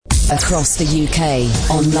Across the UK,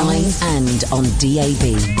 online and on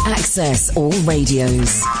DAB. Access all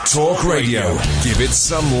radios. Talk Radio. Give it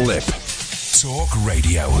some lip. Talk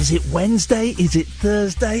Radio. Is it Wednesday? Is it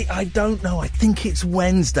Thursday? I don't know. I think it's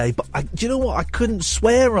Wednesday, but do you know what? I couldn't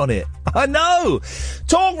swear on it. I know.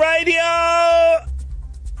 Talk Radio.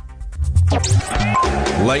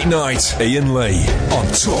 Late night, Iain Lee on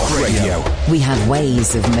Talk Radio. We have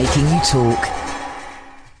ways of making you talk.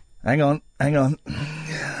 Hang on.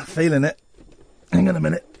 Feeling it. Hang on a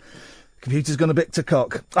minute. Computer's gone a bit to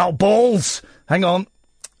cock. Oh, balls! Hang on.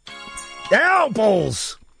 Ow,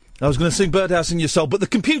 balls! I was going to sing Birdhouse in Your Soul, but the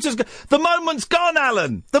computer's the moment's gone,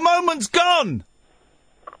 Alan! The moment's gone!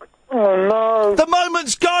 Oh, no. The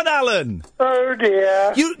moment's gone, Alan! Oh,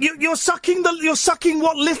 dear. You're sucking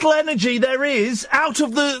what little energy there is out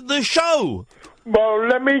of the show. Well,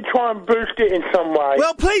 let me try and boost it in some way.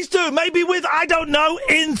 Well, please do. Maybe with, I don't know,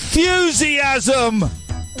 enthusiasm.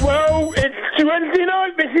 Well, it's Wednesday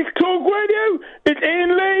night. This is Talk Radio. It's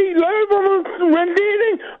Iain Lee, live on Wednesday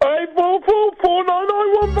evening.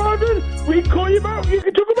 844-499-1000. We call you out. You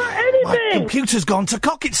can talk about anything. My computer's gone to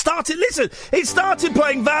cock. It started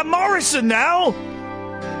playing Van Morrison now.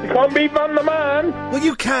 You can't beat Van the Man. Well,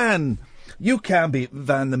 you can. You can beat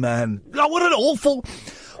Van the Man. Oh, what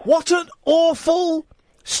an awful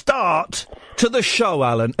start to the show,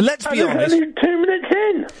 Alan. Let's be honest. Only 2 minutes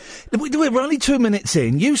in. We're only 2 minutes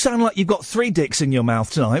in. You sound like you've got 3 dicks in your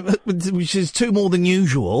mouth tonight, which is 2 more than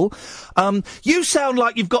usual. You sound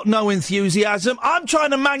like you've got no enthusiasm. I'm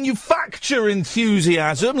trying to manufacture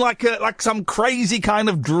enthusiasm like some crazy kind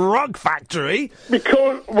of drug factory.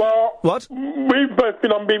 Because, well... What? We've both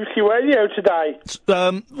been on BBC Radio today.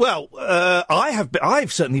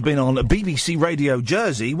 I've certainly been on BBC Radio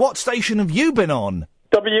Jersey. What station have you been on?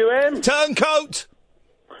 WM. Turncoat.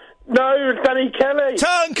 No, it's Danny Kelly.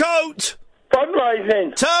 Turncoat.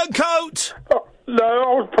 Fundraising. Turncoat. Oh, no,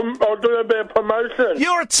 I was doing a bit of promotion.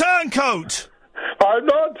 You're a turncoat. I'm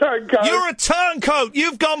not a turncoat. You're a turncoat.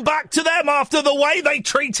 You've gone back to them after the way they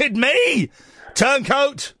treated me.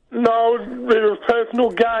 Turncoat. No, it was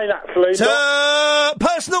personal gain, actually.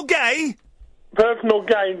 Personal gain? Personal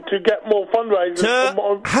gain to get more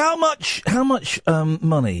fundraisers. How much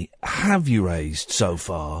money have you raised so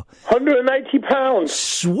far? £180.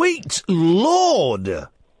 Sweet Lord! And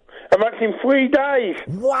that's in 3 days.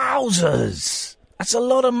 Wowzers! That's a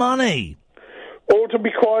lot of money. Or to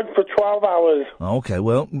be quiet for 12 hours. Okay,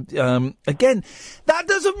 well, again, that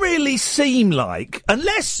doesn't really seem like,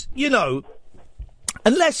 unless you're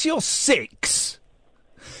 6,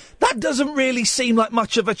 that doesn't really seem like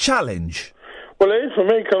much of a challenge. Well, it is for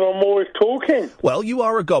me, because I'm always talking. Well, you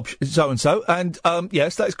are a gob so-and-so, and,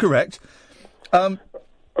 yes, that's correct. And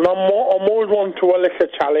I'm always one to a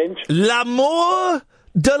challenge. L'amour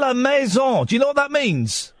de la maison. Do you know what that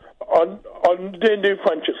means? I didn't do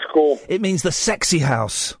French at school. It means the sexy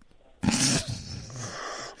house.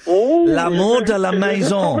 Ooh, L'amour de la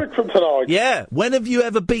maison. Tonight. Yeah. When have you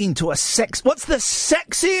ever been to what's the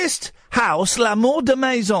sexiest house, l'amour de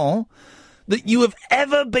maison, that you have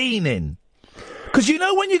ever been in? Because you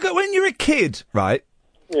know when you're a kid, right?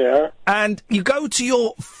 Yeah. And you go to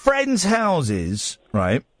your friends' houses,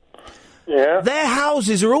 right? Yeah. Their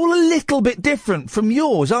houses are all a little bit different from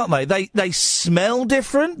yours, aren't they? They smell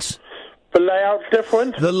different. The layout's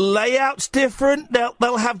different. The layout's different.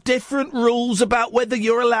 They'll have different rules about whether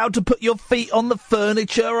you're allowed to put your feet on the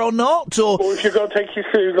furniture or not. Or if you've got to take your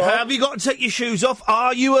shoes off. Have you got to take your shoes off?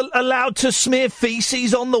 Are you allowed to smear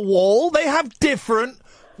feces on the wall? They have different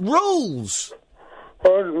rules.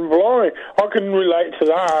 Oh, I can relate to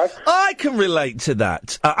that. I can relate to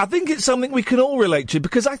that. I think it's something we can all relate to,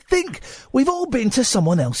 because I think we've all been to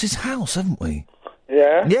someone else's house, haven't we?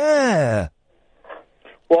 Yeah? Yeah.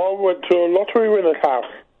 Well, I went to a lottery winner's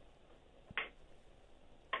house.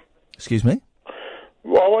 Excuse me?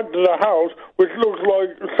 Well, I went to the house, which looks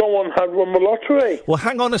like someone had won the lottery. Well,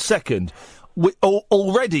 hang on a second.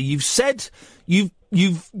 Already, you've said...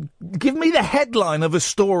 You've given me the headline of a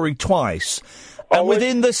story twice, and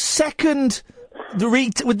within the second,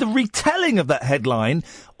 with the retelling of that headline,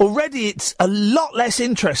 already it's a lot less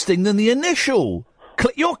interesting than the initial.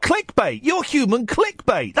 You're clickbait. You're human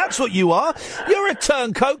clickbait. That's what you are. You're a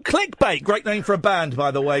turncoat clickbait. Great name for a band,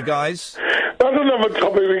 by the way, guys. That's another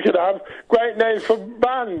topic we could have. Great name for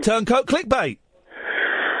band. Turncoat clickbait.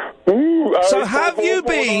 Ooh, so have you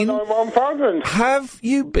been,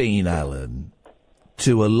 Alan,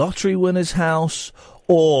 to a lottery winner's house,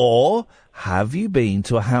 or have you been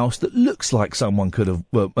to a house that looks like someone could have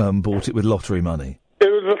bought it with lottery money? It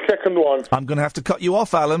was the second one. I'm going to have to cut you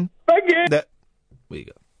off, Alan. Thank you. There you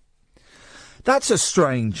go. That's a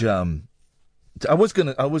strange I was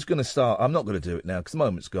gonna start. I'm not gonna do it now because the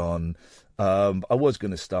moment's gone. I was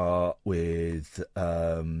gonna start with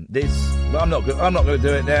this. But I'm not gonna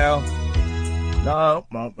do it now. No,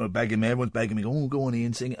 I'm begging me. Everyone's begging me. Oh, go on,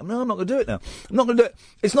 Iain, sing it. No, I'm not gonna do it now. I'm not gonna do it.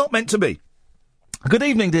 It's not meant to be. Good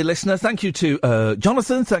evening, dear listener. Thank you to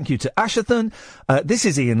Jonathan. Thank you to Ashathan. This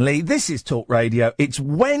is Iain Lee. This is Talk Radio. It's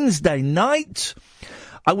Wednesday night.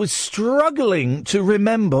 I was struggling to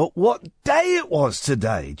remember what day it was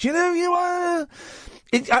today. Do you know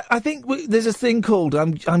I think there's a thing called,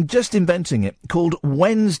 I'm just inventing it, called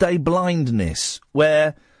Wednesday blindness,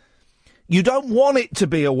 where you don't want it to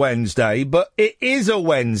be a Wednesday, but it is a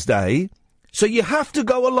Wednesday, so you have to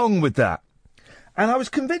go along with that. And I was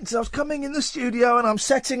convinced, I was coming in the studio and I'm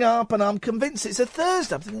setting up and I'm convinced it's a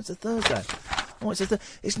Thursday. I'm thinking it's a Thursday. Oh,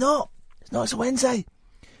 it's not. It's a Wednesday.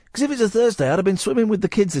 Because if it's a Thursday, I'd have been swimming with the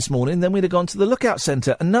kids this morning, then we'd have gone to the lookout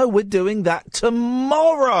centre. And no, we're doing that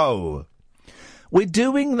tomorrow. We're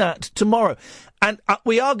doing that tomorrow. And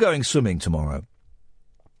we are going swimming tomorrow.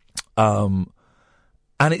 And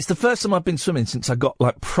it's the first time I've been swimming since I got,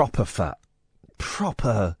 like, proper fat.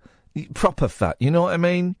 Proper fat, you know what I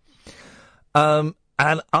mean? And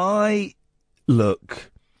I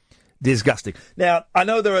look disgusting. Now, I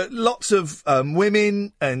know there are lots of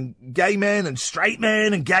women and gay men and straight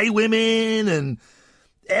men and gay women and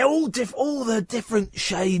all the different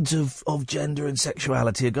shades of gender and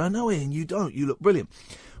sexuality are going, no, Iain, you don't. You look brilliant.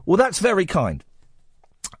 Well, that's very kind.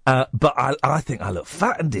 But I think I look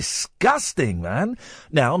fat and disgusting, man.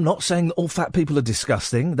 Now, I'm not saying that all fat people are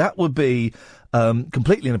disgusting. That would be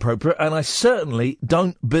completely inappropriate, and I certainly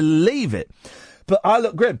don't believe it. But I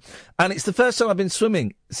look grim. And it's the first time I've been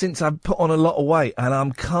swimming since I've put on a lot of weight, and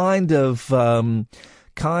I'm kind of,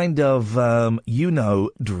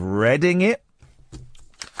 dreading it.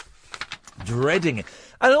 Dreading it.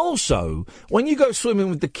 And also, when you go swimming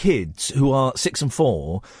with the kids who are 6 and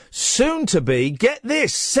 4, soon to be, get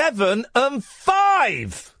this, 7 and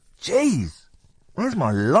 5! Jeez, where's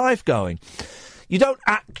my life going? You don't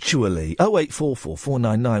actually, 0844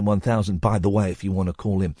 499 1000, by the way, if you want to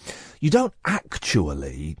call in. You don't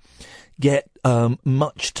actually get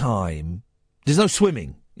much time. There's no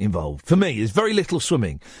swimming involved. For me, there's very little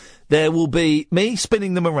swimming. There will be me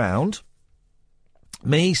spinning them around,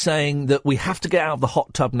 me saying that we have to get out of the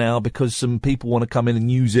hot tub now because some people want to come in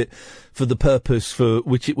and use it for the purpose for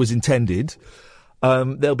which it was intended.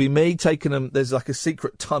 There'll be me taking them. There's like a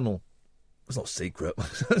secret tunnel. It's not secret.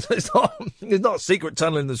 It's not a secret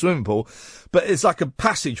tunnel in the swimming pool, but it's like a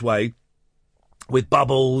passageway with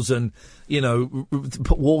bubbles and,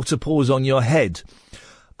 put water pours on your head.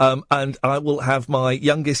 And I will have my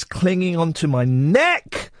youngest clinging onto my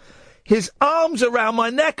neck, his arms around my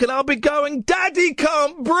neck, and I'll be going, Daddy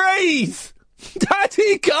can't breathe!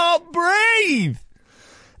 Daddy can't breathe!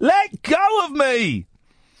 Let go of me!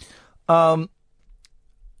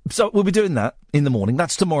 So we'll be doing that in the morning.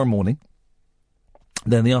 That's tomorrow morning.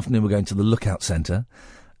 Then in the afternoon, we're going to the Lookout Centre,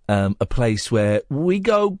 a place where we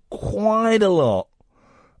go quite a lot.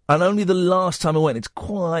 And only the last time I went, it's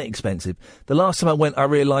quite expensive. The last time I went, I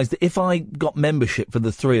realised that if I got membership for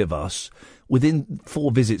the three of us, within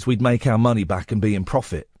 4 visits, we'd make our money back and be in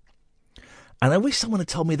profit. And I wish someone had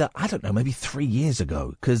told me that, I don't know, maybe 3 years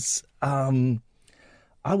ago, because I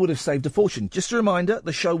would have saved a fortune. Just a reminder,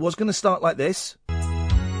 the show was going to start like this,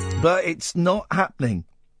 but it's not happening.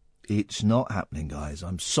 It's not happening, guys.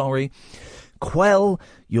 I'm sorry. Quell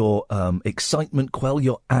your excitement, quell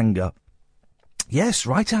your anger. Yes,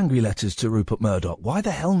 write angry letters to Rupert Murdoch. Why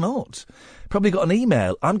the hell not? Probably got an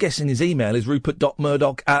email. I'm guessing his email is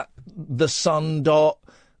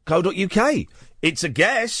rupert.murdoch@thesun.co.uk. It's a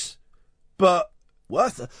guess, but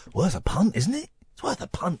worth a punt, isn't it? It's worth a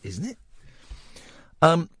punt, isn't it?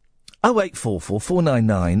 0844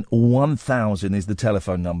 499 1000 is the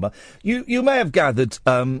telephone number. You may have gathered,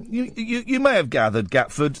 you may have gathered,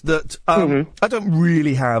 Gatford, that I don't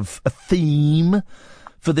really have a theme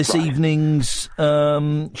for this evening's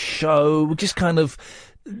show. Just kind of,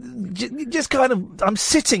 I'm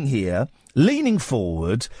sitting here, leaning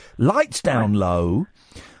forward, lights down low,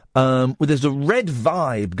 there's a red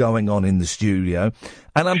vibe going on in the studio,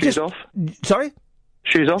 and I'm Shoes off. Sorry?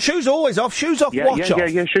 Shoes off. Shoes always off. Shoes off, watch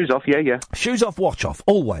off. Yeah, shoes off, yeah. Shoes off, watch off,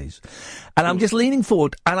 always. And I'm just leaning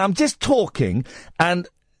forward, and I'm just talking, and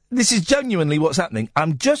this is genuinely what's happening.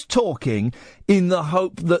 I'm just talking in the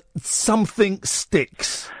hope that something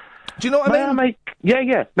sticks. Do you know what I mean?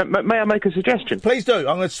 May I make a suggestion? Please do.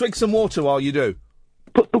 I'm going to swig some water while you do.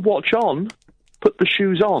 Put the watch on, put the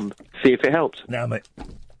shoes on, see if it helps. No, mate.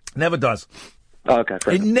 Never does. Oh, okay,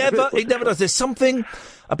 fair enough. It never does. There's something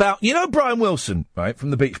about, Brian Wilson, right, from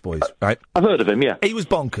the Beach Boys, right? I've heard of him, yeah. He was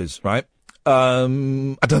bonkers, right? I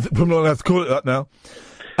don't think we're not allowed to call it that now.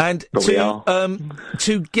 And But we are.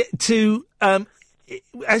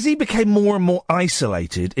 as he became more and more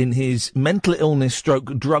isolated in his mental illness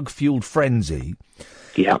stroke drug-fueled frenzy,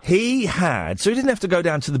 Yeah. he didn't have to go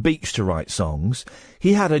down to the beach to write songs.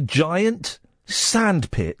 He had a giant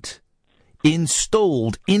sandpit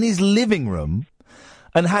installed in his living room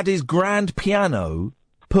and had his grand piano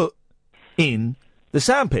put in the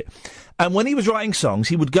sandpit. And when he was writing songs,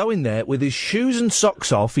 he would go in there with his shoes and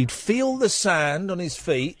socks off. He'd feel the sand on his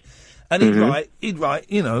feet, and he'd write,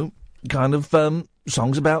 kind of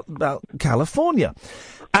songs about California.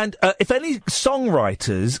 And if any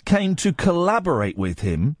songwriters came to collaborate with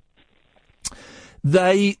him,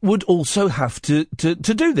 they would also have to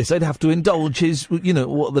do this. They'd have to indulge his,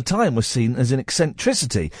 what at the time was seen as an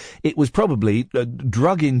eccentricity. It was probably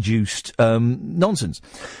drug-induced nonsense.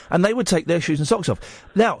 And they would take their shoes and socks off.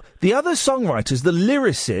 Now, the other songwriters, the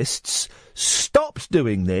lyricists, stopped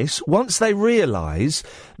doing this once they realised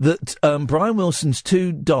that Brian Wilson's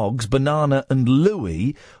two dogs, Banana and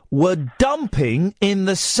Louie, were dumping in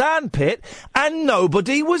the sandpit and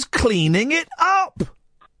nobody was cleaning it up.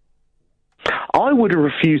 I would have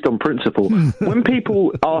refused on principle. When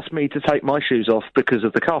people ask me to take my shoes off because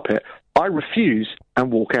of the carpet, I refuse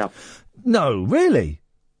and walk out. No, really?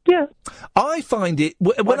 Yeah. I find it...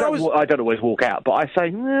 I don't always walk out, but I say,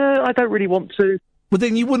 no, I don't really want to. Well,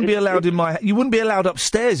 then you wouldn't be allowed you wouldn't be allowed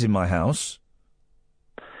upstairs in my house.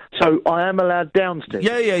 So I am allowed downstairs?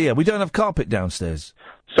 Yeah. We don't have carpet downstairs.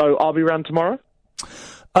 So I'll be round tomorrow?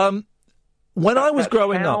 When I was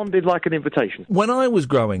growing up... sounded like an invitation. When I was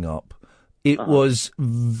growing up, it was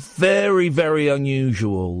very, very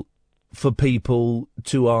unusual for people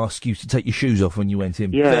to ask you to take your shoes off when you went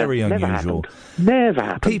in. Yeah, very unusual. Never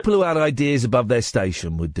happened. People who had ideas above their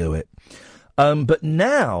station would do it. But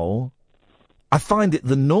now, I find it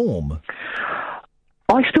the norm.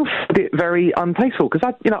 I still find it very untasteful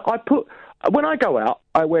because when I go out,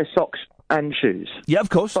 I wear socks and shoes. Yeah, of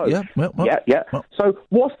course. So, yeah. Well. So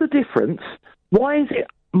what's the difference? Why is it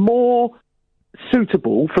more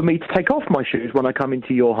suitable for me to take off my shoes when I come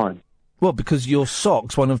into your home? Well, because your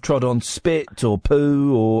socks won't have trod on spit or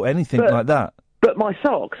poo or anything like that. But my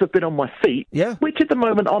socks have been on my feet, yeah, which at the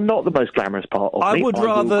moment are not the most glamorous part of me. I would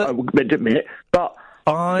admit, but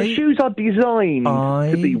the shoes are designed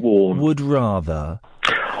to be worn. I would rather...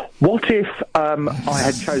 What if I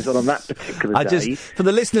had chosen on that particular day... For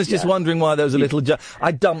the listeners just wondering why there was a little...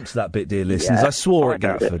 I dumped that bit, dear listeners. Yeah, I swore at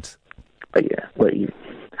Gatford. I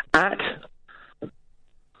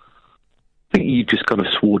think you just kind of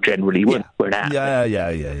swore generally, weren't at. Yeah.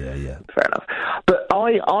 Fair enough. But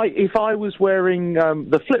if I was wearing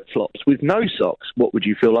the flip-flops with no socks, what would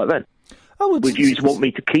you feel like then? Would you want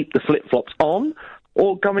me to keep the flip-flops on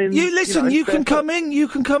or come in... You can come in,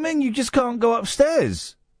 you just can't go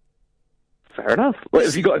upstairs. Fair enough. Well,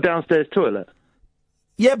 have you got a downstairs toilet?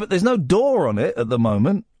 Yeah, but there's no door on it at the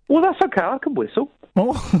moment. Well, that's okay, I can whistle.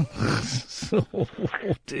 Oh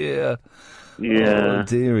dear. Yeah. Oh,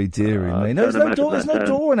 dearie me. No, there's no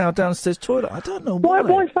door in our downstairs toilet. I don't know why.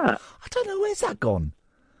 Why is that? I don't know. Where's that gone?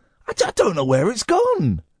 I don't know where it's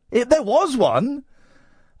gone. There was one.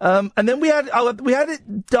 And then we had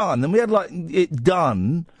it done, and we had it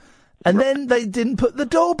done, and then they didn't put the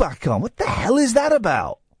door back on. What the hell is that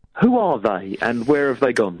about? Who are they, and where have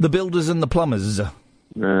they gone? The builders and the plumbers.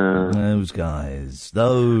 Those guys.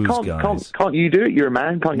 Can't you do it? You're a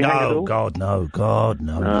man. Can't you? No, God, no.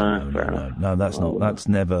 No, that's not. That's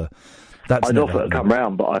never. I'd offer to come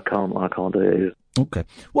round, but I can't do it. Okay.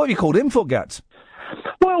 What have you called him for, Gats?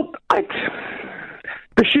 Well,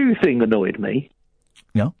 the shoe thing annoyed me.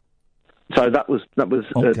 Yeah. So that was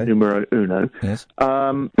numero uno. Yes.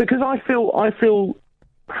 Because I feel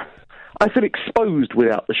exposed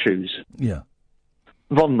without the shoes. Yeah.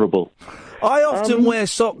 Vulnerable. I often wear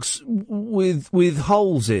socks with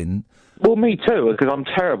holes in. Well, me too, because I'm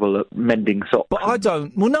terrible at mending socks. But I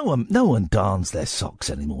don't. Well, no one darns their socks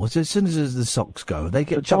anymore. As soon as the socks go, they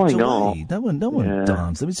get chucked away. No one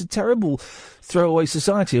darns them. It's a terrible throwaway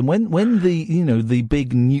society. And when the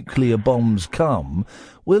big nuclear bombs come,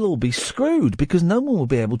 we'll all be screwed because no one will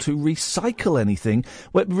be able to recycle anything.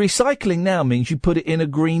 Well, recycling now means you put it in a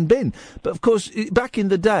green bin. But of course, back in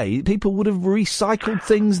the day, people would have recycled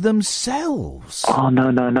things themselves. Oh,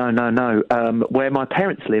 no. Where my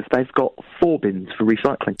parents live, they've got 4 bins for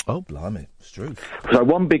recycling. Oh, blimey. It's true. So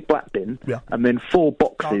 1 big black bin, and then 4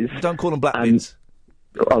 boxes. Don't call them black bins.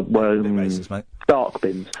 Well, racist, mate. Dark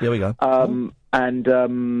bins. Here we go.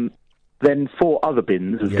 And then 4 other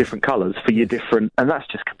bins of different colours for your different... And that's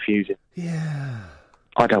just confusing. Yeah.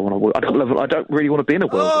 I don't really want to be in a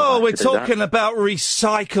world. Oh, we're talking about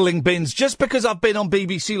recycling bins. Just because I've been on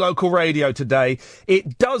BBC Local Radio today,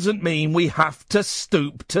 it doesn't mean we have to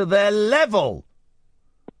stoop to their level.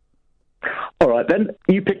 All right, then.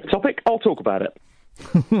 You pick the topic. I'll talk about it.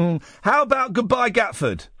 How about goodbye,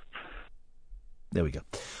 Gatford? There we go.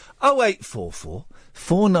 0844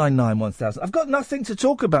 499 1000. I've got nothing to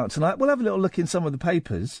talk about tonight. We'll have a little look in some of the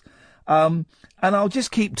papers. And I'll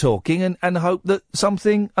just keep talking and hope that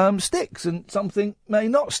something sticks and something may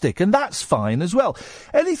not stick. And that's fine as well.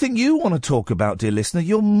 Anything you want to talk about, dear listener,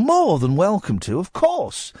 you're more than welcome to, of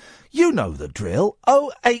course. You know the drill.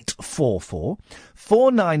 0844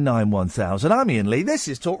 499 1000. I'm Iain Lee. This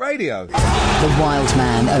is Talk Radio. The wild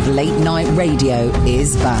man of late night radio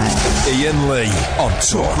is back. Iain Lee on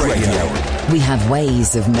Talk Radio. We have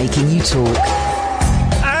ways of making you talk.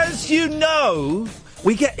 As you know,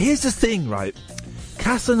 here's the thing, right?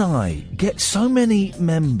 Kath and I get so many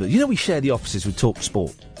members. You know, we share the offices with Talk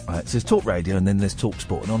Sport, right? So there's Talk Radio and then there's Talk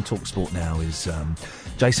Sport. And on Talk Sport now is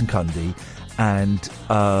Jason Cundy and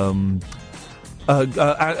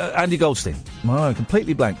Andy Goldstein. I'm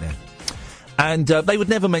completely blank now. And they would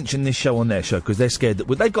never mention this show on their show because they're scared that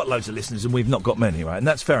they've got loads of listeners and we've not got many, right? And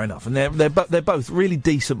that's fair enough. And they're both really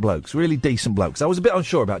decent blokes, I was a bit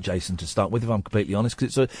unsure about Jason to start with, if I'm completely honest,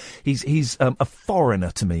 because he's a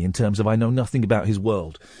foreigner to me in terms of I know nothing about his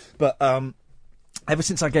world. But ever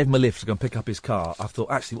since I gave him a lift to go and pick up his car, I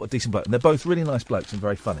thought, actually, what a decent bloke. And they're both really nice blokes and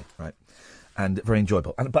very funny, right? And very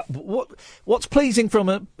enjoyable. But what's pleasing from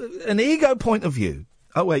an ego point of view,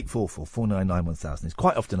 0844 499 1000 is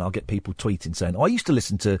quite often I'll get people tweeting saying, I used to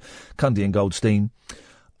listen to Cundy and Goldstein,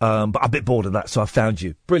 but I'm a bit bored of that, so I found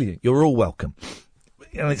you. Brilliant. You're all welcome.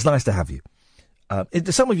 And it's nice to have you.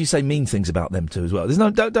 Some of you say mean things about them too as well.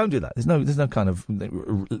 Don't do that. There's no kind of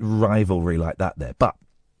rivalry like that there. But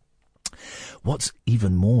what's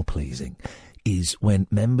even more pleasing is when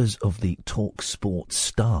members of the Talk Sport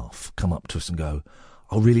staff come up to us and go,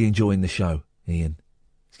 I'm really enjoying the show, Iain.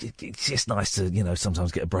 It's just nice to,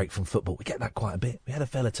 sometimes get a break from football. We get that quite a bit. We had a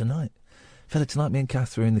fella tonight. Me and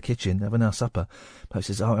Kath were in the kitchen having our supper. He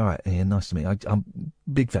says, all right, Iain, nice to meet you. I'm a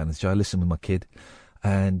big fan of the show. I listen with my kid.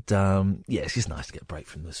 And, it's just nice to get a break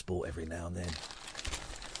from the sport every now and then.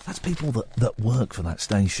 That's people that work for that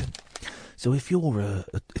station. So if you're a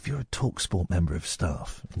Talk Sport member of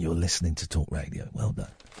staff and you're listening to Talk Radio, well done.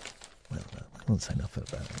 Well done. I won't say nothing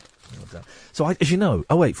about it. Well done. So, as you know,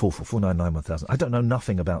 0844 499 1000. I don't know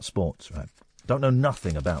nothing about sports, right? Don't know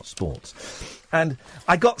nothing about sports. And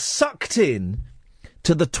I got sucked in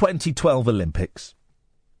to the 2012 Olympics.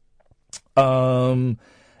 I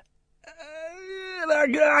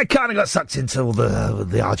kind of got sucked into all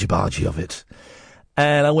the argy-bargy of it.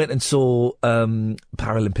 And I went and saw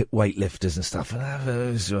Paralympic weightlifters and stuff. And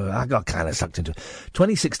I got kind of sucked into it.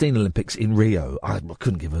 2016 Olympics in Rio, I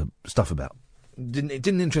couldn't give a stuff about. It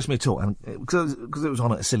didn't interest me at all. And because it was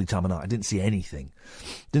on at a silly time of night, I didn't see anything.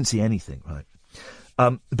 Right?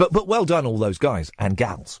 But well done, all those guys and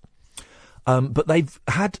gals. But they've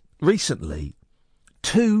had recently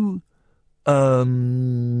two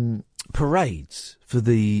parades for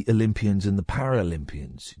the Olympians and the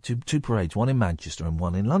Paralympians. Two parades, one in Manchester and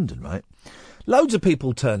one in London, right? Loads of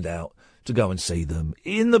people turned out to go and see them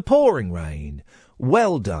in the pouring rain.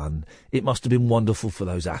 Well done. It must have been wonderful for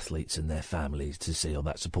those athletes and their families to see all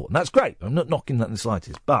that support. And that's great. I'm not knocking that in the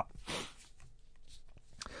slightest. But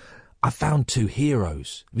I found two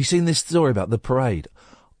heroes. Have you seen this story about the parade?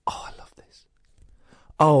 Oh, I love this.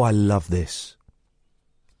 I love this.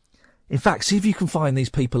 In fact, see if you can find these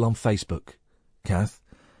people on Facebook, Kath.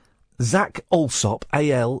 Zach Alsop,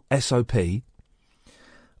 ALSOP,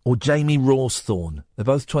 or Jamie Rawsthorne. They're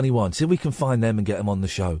both 21. See if we can find them and get them on the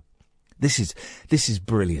show. This is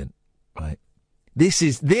brilliant, right? This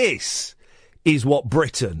is what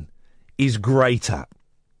Britain is great at.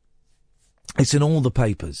 It's in all the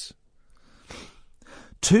papers.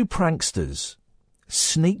 Two pranksters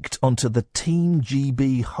sneaked onto the Team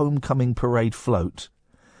GB homecoming parade float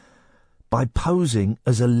by posing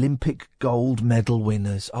as Olympic gold medal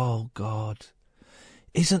winners. Oh, God.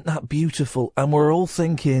 Isn't that beautiful? And we're all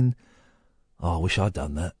thinking, I wish I'd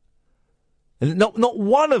done that. And not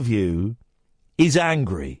one of you is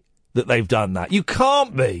angry that they've done that. You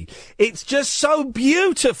can't be. It's just so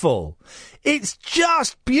beautiful. It's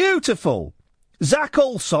just beautiful. Zach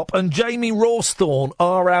Alsop and Jamie Rawsthorne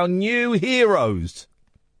are our new heroes.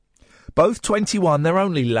 Both 21, they're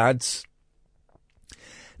only lads.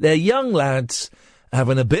 They're young lads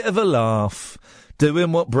having a bit of a laugh,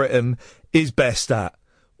 doing what Britain is best at,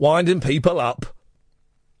 winding people up.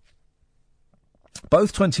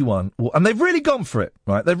 Both 21, and they've really gone for it,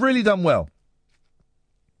 right? They've really done well.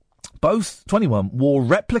 both 21, wore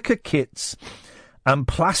replica kits and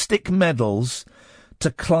plastic medals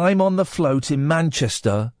to climb on the float in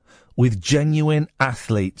Manchester with genuine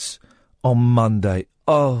athletes on Monday.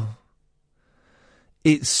 Oh,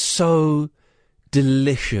 it's so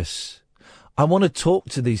delicious. I want to talk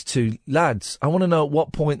to these two lads. I want to know at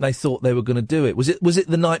what point they thought they were going to do it. Was it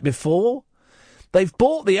the night before? They've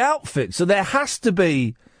bought the outfit, so there has to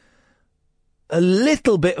be a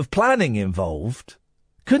little bit of planning involved.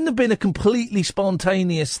 Couldn't have been a completely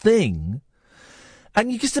spontaneous thing.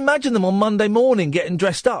 And you just imagine them on Monday morning getting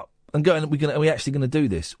dressed up and going, are we actually going to do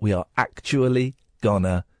this? We are actually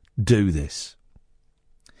gonna do this.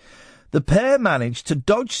 The pair managed to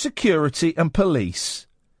dodge security and police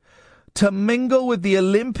to mingle with the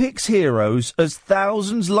Olympics heroes as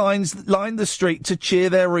thousands lined the street to cheer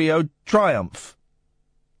their Rio triumph.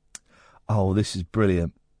 Oh, this is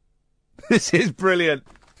brilliant. This is brilliant.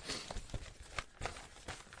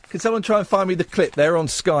 Can someone try and find me the clip? They're on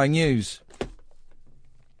Sky News.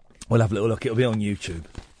 We'll have a little look. It'll be on YouTube.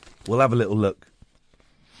 We'll have a little look.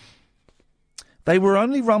 They were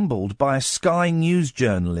only rumbled by a Sky News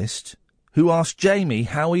journalist who asked Jamie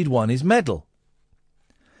how he'd won his medal.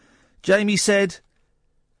 Jamie said,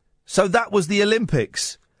 "So that was the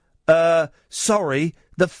Olympics. Sorry,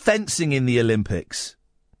 the fencing in the Olympics."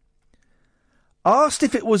 Asked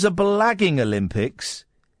if it was a blagging Olympics,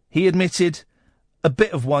 he admitted, "A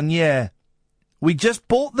bit of one, yeah. We just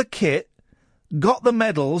bought the kit, got the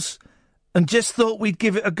medals, and just thought we'd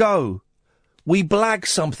give it a go. We blag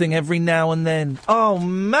something every now and then." Oh,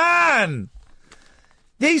 man!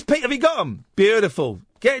 These people, have you got them? Beautiful.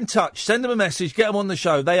 Get in touch. Send them a message. Get them on the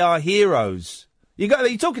show. They are heroes. Are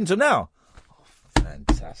you talking to them now? Oh,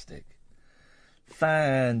 fantastic.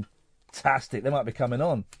 Fantastic. They might be coming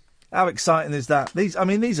on. How exciting is that? These are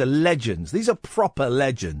legends. These are proper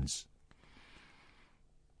legends.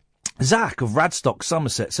 Zach of Radstock,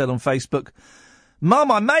 Somerset, said on Facebook,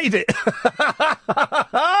 "Mum, I made it."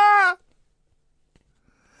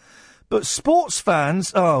 But sports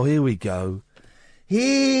fans, oh, here we go.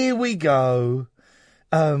 Here we go.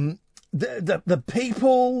 The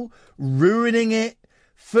people ruining it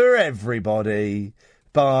for everybody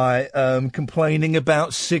by complaining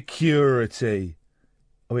about security.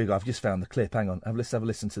 Oh, here we go. I've just found the clip. Hang on. Let's have a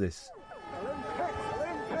listen to this.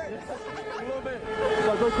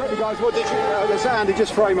 Very quickly, guys, what did you... let's Andy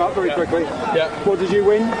just frame up very quickly. Yeah. What did you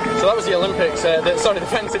win? So that was the Olympics. The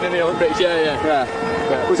fencing in the Olympics.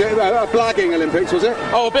 Yeah. Was it a blagging Olympics, was it?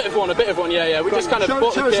 Oh, a bit of one, yeah. We just kind of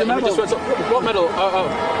bought the kit and we just went, what medal?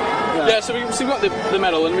 Yeah, so we got the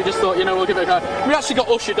medal and we just thought, we'll give it a go. We actually got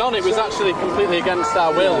ushered on. It was actually completely against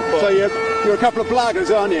our will. But... So you're a couple of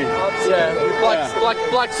blaggers, aren't you? Yeah, we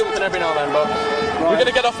blag something every now and then, but we're going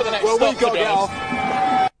to get off at the next stop. Well, we've got to get off.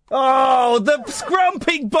 Oh, the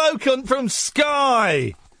scrumpy bloke from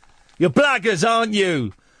Sky. You're blaggers, aren't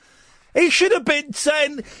you? He should have been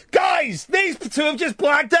saying, guys, these two have just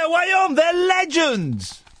blagged their way on. They're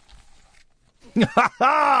legends. Ha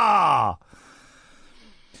ha!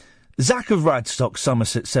 Zach of Radstock,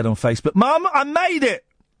 Somerset, said on Facebook, "Mum, I made it."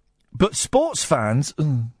 But sports fans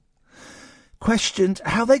questioned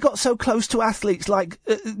how they got so close to athletes like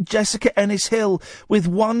Jessica Ennis-Hill, with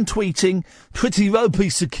one tweeting, "Pretty ropey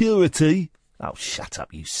security." Oh, shut up,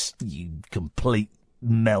 you complete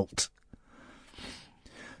melt.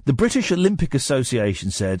 The British Olympic Association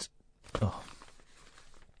said,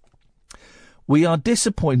 "We are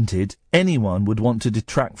disappointed anyone would want to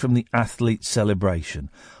detract from the athletes' celebration."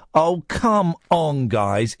 Oh, come on,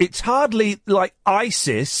 guys. It's hardly like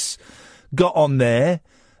ISIS got on there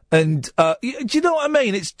and, do you know what I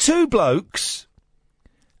mean? It's two blokes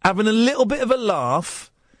having a little bit of a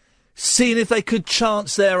laugh, seeing if they could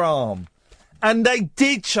chance their arm. And they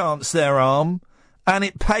did chance their arm, and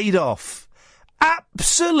it paid off.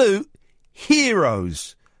 Absolute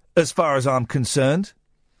heroes, as far as I'm concerned.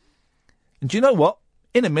 And do you know what?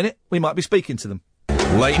 In a minute, we might be speaking to them.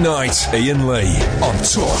 Late night, Iain Lee on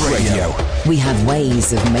Talk Radio. We have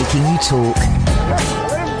ways of making you talk. A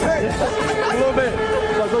little bit.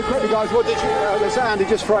 So very quickly, guys, what did you... let's Andy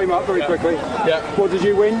just frame up very quickly. Yeah. What did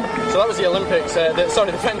you win? So that was the Olympics.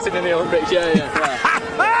 The fencing in the Olympics. Yeah.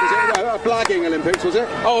 Was it a blagging Olympics, was it?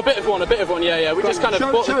 Oh, a bit of one, yeah. We just kind of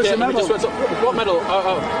bought the kit and we just went, what medal?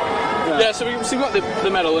 Yeah, so we got the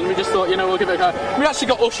medal and we just thought, we'll give it a go. We actually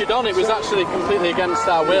got ushered on. It was actually completely against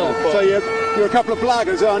our will. But... So you're a couple of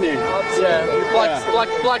blaggers, aren't you? Yeah, we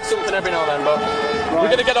blag something every now and then, but we're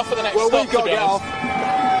going to get off at the next stop. Well, we've got to get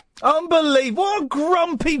off. Unbelievable. What a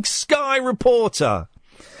grumpy Sky reporter.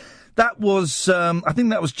 That was, I think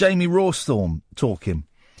that was Jamie Rawsthorne talking.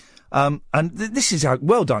 And this is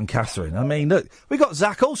well done, Catherine. I mean, look, we got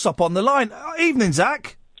Zach Alsop on the line. Evening,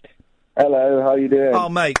 Zach. Hello, how you doing? Oh,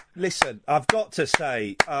 mate, listen, I've got to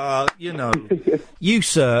say, you,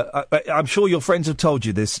 sir, I'm sure your friends have told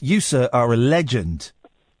you this, you, sir, are a legend.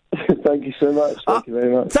 Thank you so much. Thank you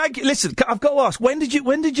very much. Thank you. Listen, I've got to ask, when did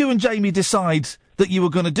you and Jamie decide that you were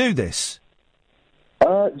going to do this?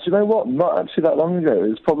 Do you know what? Not actually that long ago. It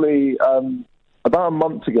was probably about a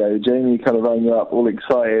month ago. Jamie kind of rang me up, all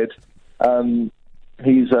excited.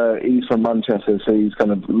 He's from Manchester, so he's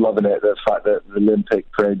kind of loving it, the fact that the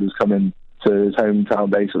Olympic parade was coming to his hometown,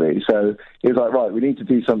 basically. So he was like, right, we need to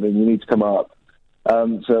do something, you need to come up.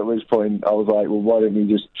 So at which point I was like, well, why don't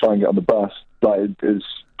we just try and get on the bus? Like, it was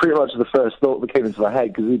pretty much the first thought that came into my head,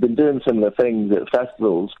 because we've been doing similar things at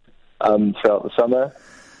festivals throughout the summer.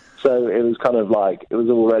 So it was kind of like, it was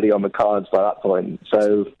already on the cards by that point.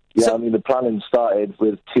 So, yeah, I mean, the planning started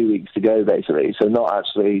with 2 weeks to go, basically, so not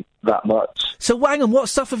actually that much. So, hang on, what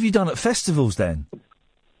stuff have you done at festivals, then?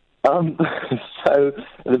 So,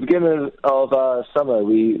 at the beginning of summer,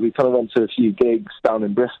 we kind of went to a few gigs down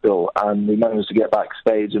in Bristol, and we managed to get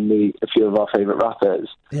backstage and meet a few of our favourite rappers.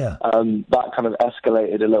 Yeah. That kind of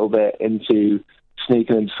escalated a little bit into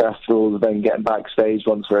sneaking into festivals, then getting backstage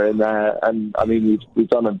once we're in there. And, I mean, we've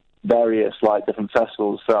done various, like, different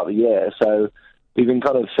festivals throughout the year, so we've been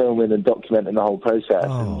kind of filming and documenting the whole process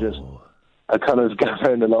and just kind of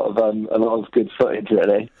gathering a lot of good footage,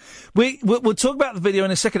 really. We'll talk about the video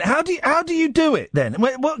in a second. How do you do it then?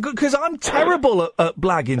 Because I'm terrible at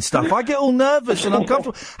blagging stuff. I get all nervous and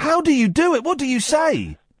uncomfortable. How do you do it? What do you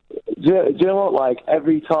say? Do you know what? Like,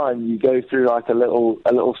 every time you go through like a little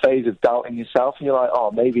phase of doubting yourself, and you're like,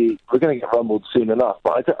 oh, maybe we're going to get rumbled soon enough.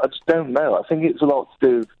 But I just don't know. I think it's a lot to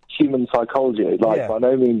do with human psychology. Like, by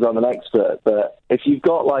no means I'm an expert, but if you've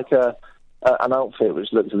got like an outfit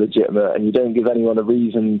which looks legitimate and you don't give anyone a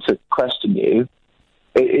reason to question you,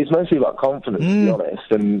 it's mostly about confidence, to be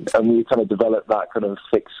honest, and we kind of developed that kind of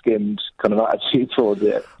thick-skinned kind of attitude towards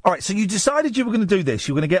it. All right, so you decided you were going to do this.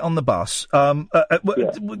 You were going to get on the bus. You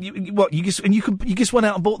just went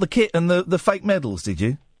out and bought the kit and the fake medals, did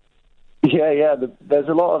you? Yeah. There's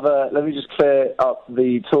a lot of. Let me just clear up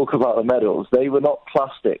the talk about the medals. They were not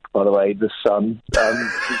plastic, by the way. The sun.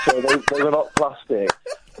 So they were not plastic.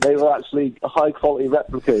 They were actually high-quality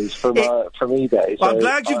replicas from eBay. So I'm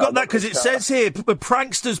glad you've got that, because it says here,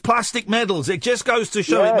 pranksters plastic medals. It just goes to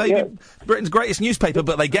show it may be Britain's greatest newspaper,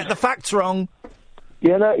 but they get the facts wrong.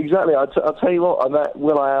 Yeah, no, exactly. I'll tell you what, I met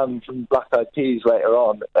will.i.am from Black Eyed Peas later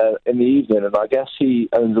on in the evening, and I guess he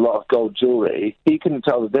owns a lot of gold jewellery. He couldn't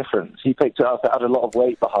tell the difference. He picked it up, it had a lot of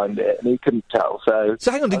weight behind it, and he couldn't tell. So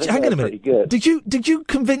hang on, hang on a minute. Good. Did you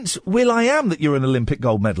convince will.i.am that you're an Olympic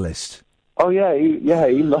gold medalist? Oh, yeah, he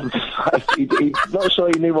loved the fact. He's not sure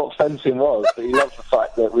he knew what fencing was, but he loved the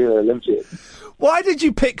fact that we were Olympians. Why did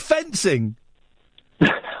you pick fencing?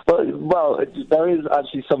 Well, there is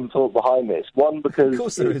actually some thought behind this. One,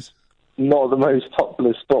 because it's not the most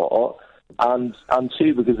popular sport, and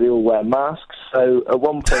two, because they all wear masks. So at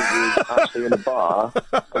one point we were actually in a bar,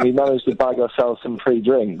 and we managed to bag ourselves some free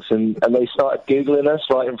drinks, and they started Googling us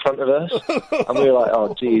right in front of us, and we were like,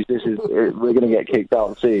 oh, geez, we're going to get kicked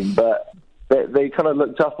out soon. But they kind of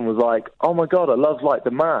looked up and was like, oh, my God, I love, like,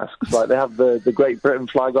 the masks. Like, they have the Great Britain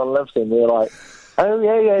flag on and everything. We were like, oh,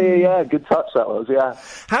 yeah, good touch that was, yeah.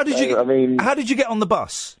 How did you get on the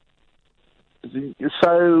bus?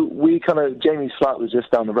 So we Jamie's flat was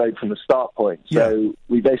just down the road from the start point. So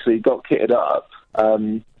we basically got kitted up,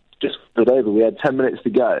 just put over. We had 10 minutes to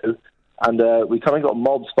go, and we kind of got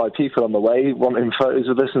mobbed by people on the way wanting photos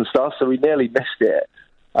of us and stuff, so we nearly missed it.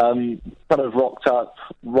 Kind of rocked up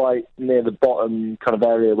right near the bottom kind of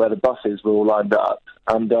area where the buses were all lined up,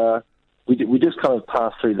 and we just kind of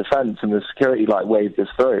passed through the fence, and the security waved us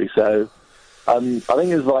through. So I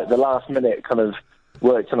think it was like the last minute kind of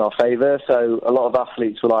worked in our favour. So a lot of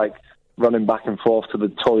athletes were running back and forth to the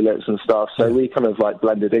toilets and stuff. So we kind of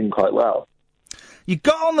blended in quite well. You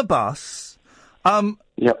got on the bus.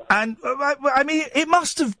 Yep. And I mean, it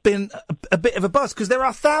must have been a bit of a buzz, because there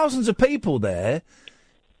are thousands of people there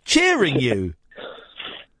cheering you.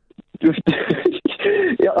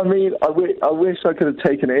 Yeah, I mean, I wish I could have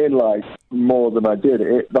taken it in more than I did.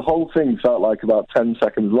 The whole thing felt like about 10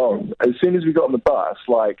 seconds long. As soon as we got on the bus,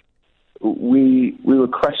 we were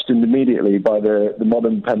questioned immediately by the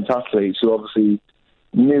modern pentathletes, who obviously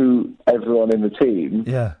knew everyone in the team.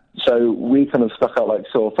 Yeah. So we kind of stuck out like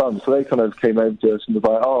sore thumbs. So they kind of came over to us and was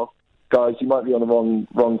like, "Oh, guys, you might be on the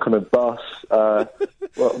wrong kind of bus.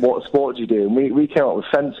 What sport do you do?" And we came up with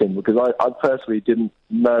fencing, because I personally didn't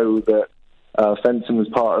know that fencing was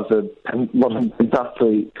part of the modern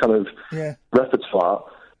pentathlete kind of repertoire.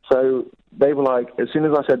 So they were like, as soon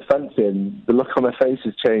as I said fencing, the look on their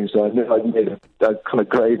faces changed. So I knew I'd made a kind of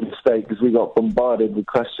grave mistake because we got bombarded with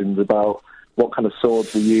questions about what kind of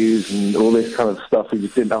swords we use and all this kind of stuff we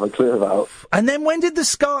just didn't have a clue about. And then when did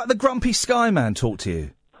the grumpy Skyman talk to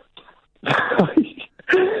you?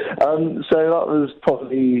 So that was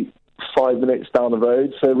probably 5 minutes down the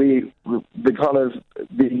road. So the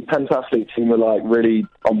pentathlete team were like really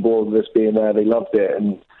on board with us being there. They loved it,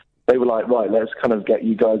 and they were like, right, let's kind of get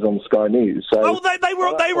you guys on Sky News. So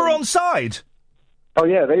they were on side. Oh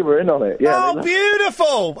yeah, they were in on it. Yeah. Oh,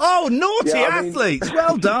 beautiful! Oh, naughty athletes!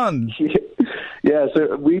 Well done. Yeah,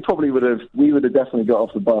 so we would have definitely got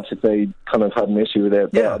off the bus if they kind of had an issue with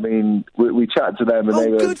it. But I mean, we chatted to them and they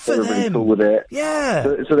were really cool with it. Yeah.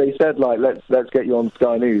 So they said like, let's get you on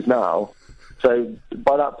Sky News now. So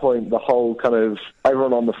by that point, the whole kind of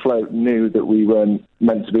everyone on the float knew that we weren't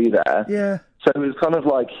meant to be there. Yeah. So it was kind of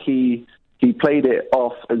like he played it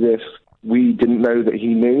off as if we didn't know that he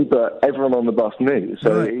knew, but everyone on the bus knew.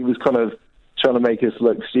 So he was kind of trying to make us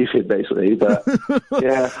look stupid, basically. But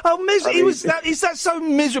yeah. Is that so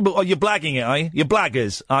miserable? Oh, you're blagging it, are you? You're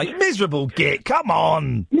blaggers, are you? Miserable git. Come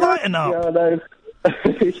on, lighten up. Yeah, I know.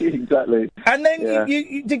 Exactly. And then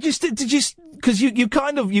you because you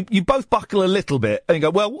kind of both buckle a little bit and you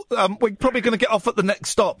go, well, we're probably going to get off at the next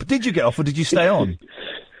stop. Did you get off or did you stay on?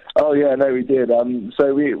 Oh yeah, no, we did.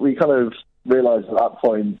 So we kind of realised at that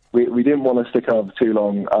point we didn't want to stick around for too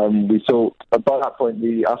long. We thought by that point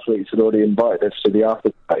the athletes had already invited us to the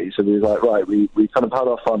after party, so we were like, right, we kind of had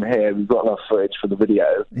our fun here. We've got enough footage for the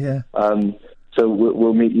video. Yeah. So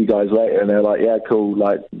we'll meet you guys later. And they're like, yeah, cool.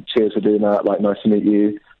 Like, cheers for doing that. Like, nice to meet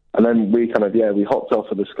you. And then we kind of we hopped off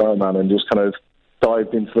of the Skyman and just kind of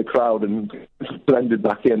dived into the crowd and blended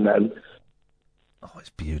back in. Then. Oh,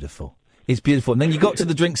 it's beautiful. It's beautiful. And then you got to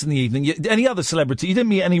the drinks in the evening. Any other celebrity? You didn't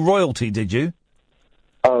meet any royalty, did you?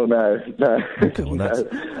 Oh, no. Okay, well, the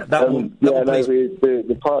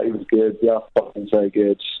party was good. The after party was very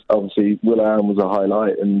good. Obviously, Will.i.am was a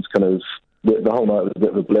highlight, and kind of the whole night was a bit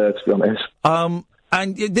of a blur, to be honest.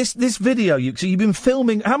 And this video, so you've been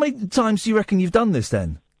filming. How many times do you reckon you've done this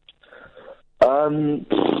then?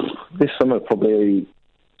 This summer, probably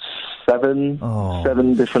seven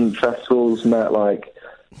different festivals, met like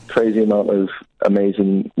crazy amount of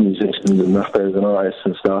amazing musicians and rappers and artists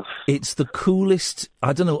and stuff. It's the coolest.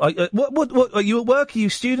 I don't know. What are you at work? Are you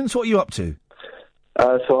students? What are you up to?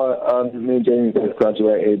 So me and Jamie both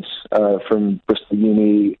graduated from Bristol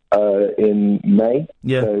Uni in May.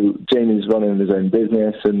 Yeah. So Jamie's running his own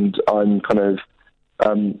business, and I'm kind of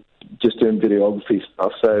just doing videography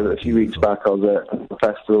stuff. So a few weeks back, I was at a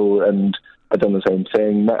festival, and I'd done the same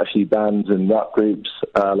thing. Met a few bands and rap groups,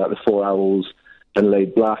 like the 4 Owls and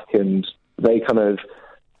Laid Black, and they kind of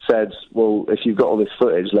said, well, if you've got all this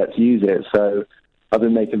footage, let's use it. So I've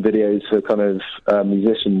been making videos for kind of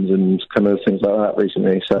musicians and kind of things like that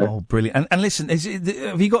recently. So. Oh, brilliant. And listen,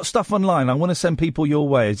 have you got stuff online? I want to send people your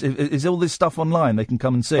way. Is all this stuff online they can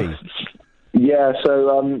come and see? Yeah,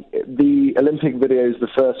 so the Olympic video is the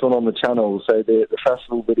first one on the channel, so the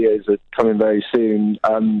festival videos are coming very soon.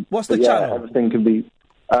 What's the channel? Everything can be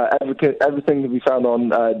found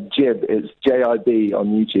on Jib. It's JIB on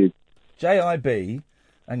YouTube. JIB.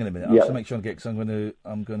 Hang on a minute. I'll just make sure I get, because I'm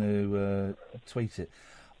going to tweet it.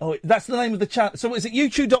 Oh, that's the name of the channel. So is it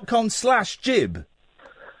youtube.com/Jib?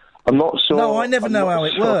 I'm not sure. No, I never know how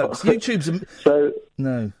it works. YouTube's... So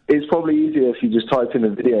no, it's probably easier if you just type in the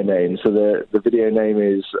video name. So the video name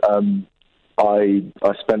is I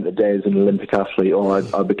spent a day as an Olympic athlete, or I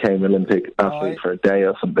became an Olympic athlete for a day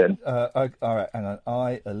or something. All right, hang on.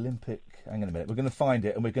 Olympic... Hang on a minute. We're going to find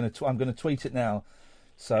it, and I'm going to tweet it now.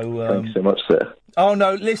 So thanks so much, sir. Oh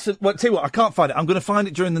no, listen. Well, tell you what, I can't find it. I'm going to find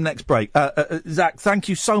it during the next break. Zach, thank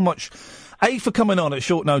you so much. For coming on at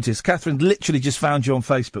short notice. Catherine literally just found you on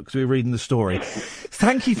Facebook because we were reading the story.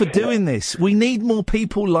 Thank you for doing this. We need more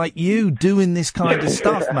people like you doing this kind of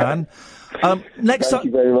stuff, man. Thank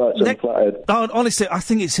you very much. I'm flattered. Honestly, I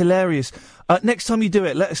think it's hilarious. Next time you do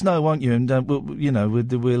it, let us know, won't you? And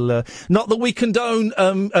we'll not that we condone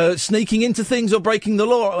sneaking into things or breaking the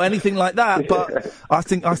law or anything like that, but I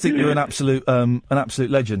think you're an absolute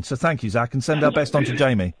legend. So thank you, Zach, and send our best on to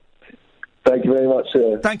Jamie. Thank you very much,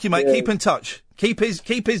 sir. Thank you, mate. Yeah. Keep in touch. Keep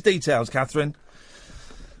his details, Catherine.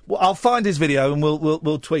 Well, I'll find his video and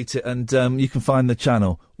we'll tweet it, and you can find the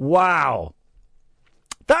channel. Wow,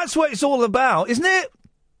 that's what it's all about, isn't it?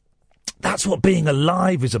 That's what being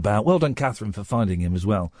alive is about. Well done, Catherine, for finding him as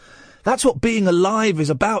well. That's what being alive is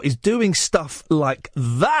about, is doing stuff like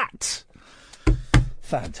that.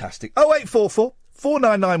 Fantastic. 0844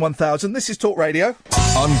 499 1000. This is Talk Radio.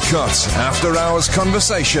 Uncut, after-hours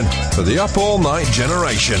conversation for the up-all-night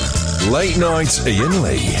generation. Late Night Iain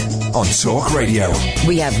Lee on Talk Radio.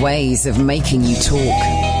 We have ways of making you talk.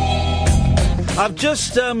 I've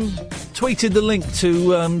just tweeted the link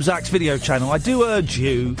to Zach's video channel. I do urge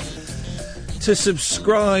you to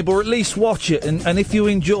subscribe or at least watch it, and if you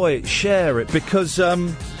enjoy it, share it, because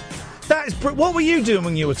what were you doing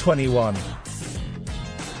when you were 21?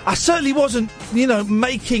 I certainly wasn't,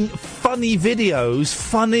 making funny videos,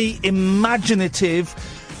 funny, imaginative,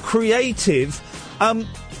 creative. And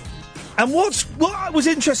what was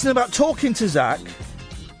interesting about talking to Zach,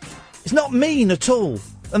 it's not mean at all.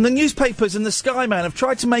 And the newspapers and the Sky Man have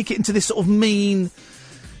tried to make it into this sort of mean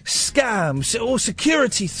scam or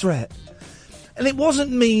security threat. And it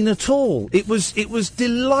wasn't mean at all. It was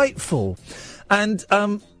delightful. And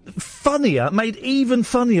made even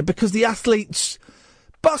funnier, because the athletes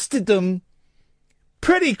busted them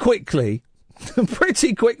pretty quickly.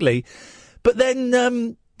 But then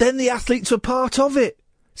the athletes were part of it,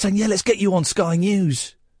 saying, yeah, let's get you on Sky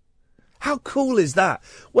News. How cool is that?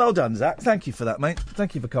 Well done, Zach. Thank you for that, mate.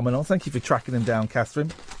 Thank you for coming on. Thank you for tracking him down,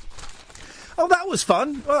 Catherine. Oh, that was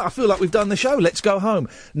fun. Well, I feel like we've done the show. Let's go home.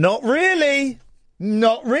 Not really.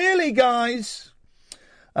 Not really, guys.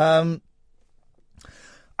 I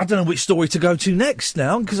don't know which story to go to next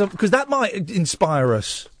now, because that might inspire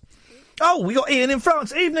us. Oh, we got Iain in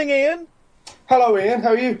France. Evening, Iain. Hello, Iain. How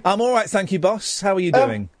are you? I'm all right, thank you, boss. How are you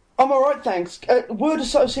doing? I'm all right, thanks. Word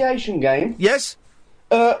association game. Yes?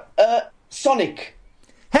 Sonic.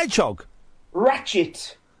 Hedgehog.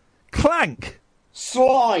 Ratchet. Clank.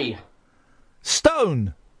 Sly.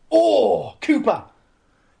 Stone. Oh, Cooper.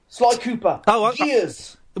 Sly Cooper. Oh,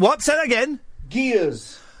 Gears. What? Say that again.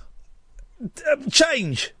 Gears.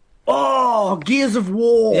 Change. Oh, Gears of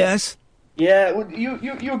War. Yes. Yeah, well,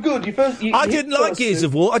 you're good. I didn't like Gears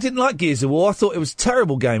of War. I thought it was a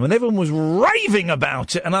terrible game, and everyone was raving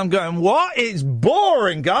about it. And I'm going, what? It's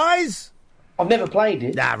boring, guys. I've never played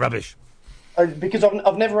it. Nah, rubbish. Because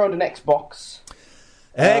I've never owned an Xbox.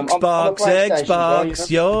 Xbox, guy,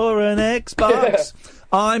 you're an Xbox.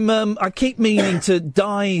 I keep meaning to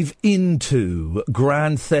dive into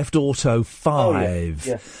Grand Theft Auto 5. Oh,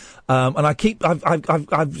 yeah. And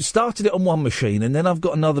I've started it on one machine, and then I've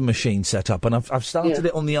got another machine set up, and I've started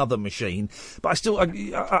it on the other machine, but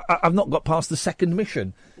I've not got past the second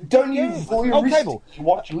mission. Don't you voyeuristically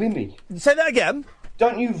watch Limmy? Say that again.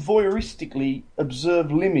 Don't you voyeuristically observe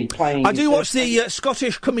Limmy playing? I do watch the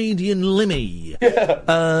Scottish comedian Limmy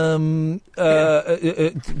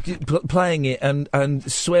playing it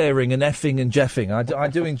and swearing and effing and jeffing. I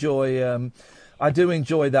do enjoy. I do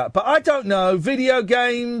enjoy that, but I don't know. Video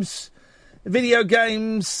games.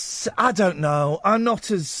 I don't know. I'm not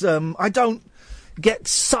as. I don't get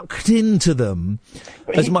sucked into them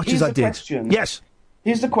as much as I did. Yes.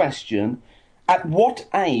 Here's the question: at what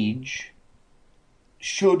age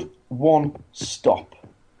should one stop?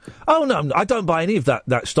 Oh no, I don't buy any of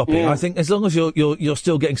that stopping. Yeah. I think as long as you're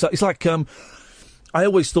still getting stuck, it's like I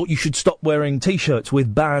always thought you should stop wearing T-shirts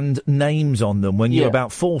with band names on them when you're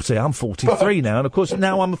about 40. I'm 43 now, and of course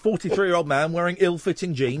now I'm a 43-year-old man wearing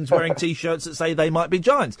ill-fitting jeans, wearing T-shirts that say they might be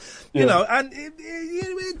Giants. You know, and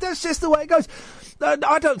that's just the way it goes.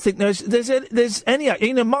 I don't think there's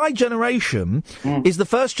any. My generation is the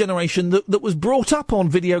first generation that was brought up on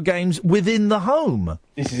video games within the home.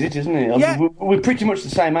 This is it, isn't it? I mean, we're pretty much the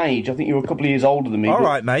same age. I think you're a couple of years older than me. All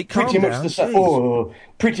right, mate. Pretty much the same.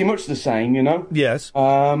 Pretty much the same, you know. Yes.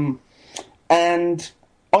 And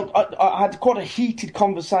I had quite a heated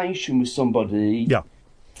conversation with somebody. Yeah.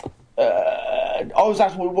 I was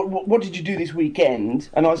asked, well, what did you do this weekend?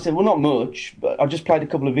 And I said, well, not much, but I just played a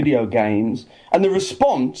couple of video games. And the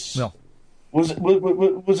response was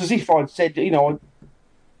as if I'd said, I went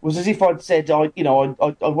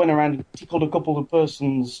around and tickled a couple of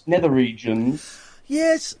persons' nether regions.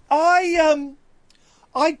 Yes, I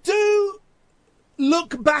do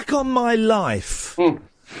look back on my life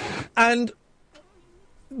and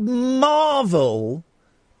marvel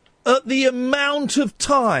at the amount of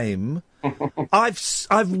time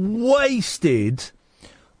I've wasted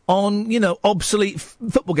on, obsolete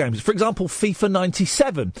football games. For example, FIFA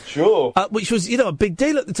 97. Sure. Which was, a big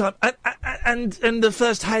deal at the time. And the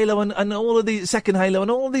first Halo and all of the second Halo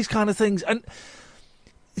and all of these kind of things. And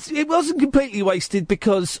it wasn't completely wasted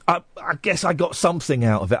because I guess I got something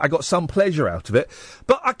out of it. I got some pleasure out of it.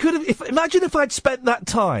 But I could have, imagine if I'd spent that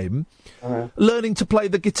time learning to play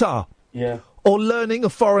the guitar. Yeah. Or learning a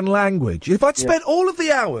foreign language. If I'd spent all of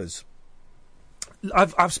the hours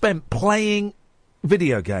I've spent playing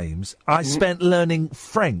video games, I spent learning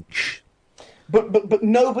French. But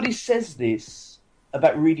nobody says this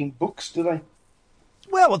about reading books, do they?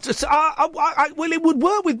 Well, just well, it would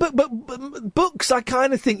work with but books. I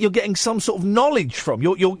kind of think you're getting some sort of knowledge from.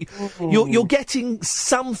 You're getting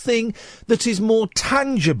something that is more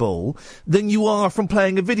tangible than you are from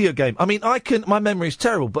playing a video game. I mean, my memory is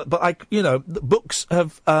terrible, but books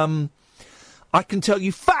have. I can tell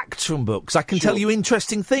you facts from books. I can tell you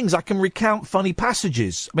interesting things. I can recount funny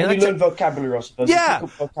passages. I mean, you learn vocabulary, I suppose. Yeah,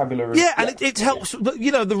 vocabulary. Yeah, and it helps. But,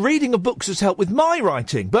 the reading of books has helped with my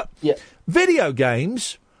writing. But video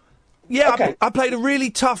games, okay. I played a really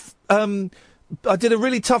tough. I did a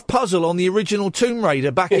really tough puzzle on the original Tomb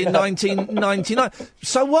Raider back in 1999.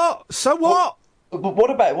 So what? But what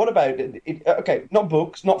about it? Okay, not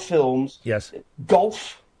books, not films. Yes,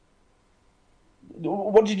 golf.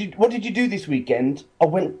 What did you do this weekend? I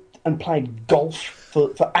went and played golf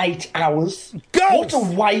for 8 hours. Golf! What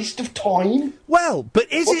a waste of time. Well,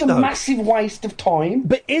 but is it though? What a massive waste of time.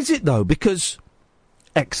 But is it though? Because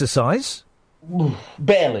exercise,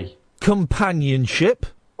 barely. Companionship.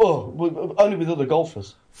 Oh, only with other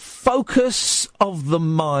golfers. Focus of the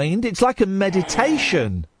mind. It's like a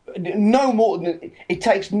meditation. No more. It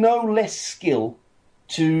takes no less skill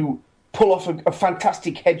to pull off a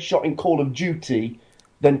fantastic headshot in Call of Duty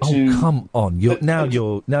than to. Oh, come on! You're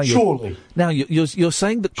surely you're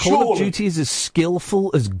saying that Call of Duty is as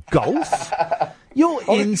skillful as golf? You're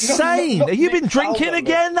insane. Have you been drinking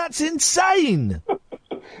again? That's insane.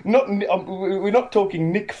 We're not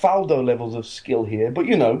talking Nick Faldo levels of skill here, but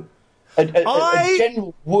a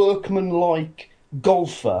general workman-like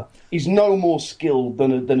golfer is no more skilled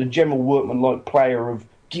than a general workman-like player of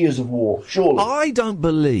Gears of War, surely. I don't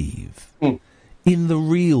believe in the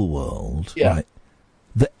real world, right,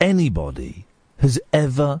 that anybody has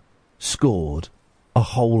ever scored a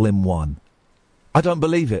hole-in-one. I don't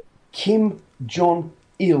believe it. Kim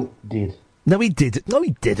Jong-il did. No, he didn't. No,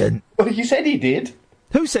 he didn't. Well, you said he did.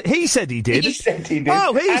 Who said? He said he did. He said he did.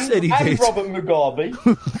 Oh, said he did. And Robert Mugabe.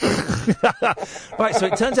 Right, so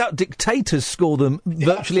it turns out dictators score them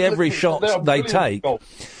virtually every shot they take.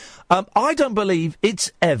 I don't believe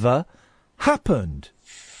it's ever happened.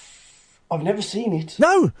 I've never seen it.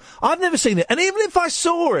 No, I've never seen it. And even if I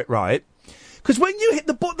saw it, right, because when you hit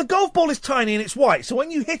the golf ball is tiny and it's white, so when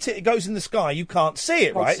you hit it, it goes in the sky. You can't see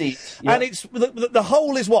it, right? See it, yeah. And it's the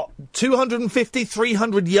hole is, 250,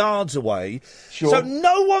 300 yards away. Sure. So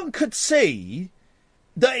no one could see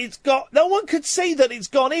that it's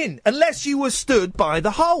gone in unless you were stood by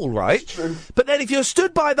the hole, right? That's true. But then if you're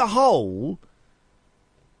stood by the hole,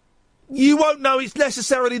 you won't know it's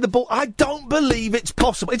necessarily the ball. I don't believe it's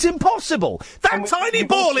possible. It's impossible. That tiny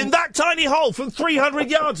ball in that tiny hole from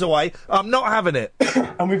 300 yards away, I'm not having it.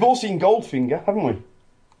 And we've all seen Goldfinger, haven't we?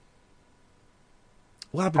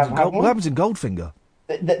 What happens in Goldfinger?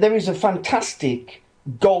 There is a fantastic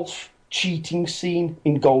golf cheating scene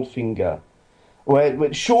in Goldfinger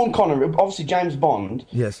where Sean Connery, obviously James Bond,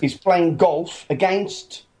 is playing golf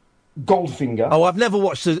against Goldfinger. Oh, I've never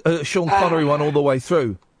watched a Sean Connery one all the way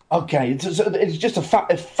through. Okay, it's just a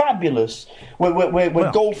fabulous where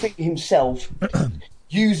Goldfinger himself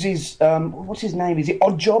uses what's his name? Is it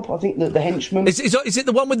Oddjob? I think the henchman. Is it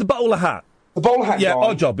the one with the bowler hat? The bowler hat. Yeah,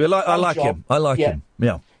 guy. Oddjob. I like him. I like him.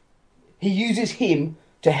 Yeah. He uses him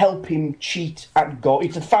to help him cheat at golf.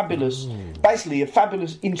 It's basically a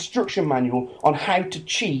fabulous instruction manual on how to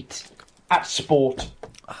cheat at sport.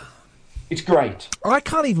 It's great. I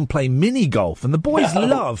can't even play mini golf, and the boys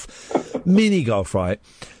love mini golf, right?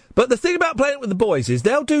 But the thing about playing it with the boys is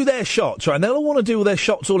they'll do their shots, right? And they'll want to do all their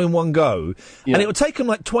shots all in one go. Yeah. And it will take them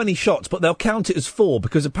like 20 shots, but they'll count it as 4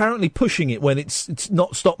 because apparently pushing it when it's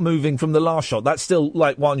not stopped moving from the last shot, that's still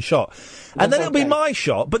like one shot. And then it'll be my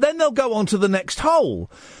shot, but then they'll go on to the next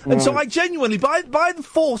hole. And so I genuinely, by the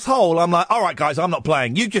 4th hole, I'm like, all right, guys, I'm not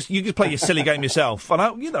playing. You just play your silly game yourself. And I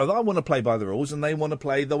want to play by the rules and they want to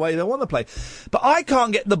play the way they want to play. But I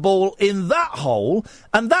can't get the ball in that hole,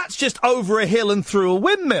 and that's just over a hill and through a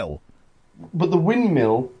windmill. But the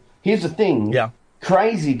windmill, here's the thing. Yeah.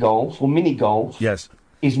 Crazy golf, or mini golf,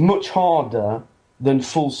 is much harder than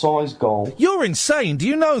full-size golf. You're insane. Do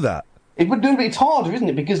you know that? It's harder, isn't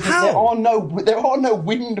it? Because there are no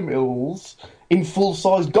windmills in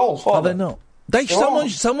full-size golf, are there? Not?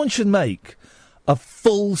 Someone should make a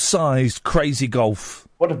full-sized crazy golf.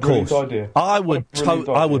 What a brilliant idea. I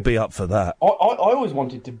would be up for that. I always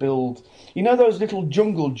wanted to build, those little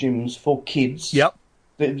jungle gyms for kids? Yep.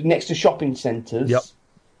 Next to shopping centres. Yep.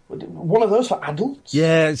 One of those for adults?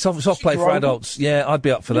 Yeah, soft play for adults. Yeah, I'd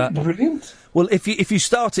be up for that. Brilliant. Well, if you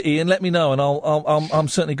start it, Ian, let me know, and I'm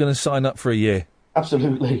certainly going to sign up for a year.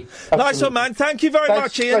 Absolutely. Nice one, man. Thank you very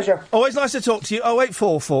much, Ian. Pleasure. Always nice to talk to you.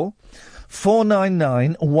 0844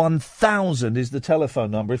 499 1000 is the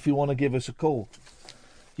telephone number if you want to give us a call.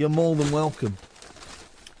 You're more than welcome.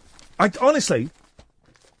 I honestly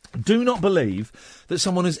do not believe that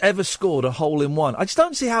someone has ever scored a hole-in-one. I just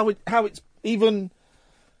don't see how it's even,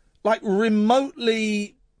 like,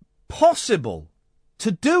 remotely possible to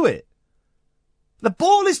do it. The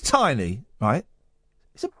ball is tiny, right?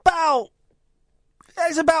 It's about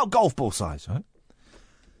golf ball size, right?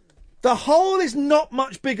 The hole is not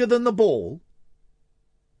much bigger than the ball,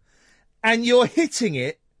 and you're hitting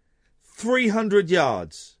it 300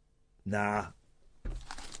 yards. Nah.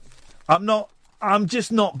 I'm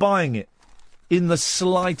just not buying it in the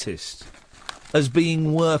slightest as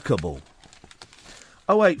being workable.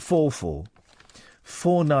 0844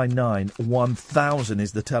 499 1000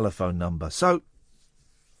 is the telephone number. So,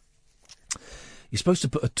 you're supposed to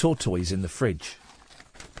put a tortoise in the fridge.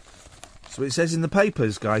 So it says in the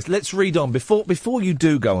papers, guys. Let's read on. Before you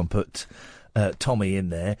do go and put Tommy in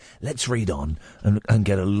there, let's read on and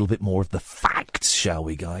get a little bit more of the facts, shall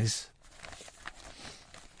we, guys?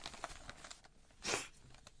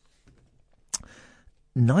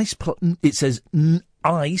 Nice. It says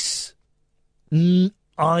ice,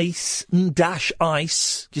 dash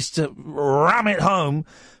ice, just to ram it home.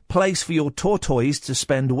 Place for your tortoise to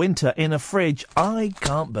spend winter in a fridge. I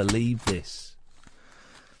can't believe this.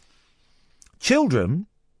 Children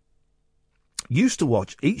used to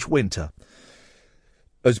watch each winter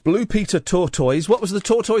as Blue Peter tortoise. What was the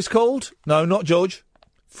tortoise called? No, not George.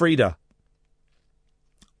 Frida.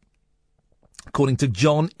 According to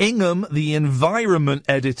John Ingham, the environment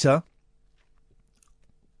editor,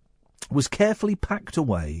 was carefully packed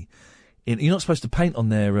away in... You're not supposed to paint on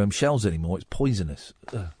their shells anymore. It's poisonous.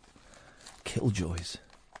 Ugh. Killjoys.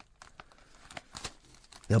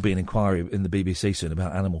 There'll be an inquiry in the BBC soon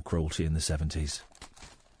about animal cruelty in the 70s.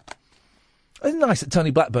 It's nice that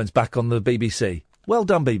Tony Blackburn's back on the BBC. Well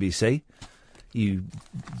done, BBC. You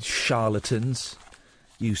charlatans.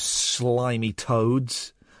 You slimy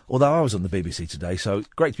toads. Although I was on the BBC today, so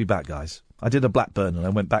great to be back, guys. I did a Blackburn and I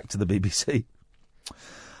went back to the BBC.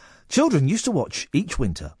 Children used to watch each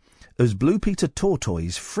winter as Blue Peter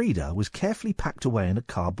tortoise Frida was carefully packed away in a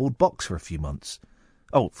cardboard box for a few months.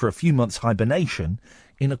 Oh, for a few months' hibernation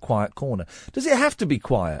in a quiet corner. Does it have to be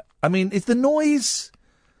quiet? I mean, is the noise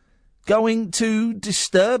going to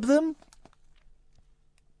disturb them?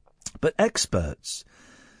 But experts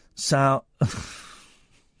now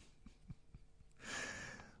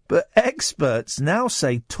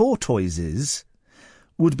say tortoises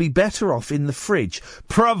would be better off in the fridge,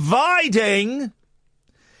 providing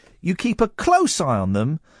you keep a close eye on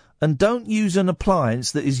them and don't use an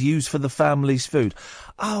appliance that is used for the family's food.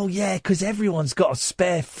 Oh, yeah, because everyone's got a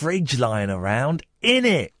spare fridge lying around,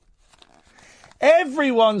 innit?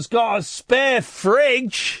 Everyone's got a spare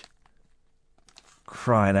fridge.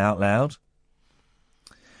 Crying out loud.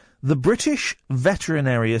 The British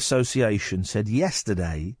Veterinary Association said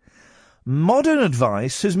yesterday modern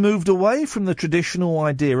advice has moved away from the traditional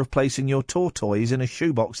idea of placing your tortoise in a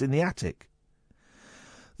shoebox in the attic.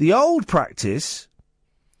 The old practice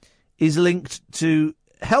is linked to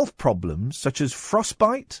health problems such as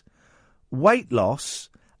frostbite, weight loss,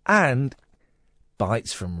 and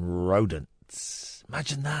bites from rodents.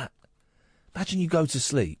 Imagine that. Imagine you go to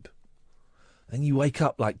sleep and you wake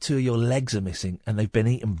up like two of your legs are missing and they've been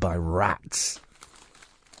eaten by rats.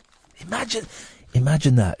 Imagine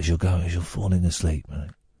that as you're falling asleep, right?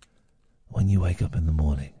 When you wake up in the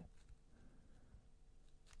morning,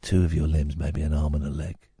 two of your limbs, maybe an arm and a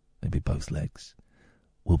leg, maybe both legs,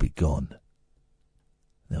 will be gone.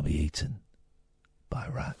 They'll be eaten by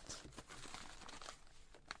rats.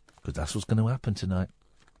 Because that's what's going to happen tonight.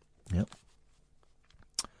 Yep.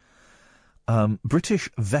 British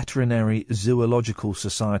Veterinary Zoological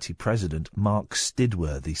Society President Mark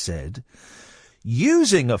Stidworthy said,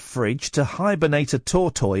 using a fridge to hibernate a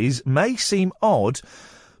tortoise may seem odd,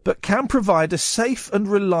 but can provide a safe and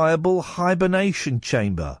reliable hibernation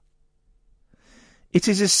chamber. It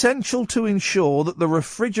is essential to ensure that the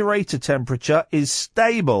refrigerator temperature is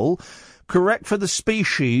stable, correct for the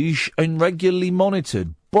species, and regularly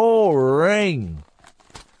monitored. Boring.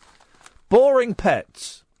 Boring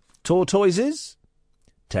pets. Tortoises,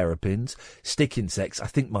 terrapins, stick insects. I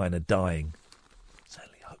think mine are dying.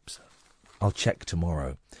 Certainly hope so. I'll check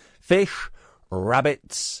tomorrow. Fish,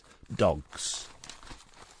 rabbits, dogs.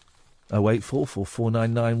 0844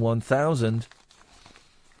 499 1000.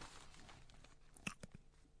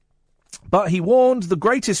 But he warned the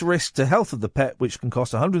greatest risk to health of the pet, which can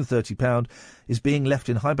cost £130, is being left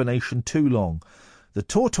in hibernation too long. The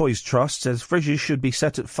Tortoise Trust says fridges should be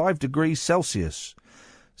set at 5 degrees Celsius,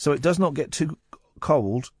 so it does not get too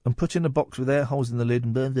cold, and put in a box with air holes in the lid.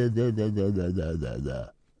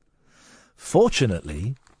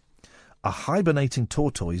 Fortunately, A hibernating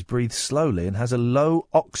tortoise breathes slowly and has a low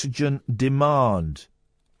oxygen demand.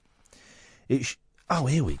 Oh,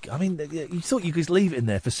 here we go. I mean, you thought you could leave it in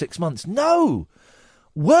there for 6 months. No!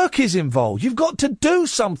 Work is involved. You've got to do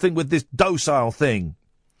something with this docile thing.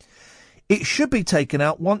 It should be taken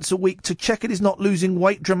out once a week to check it is not losing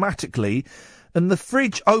weight dramatically, and the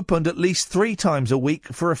fridge opened at least 3 times a week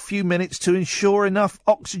for a few minutes to ensure enough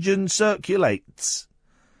oxygen circulates.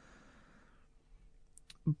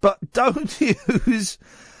 But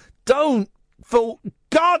for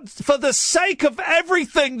God, for the sake of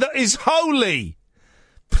everything that is holy,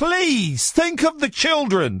 please think of the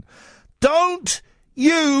children. Don't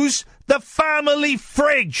use the family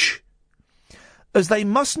fridge, as they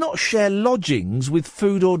must not share lodgings with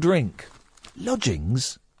food or drink.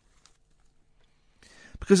 Lodgings?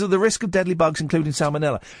 Because of the risk of deadly bugs, including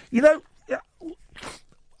salmonella. You know,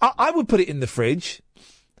 I would put it in the fridge.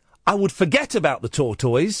 I would forget about the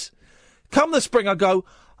tortoise. Come the spring, I go,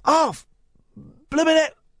 blimmin'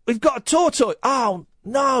 it, we've got a tortoise. Oh,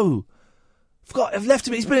 no. I've left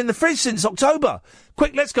him. He's been in the fridge since October.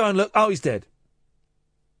 Quick, let's go and look. Oh, he's dead.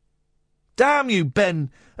 Damn you,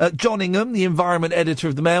 John Ingham, the environment editor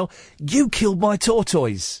of the Mail. You killed my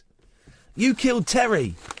tortoise. You killed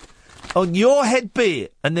Terry. On your head be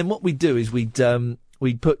it. And then what we'd do is we'd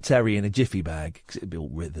put Terry in a jiffy bag, because it'd be all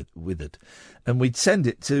withered. And we'd send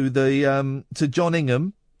it to to John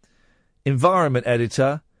Ingham, environment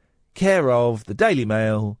editor, care of the Daily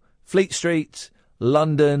Mail, Fleet Street,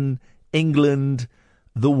 London, England,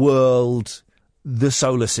 the world, the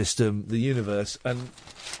solar system, the universe, and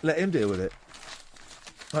let him deal with it.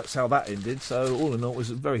 That's how that ended. So, all in all, it was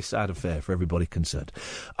a very sad affair for everybody concerned.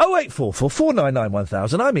 0844 499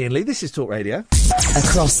 1000. I'm Iain Lee. This is Talk Radio.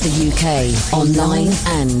 Across the UK, online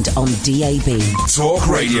and on DAB. Talk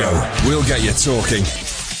Radio. We'll get you talking.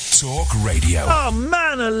 Talk Radio. Oh,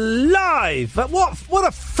 man alive! What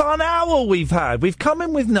a fun hour we've had. We've come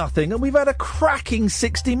in with nothing and we've had a cracking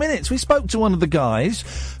 60 minutes. We spoke to one of the guys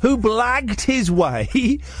who blagged his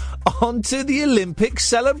way onto the Olympic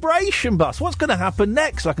celebration bus. What's going to happen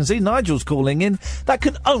next? I can see Nigel's calling in. That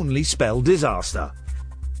can only spell disaster.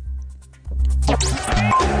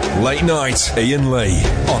 Late night, Iain Lee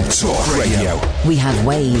on Talk Radio. We have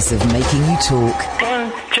ways of making you talk.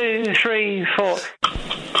 1, 2, 3, 4.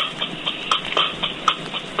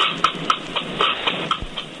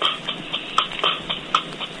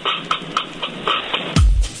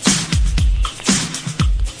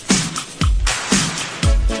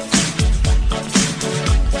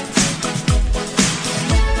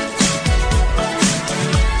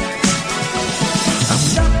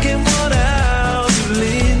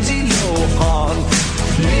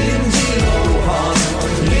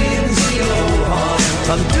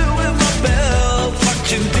 I'm doing my best,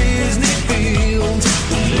 watching Disney films.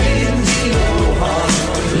 Lindsay Lohan,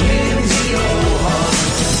 Lindsay Lohan.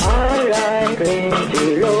 I like Lindsay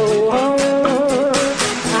Lohan.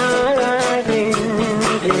 I like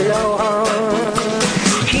Lindsay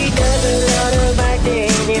Lohan. She does a lot of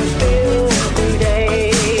acting in films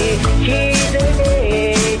today. She's a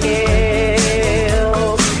big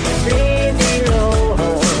girl. Lindsay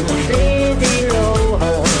Lohan, Lindsay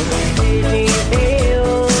Lohan. Disney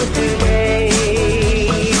films today.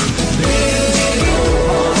 Lindsay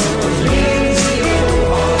Lohan, Lindsay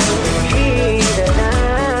Lohan. She's a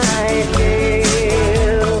nice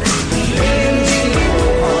girl. Lindsay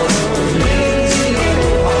Lohan, Lindsay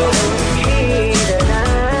Lohan. She's a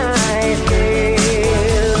nice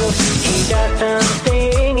girl. She does some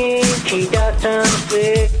singing, she does some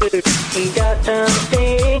singing, she does some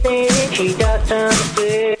singing, she does some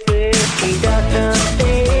singing, she does some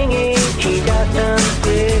singing, she does some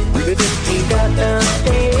singing, she does some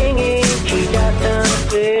singing, she does some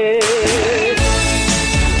singing.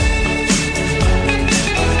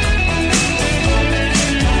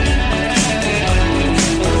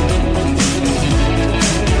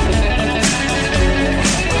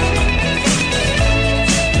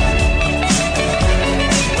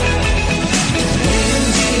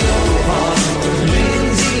 Lindsay Lohan,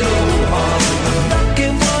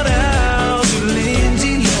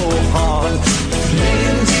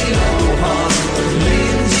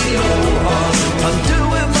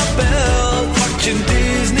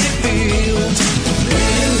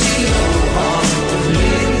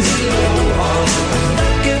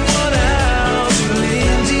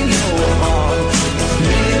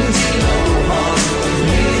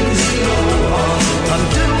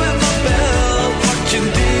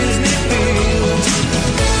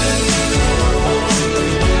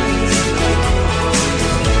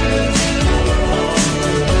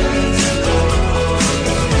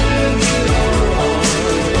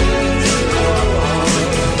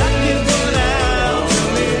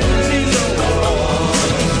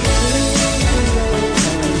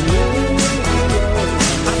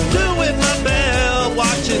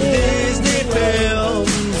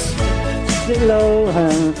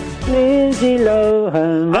 Lohan, Lindsay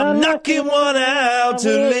Lohan. I'm knocking one out to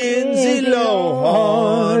Lindsay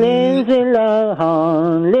Lohan. Lindsay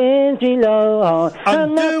Lohan, Lindsay Lohan.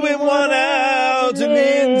 I'm doing one out to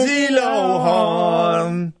Lindsay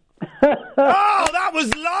Lohan. Oh, that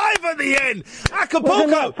was live at the end.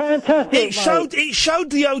 Acapulco. Fantastic. It showed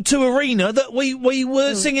the O2 Arena that we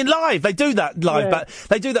were singing live. They do that live, but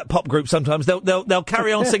they do that pop group sometimes. They'll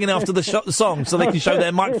carry on singing after the song so they can show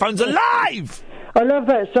their microphones alive. I love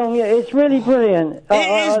that song. Yeah, it's really brilliant. It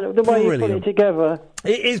is the way brilliant. you put it together.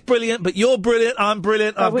 It is brilliant, but you're brilliant. I'm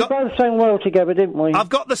brilliant. We both sang well together, didn't we? I've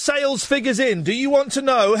got the sales figures in. Do you want to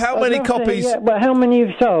know how many copies? But how many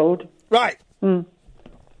you've sold? Right.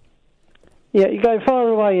 Yeah, you go far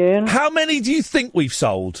away, Ian. How many do you think we've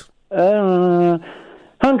sold?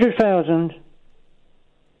 100,000.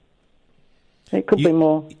 It could be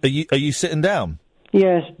more. Are you sitting down?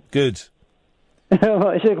 Yes. Good.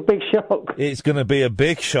 It's a big shock. It's going to be a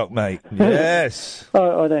big shock, mate. Yes.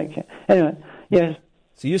 I don't care. Anyway, yes.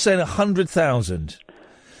 So you're saying 100,000?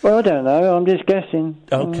 Well, I don't know. I'm just guessing.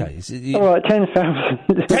 Okay. All right,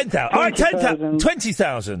 10,000. 10,000. All right, 10,000.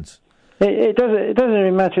 20,000. It doesn't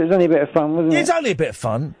really matter. It's only a bit of fun, wasn't it? It's only a bit of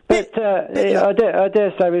fun. But I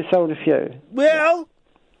dare say we've sold a few. Well...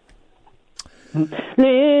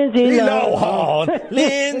 Lindsay Lohan,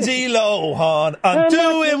 Lindsay Lohan, I'm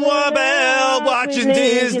doing one bell watching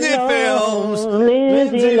Disney films.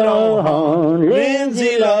 Lindsay Lohan,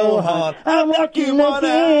 Lindsay Lohan, I'm knocking one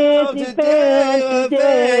out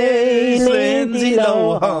today. Lindsay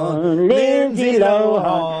Lohan, Lindsay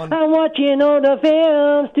Lohan, I'm watching all the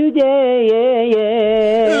films today.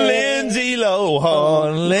 Lindsay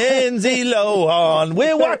Lohan, Lindsay Lohan,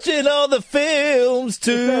 we're watching all the films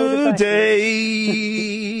today.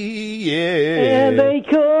 Yeah. And they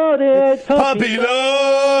called it Puppy Love.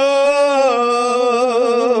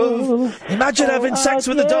 Imagine having sex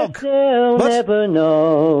with a dog. They'll never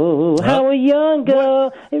know how a young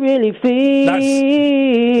girl really feels.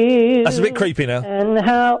 That's a bit creepy now. And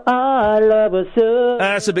how I love her so.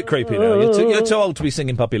 That's a bit creepy now. You're too old to be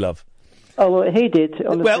singing Puppy Love. Oh, well, he did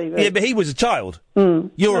on the TV. Yeah, but he was a child.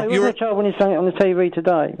 You're a child when he sang it on the TV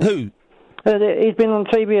today. Who? He's been on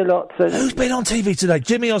TV a lot. So. Who's been on TV today?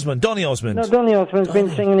 Jimmy Osmond, Donny Osmond. No, Donny Osmond's been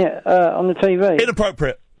singing it on the TV.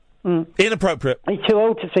 Inappropriate. Inappropriate. He's too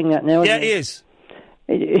old to sing that now. Yeah, isn't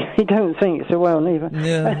he is. He don't sing it so well, neither.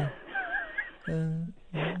 Yeah.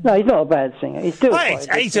 No, he's not a bad singer. He's still. I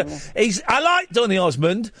like Donny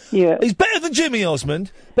Osmond. Yeah. He's better than Jimmy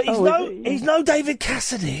Osmond, but he's no David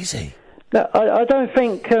Cassidy, is he? No, I don't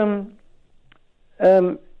think.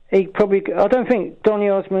 I don't think Donny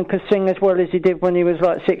Osmond could sing as well as he did when he was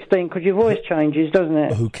like 16, because your voice changes, doesn't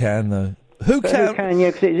it? Who can, though? Who can,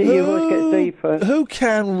 yeah, because your voice gets deeper. Who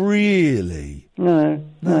can really? No.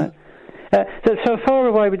 So far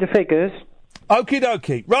away with the figures. Okie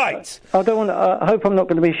dokie. Right. I don't want to. I hope I'm not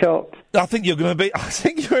going to be shocked. I think you're going to be. I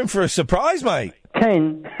think you're in for a surprise, mate.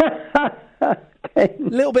 10. 10. A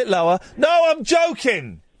little bit lower. No, I'm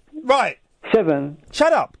joking. Right. 7.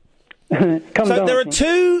 Shut up. So there are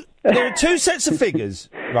two sets of figures,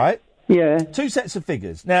 right? Yeah. 2 sets of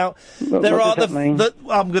figures. Now, what does that mean?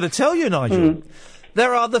 I'm going to tell you, Nigel.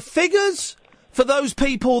 There are the figures for those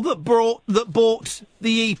people that bought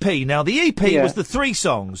the EP. Now, the EP was the 3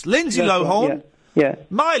 songs: Lindsay Lohan,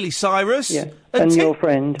 Miley Cyrus, and your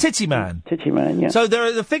friend Titty Man. Titty Man, yeah. So there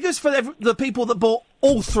are the figures for the people that bought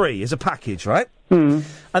all 3 as a package, right? And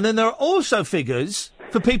then there are also figures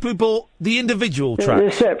for people who bought the individual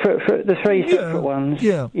tracks. The 3 separate ones.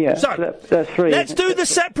 Yeah. So that's 3. Let's do the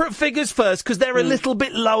separate figures first, because they're a little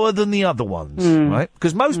bit lower than the other ones, right?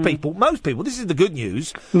 Because most people, this is the good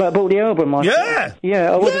news. But bought the album, I Yeah!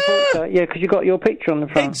 Yeah, I would have thought so. Yeah, because you got your picture on the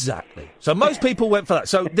front. Exactly. So most people went for that.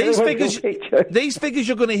 So these figures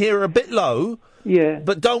you're going to hear are a bit low. Yeah.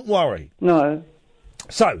 But don't worry. No.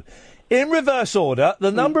 So, in reverse order,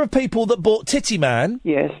 the number of people that bought Titty Man.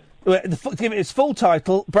 Yes. Give it its full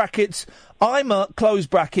title, brackets, I'm a, close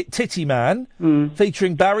bracket, Titty Man,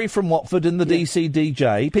 featuring Barry from Watford and the DC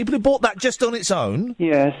DJ. People who bought that just on its own.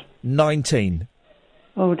 Yes. 19.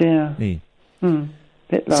 Oh, dear. Yeah.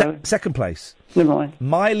 Bit low. Second place. Never mind.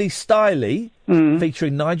 Miley Styley,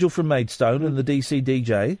 featuring Nigel from Maidstone and the DC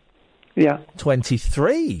DJ. Yeah.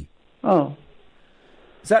 23. Oh.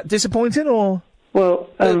 Is that disappointing, or...? Well,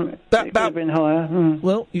 it could have been higher.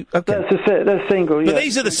 Well, okay. That's single, But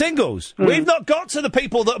these are the singles. We've not got to the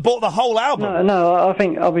people that bought the whole album. No, I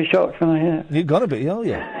think I'll be shocked when I hear it. You've got to be, oh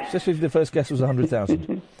yeah. Especially if the first guess was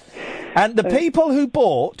 100,000. And the people who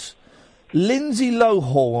bought Lindsay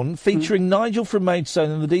Lohan, featuring Nigel from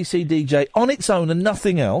Maidstone and the DC DJ, on its own and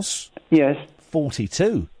nothing else... Yes.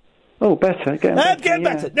 42. Oh, better. Getting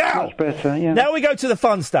better. Now! Much better, yeah. Now we go to the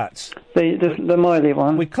fun stats. The Miley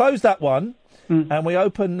one. We close that one, and we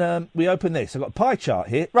open this. I've got a pie chart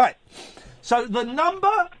here. Right. So the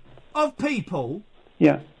number of people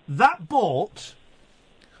that bought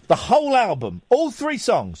the whole album, all 3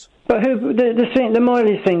 songs. But who the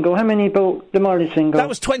Miley single? How many bought the Miley single? That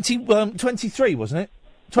was 23, wasn't it?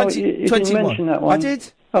 20, you 21. didn't mention that one. I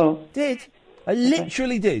did. Oh, did. I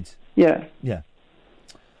literally did. Yeah. Yeah.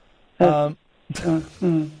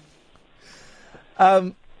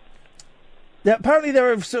 Apparently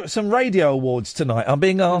there are some radio awards tonight. I'm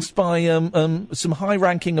being asked by some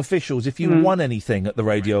high-ranking officials if you won anything at the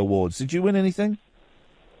radio awards. Did you win anything?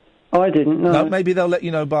 I didn't. No. Maybe they'll let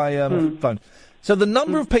you know by phone. So the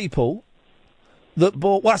number of people that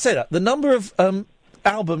bought... Well, I say that. The number of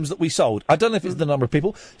albums that we sold. I don't know if it's the number of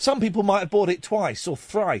people. Some people might have bought it twice or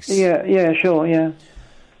thrice. Yeah, sure, yeah.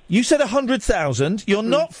 You said 100,000. You're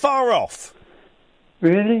not far off.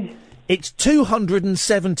 Really? It's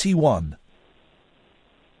 271.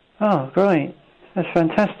 Oh, great. That's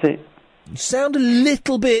fantastic. You sound a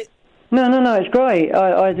little bit... No, it's great.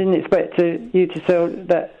 I didn't expect you to sell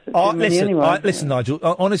that many anyway. Listen, Nigel,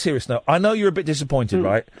 on a serious note, I know you're a bit disappointed,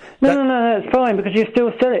 right? No, that's fine, because you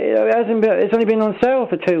still sell it. It's only been on sale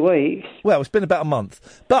for 2 weeks. Well, it's been about a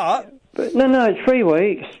month. But no, it's 3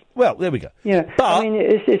 weeks. Well, there we go. Yeah, but I mean,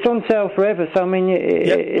 it's on sale forever, so I mean,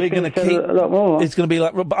 we're going to keep a lot more. It's going to be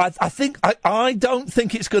like, but I don't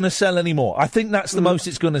think it's going to sell anymore. I think that's the most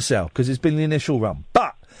it's going to sell, because it's been the initial run.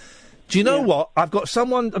 But do you know what? I've got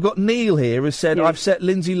Neil here who said, I've set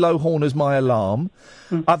Lindsay Lohan as my alarm.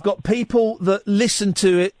 I've got people that listen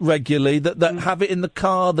to it regularly, that have it in the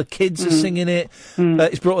car, the kids are singing it.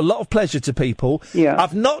 It's brought a lot of pleasure to people. Yeah.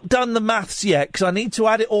 I've not done the maths yet, because I need to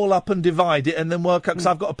add it all up and divide it and then work out, because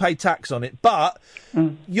I've got to pay tax on it. But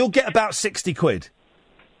you'll get about 60 quid.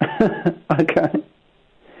 Okay.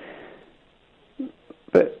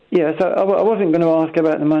 But, yeah, so I wasn't going to ask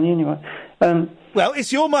about the money anyway. Well,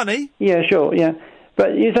 it's your money. Yeah, sure, yeah.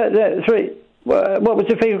 But you said that 3... what was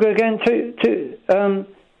the figure again?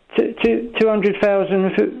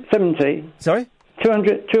 200,070. Sorry?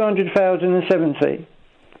 200,070.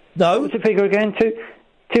 No. What was the figure again?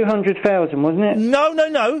 200,000, wasn't it?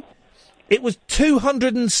 No. It was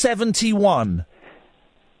 271.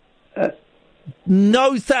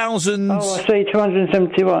 No thousands. Oh, I see,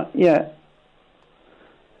 271, yeah.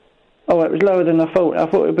 Oh, it was lower than I thought. I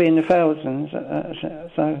thought it would be in the thousands.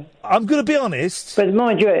 So I'm going to be honest. But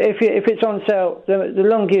mind you, if it's on sale, the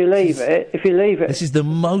longer you leave it, if you leave it... This is the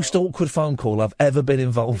most awkward phone call I've ever been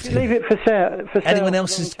involved in. Leave it for sale. Anyone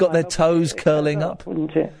else has got their toes curling up?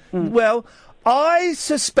 Wouldn't it? Well, I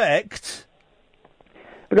suspect...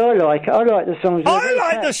 But I like the songs. I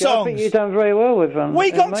like the songs. I think you've done very well with them.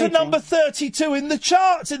 We got to number 32 in the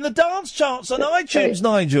charts, in the dance charts on iTunes,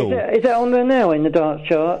 Nigel. Is that on there now in the dance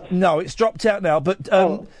charts? No, it's dropped out now, but...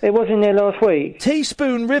 it was in there last week.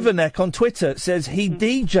 Teaspoon Riverneck on Twitter says he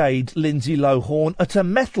DJ'd Lindsay Lohan at a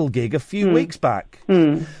metal gig a few weeks back.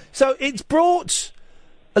 So it's brought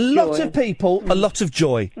a lot of people a lot of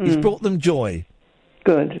joy. It's brought them joy.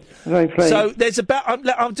 Good, very pleased. So there's about.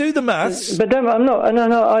 I'll do the maths. But I'm not.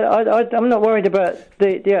 No. I'm not worried about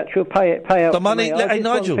the actual payout. The money. I just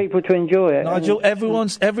Nigel, want people to enjoy it. Nigel,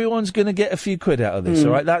 everyone's going to get a few quid out of this. All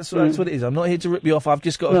right, that's what it is. I'm not here to rip you off. I've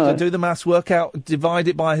just got to do the maths, divide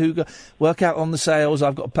it by work out on the sales.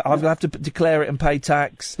 I'll have to declare it and pay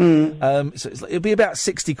tax. So it'll be about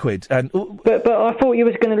 60 quid. And but I thought you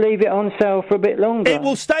was going to leave it on sale for a bit longer. It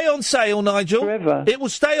will stay on sale, Nigel. Forever. It will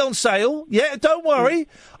stay on sale. Yeah, don't worry.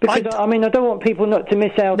 Because I don't want people not to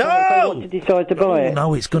miss out on it if they want to decide to buy it.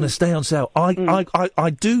 No, it's going to stay on sale. I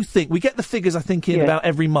do think we get the figures. I think in about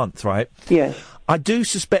every month, right? Yes. I do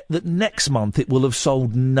suspect that next month it will have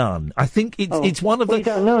sold none. I think it's one of the. We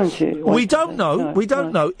don't know. We don't know. We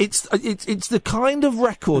don't know. It's the kind of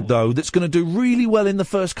record though that's going to do really well in the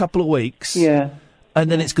first couple of weeks. Yeah. And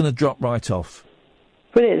then it's going to drop right off.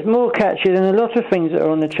 But it's more catchy than a lot of things that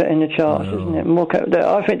are in the charts, isn't it? More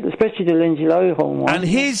I think, especially the Lindsay Lohan one. And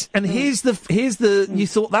here's the you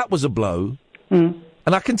thought that was a blow, and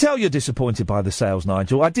I can tell you're disappointed by the sales,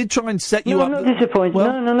 Nigel. I did try and set you up. I'm not disappointed.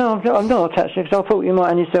 Well, no, I'm not actually, because I thought you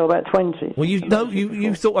might only sell about 20. Well, you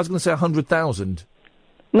thought I was going to say 100,000.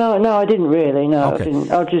 No, I didn't really. No, okay. I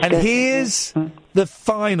didn't. I'll just. And here's the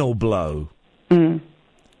final blow.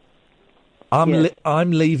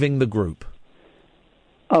 I'm leaving the group.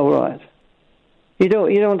 Oh, right. You don't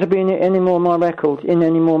want to be in any more of my records,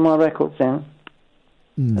 then?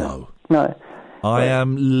 No. I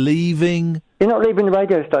am leaving You're not leaving the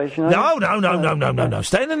radio station, are you? No.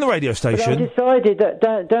 Staying in the radio But I station. decided that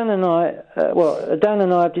Dan and I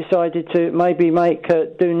have decided to maybe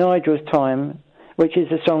do Nigel's Time, which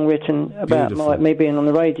is a song written about me being on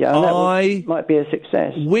the radio, and that might be a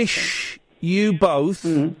success. Wish you both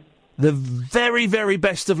the very, very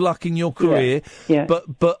best of luck in your career. Yeah.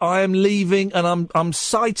 But I am leaving, and I'm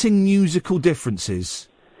citing musical differences.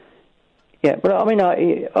 Yeah, but I mean,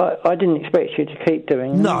 I didn't expect you to keep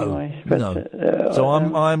doing it. No, anyway, but, no. So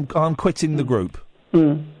I'm quitting the group.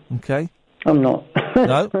 Okay. I'm not.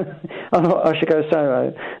 No. I'm not. I should go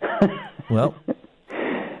solo. Well,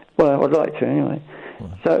 I'd like to anyway.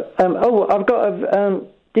 So, I've got a.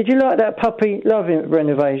 Did you like that Puppy Love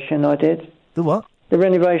renovation I did? The what? The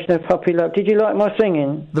renovation of Puppy Love. Did you like my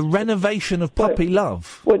singing? The renovation of Puppy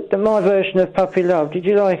Love? My version of Puppy Love. Did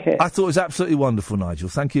you like it? I thought it was absolutely wonderful, Nigel.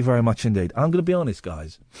 Thank you very much indeed. I'm going to be honest,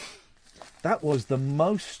 guys. That was the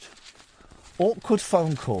most awkward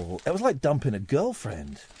phone call. It was like dumping a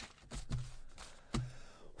girlfriend.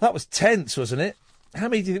 That was tense, wasn't it? How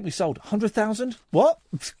many do you think we sold? 100,000? What?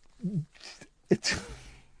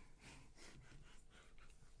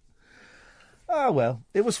 Well,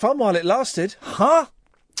 it was fun while it lasted. Huh?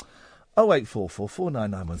 0844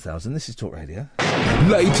 499 1000. This is Talk Radio.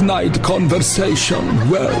 Late night conversation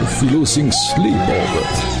worth losing sleep over.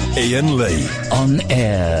 Iain Lee. On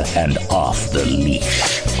air and off the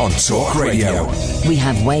leash. On Talk Radio. We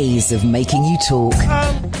have ways of making you talk.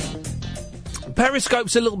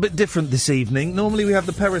 Periscope's a little bit different this evening. Normally we have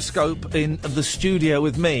the Periscope in the studio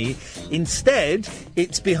with me. Instead,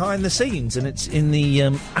 it's behind the scenes, and it's in the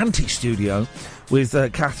anti-studio with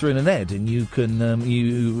Catherine and Ed. And you can, do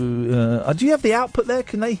you have the output there?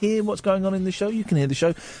 Can they hear what's going on in the show? You can hear the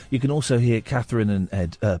show. You can also hear Catherine and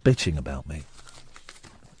Ed bitching about me.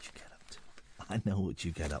 I know what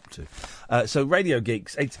you get up to. So Radio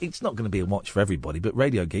Geeks, it's not going to be a watch for everybody, but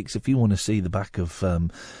Radio Geeks, if you want to see the back of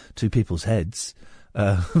two people's heads,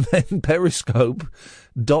 then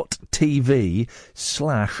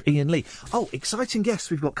periscope.tv/Iain Lee. Oh, exciting guests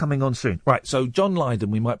we've got coming on soon. Right, so John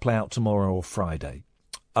Lydon we might play out tomorrow or Friday.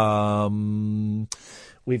 We've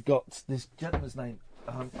got this gentleman's name.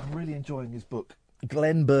 I'm really enjoying his book.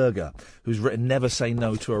 Glenn Berger, who's written Never Say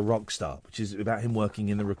No to a Rock Star, which is about him working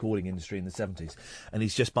in the recording industry in the 70s. And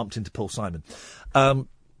he's just bumped into Paul Simon.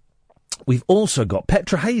 We've also got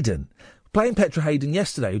Petra Hayden. Playing Petra Hayden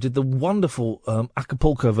yesterday, who did the wonderful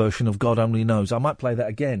Acapulco version of God Only Knows. I might play that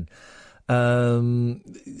again.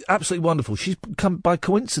 Absolutely wonderful. She's come by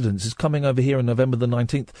coincidence, is coming over here on November the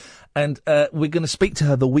 19th, and we're going to speak to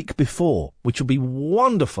her the week before, which will be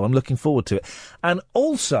wonderful. I'm looking forward to it. And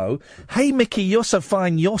also, Hey Mickey, you're so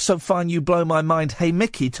fine, you blow my mind. Hey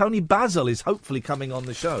Mickey, Tony Basil is hopefully coming on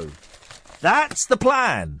the show. That's the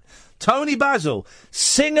plan. Tony Basil,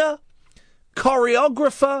 singer,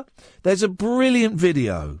 choreographer. There's a brilliant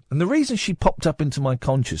video, and the reason she popped up into my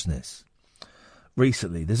consciousness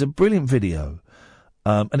recently, there's a brilliant video,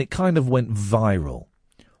 and it kind of went viral.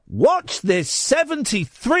 Watch this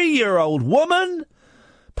 73-year-old woman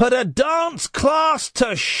put a dance class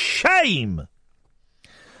to shame.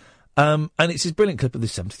 And it's this brilliant clip of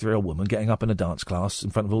this 73-year-old woman getting up in a dance class in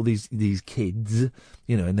front of all these kids,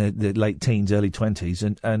 you know, in their late teens, early 20s,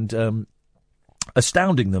 and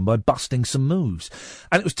astounding them by busting some moves.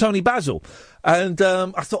 And it was Tony Basil. And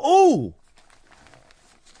I thought,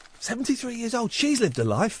 73 years old. She's lived a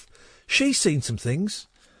life. She's seen some things.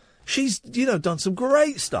 She's, done some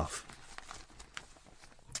great stuff.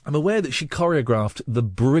 I'm aware that she choreographed the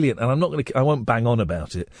brilliant, and I won't bang on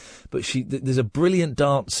about it, but there's a brilliant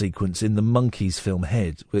dance sequence in the Monkees film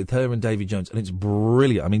Head with her and Davy Jones, and it's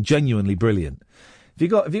brilliant. I mean, genuinely brilliant.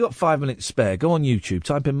 If you got 5 minutes spare, go on YouTube,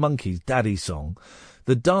 type in Monkees Daddy Song.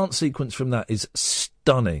 The dance sequence from that is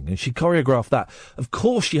stunning, and she choreographed that. Of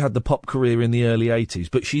course, she had the pop career in the early 80s,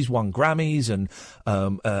 but she's won Grammys and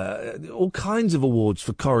all kinds of awards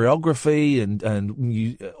for choreography and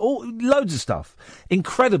loads of stuff.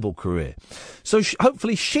 Incredible career. So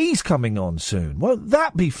hopefully she's coming on soon. Won't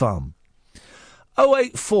that be fun?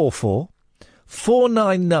 0844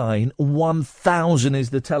 499 1000 is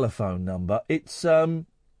the telephone number. It's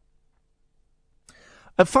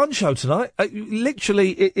a fun show tonight.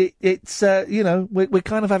 Literally, it's we're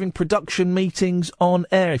kind of having production meetings on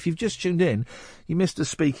air. If you've just tuned in, you missed us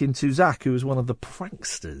speaking to Zach, who was one of the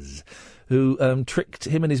pranksters who tricked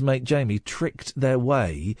him and his mate Jamie tricked their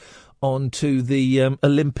way onto the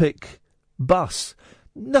Olympic bus.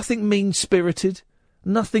 Nothing mean-spirited,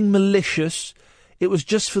 nothing malicious. It was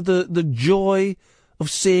just for the joy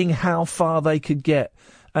of seeing how far they could get,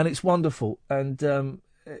 and it's wonderful. And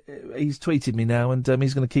he's tweeted me now, and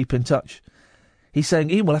he's going to keep in touch. He's saying,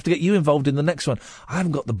 Ian, we'll have to get you involved in the next one. I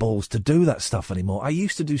haven't got the balls to do that stuff anymore. I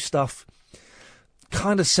used to do stuff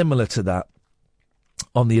kind of similar to that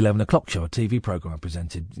on the 11 o'clock show, a TV programme I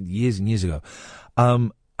presented years and years ago.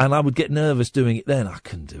 And I would get nervous doing it then. I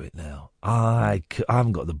couldn't do it now. I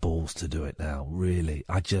haven't got the balls to do it now, really.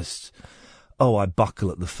 I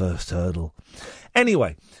buckle at the first hurdle.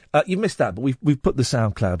 Anyway, you missed that, but we've put the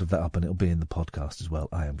SoundCloud of that up and it'll be in the podcast as well,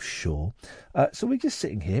 I am sure. So we're just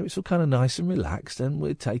sitting here. It's all kind of nice and relaxed and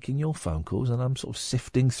we're taking your phone calls and I'm sort of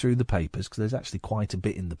sifting through the papers because there's actually quite a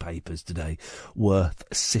bit in the papers today worth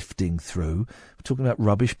sifting through. We're talking about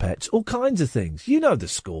rubbish pets, all kinds of things. You know the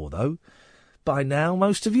score, though, by now,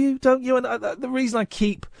 most of you, don't you? And the reason I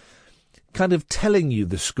keep kind of telling you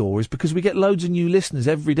the score is because we get loads of new listeners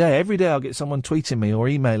every day. Every day I'll get someone tweeting me or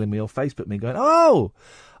emailing me or Facebook me going, oh,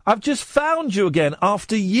 I've just found you again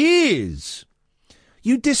after years.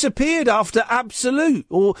 You disappeared after Absolute,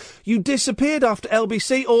 or you disappeared after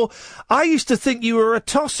LBC, or I used to think you were a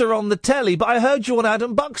tosser on the telly, but I heard you on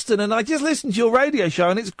Adam Buxton and I just listened to your radio show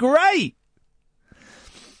and it's great.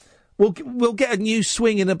 We'll get a new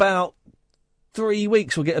swing in about 3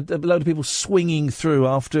 weeks. We'll get a load of people swinging through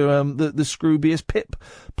after the Scroobius Pip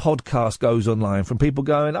podcast goes online from people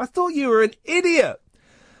going, I thought you were an idiot.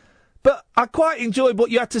 But I quite enjoyed what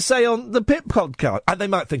you had to say on the Pip podcast. And they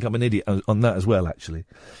might think I'm an idiot on that as well, actually.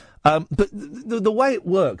 But the way it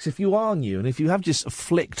works, if you are new and if you have just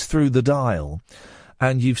flicked through the dial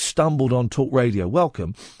and you've stumbled on Talk Radio,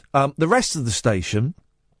 welcome. The rest of the station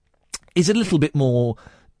is a little bit more,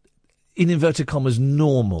 in inverted commas,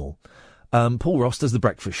 normal. Paul Ross does the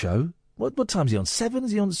breakfast show. What time is he on? 7?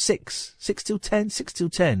 Is he on 6? 6 till 10? 6 till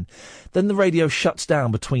 10. Then the radio shuts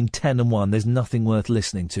down between 10 and 1. There's nothing worth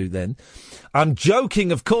listening to then. I'm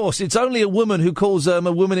joking, of course. It's only a woman who calls a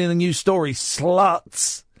woman in a news story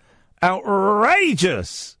sluts.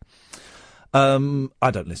 Outrageous. I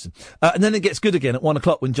don't listen. And then it gets good again at 1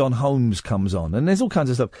 o'clock when John Holmes comes on. And there's all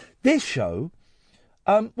kinds of stuff. This show...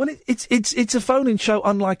 it's a phone-in show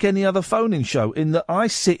unlike any other phone-in show in that I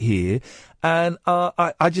sit here and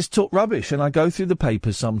I just talk rubbish and I go through the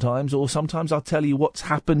papers sometimes, or sometimes I'll tell you what's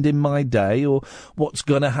happened in my day or what's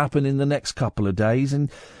going to happen in the next couple of days, and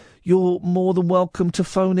you're more than welcome to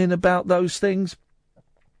phone in about those things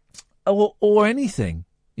or anything.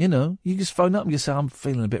 You know, you just phone up and you say, I'm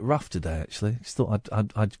feeling a bit rough today, actually. Just thought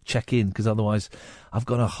I'd check in, because otherwise I've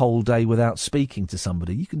gone a whole day without speaking to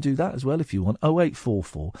somebody. You can do that as well if you want.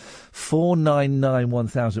 0844 499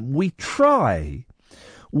 1000. We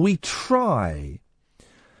try.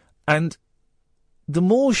 And the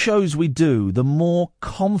more shows we do, the more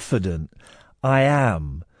confident I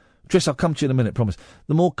am. Trish, I'll come to you in a minute, promise.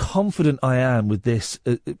 The more confident I am with this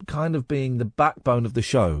kind of being the backbone of the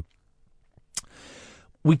show.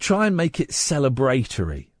 We try and make it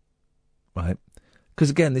celebratory, right?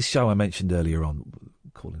 Because, again, this show I mentioned earlier on,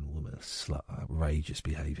 calling a woman a slut, outrageous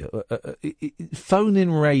behaviour.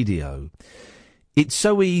 Phone-in radio, it's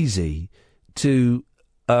so easy to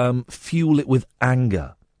fuel it with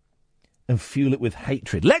anger and fuel it with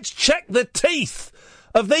hatred. Let's check the teeth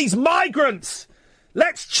of these migrants!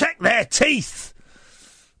 Let's check their teeth!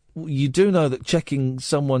 You do know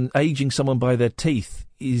that aging someone by their teeth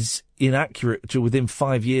is inaccurate to within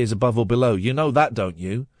 5 years above or below. You know that, don't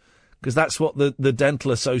you? Because that's what the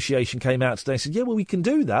Dental Association came out today and said, yeah, well, we can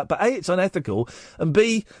do that, but A, it's unethical, and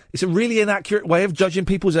B, it's a really inaccurate way of judging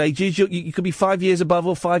people's ages. You could be 5 years above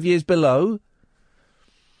or 5 years below.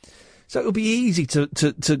 So it would be easy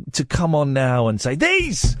to come on now and say,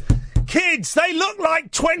 these kids, they look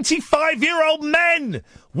like 25-year-old men.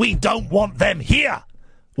 We don't want them here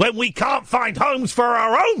when we can't find homes for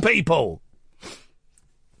our own people.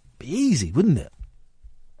 Be easy, wouldn't it?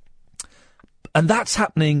 And that's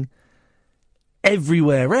happening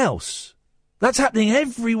everywhere else. I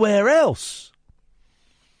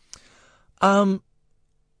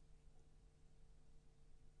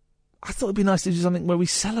thought it'd be nice to do something where we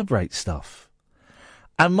celebrate stuff.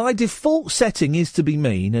 And my default setting is to be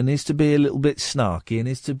mean and is to be a little bit snarky and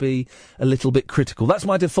is to be a little bit critical. That's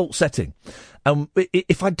my default setting. And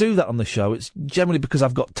if I do that on the show, it's generally because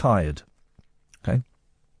I've got tired. Okay?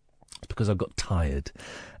 It's because I've got tired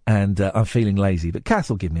and I'm feeling lazy. But Kath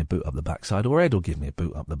will give me a boot up the backside, or Ed will give me a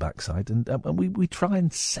boot up the backside, and we try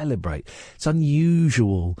and celebrate. It's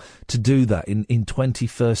unusual to do that in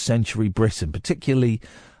 21st century Britain, particularly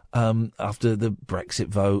after the Brexit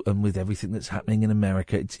vote and with everything that's happening in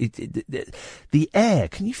America. The air,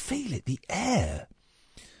 can you feel it? The air.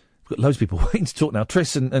 We've got loads of people waiting to talk now.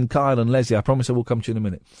 Triss and Kyle and Leslie, I promise I will come to you in a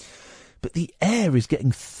minute. But the air is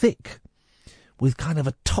getting thick with kind of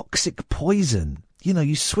a toxic poison.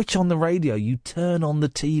 You switch on the radio, you turn on the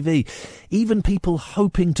TV. Even people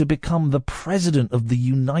hoping to become the president of the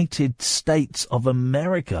United States of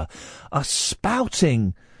America are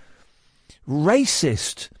spouting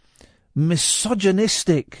racist,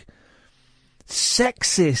 misogynistic,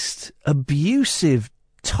 sexist, abusive,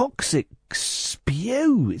 toxic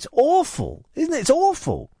spew. It's awful, isn't it? It's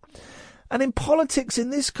awful. And in politics in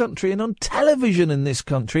this country, and on television in this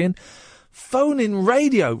country, and phone-in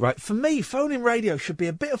radio, right? For me, phone-in radio should be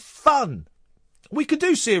a bit of fun. We could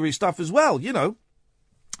do serious stuff as well,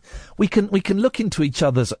 We can look into each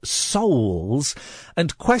other's souls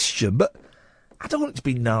and question, but I don't want it to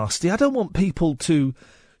be nasty. I don't want people to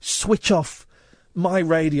switch off my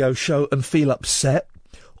radio show and feel upset,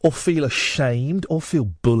 or feel ashamed, or feel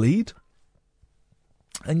bullied.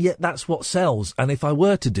 And yet that's what sells. And if I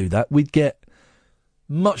were to do that, we'd get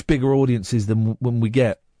much bigger audiences than when we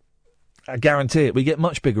get. I guarantee it. We get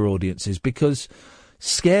much bigger audiences because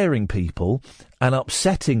scaring people and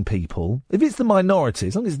upsetting people, if it's the minority,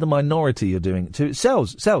 as long as it's the minority you're doing it to, it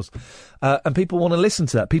sells. And people want to listen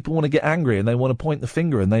to that. People want to get angry and they want to point the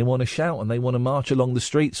finger and they want to shout and they want to march along the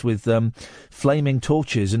streets with flaming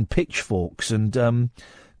torches and pitchforks and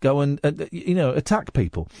go and attack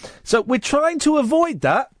people. So we're trying to avoid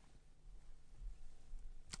that.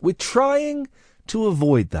 We're trying to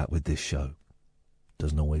avoid that with this show.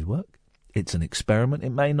 Doesn't always work. It's an experiment.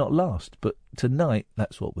 It may not last. But tonight,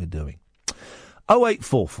 that's what we're doing.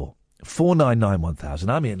 0844 499 1000.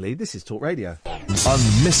 I'm Iain Lee. This is Talk Radio.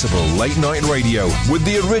 Unmissable late night radio with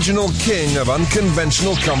the original king of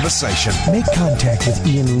unconventional conversation. Make contact with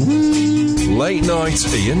Iain Lee. Late night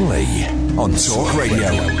Iain Lee on Talk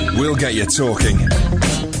Radio. We'll get you talking.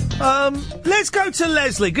 Let's go to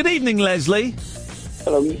Leslie. Good evening, Leslie.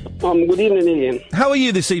 Hello. Good evening, Ian. How are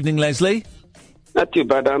you this evening, Leslie? Not too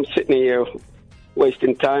bad. I'm sitting here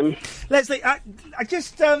wasting time. Leslie, I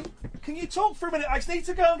just, can you talk for a minute? I just need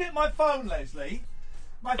to go and get my phone, Leslie.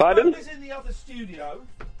 My Pardon? phone is in the other studio.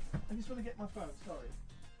 I just want to get my phone, sorry.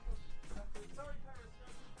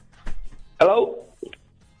 Hello?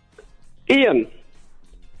 Ian.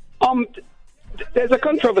 There's a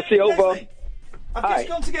controversy over... I've just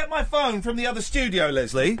gone to get my phone from the other studio,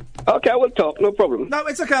 Leslie. Okay, I will talk, no problem. No,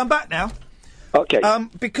 it's okay, I'm back now. Okay.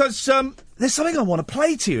 Because there's something I want to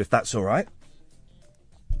play to you, if that's all right.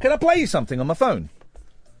 Can I play you something on my phone?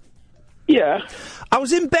 Yeah. I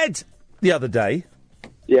was in bed the other day.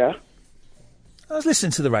 Yeah. I was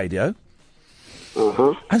listening to the radio.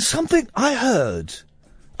 Uh-huh. And something I heard...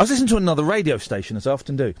 I was listening to another radio station, as I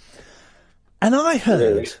often do. And I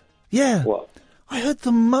heard... Really? Yeah. What? I heard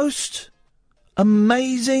the most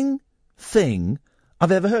amazing thing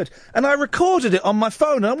I've ever heard. And I recorded it on my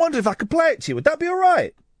phone, and I wondered if I could play it to you. Would that be all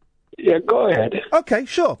right? Yeah, go ahead. OK,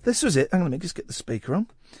 sure. This was it. Hang on, let me just get the speaker on.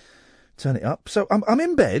 Turn it up. So I'm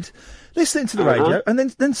in bed, listening to the radio, and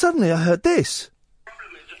then suddenly I heard this.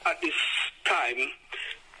 At this time,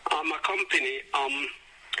 a company,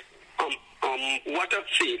 what I've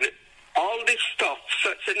seen, all this stuff,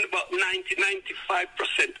 such about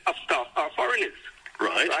 90-95% of stuff are foreigners.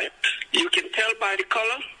 Right. You can tell by the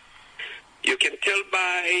color. You can tell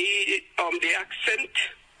by the accent.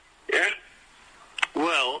 Yeah.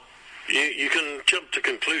 Well, you can jump to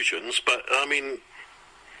conclusions, but I mean,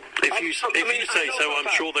 if you say so, I'm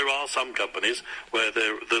sure there are some companies where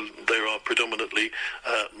there are predominantly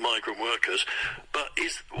migrant workers. But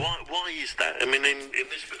why is that? I mean, in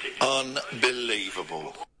this particular...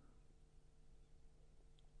 Unbelievable.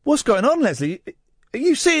 What's going on, Leslie? Are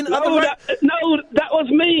you seeing... No, that was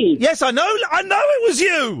me. Yes, I know it was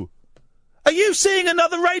you. Are you seeing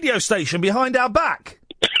another radio station behind our back?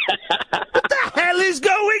 What the hell is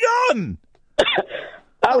going on?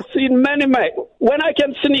 I've seen many, mate. When I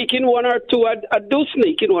can sneak in one or two, I do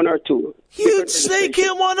sneak in one or two. You'd sneak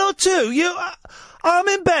in one or two? I'm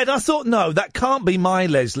in bed. I thought, no, that can't be my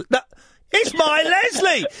Leslie. It's my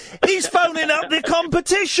Leslie. He's phoning up the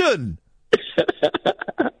competition.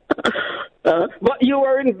 But you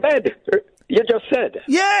were in bed. You just said.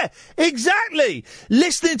 Yeah, exactly.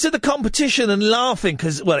 Listening to the competition and laughing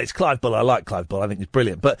because, well, it's Clive Bull. I like Clive Bull. I think he's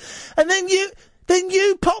brilliant. And then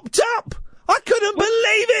you popped up. I couldn't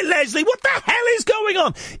believe it, Leslie. What the hell is going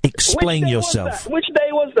on? Explain yourself. Which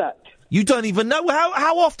day was that? You don't even know.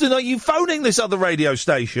 How often are you phoning this other radio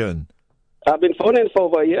station? I've been phoning for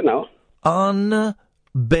over a year now.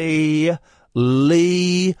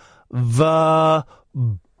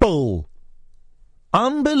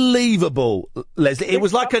 Unbelievable, Leslie. It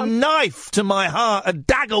was like a knife to my heart, a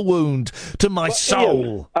dagger wound to my soul.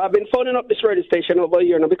 Ian, I've been phoning up this radio station over a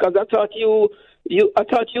year now because I thought you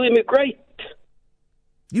immigrate.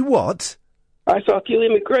 You what? I thought you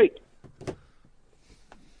immigrate.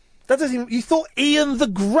 That doesn't even... You thought Iain the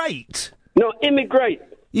Great? No, immigrate.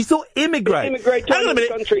 You thought immigrate? Immigrate to Hang on a minute.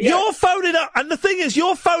 country, yeah. You're phoning up, and the thing is,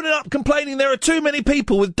 you're phoning up complaining there are too many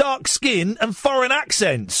people with dark skin and foreign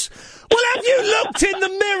accents. Well, have you looked in the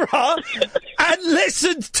mirror and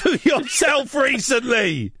listened to yourself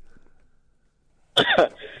recently?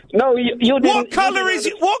 No, you didn't. What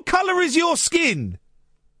colour is your skin?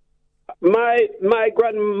 My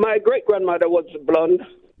great grandmother was blonde.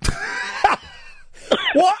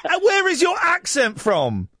 What? Where is your accent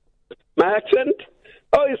from? My accent?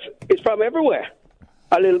 Oh, it's from everywhere.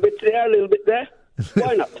 A little bit there, a little bit there.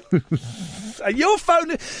 Why not? You were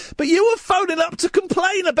phoning up to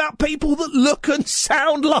complain about people that look and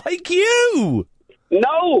sound like you.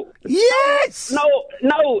 No. Yes. No,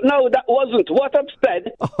 that wasn't. What I've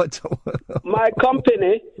said, my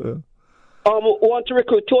company want to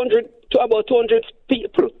recruit about 200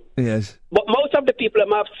 people. Yes. But most of the people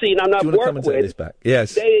I've seen and I've worked with, this back?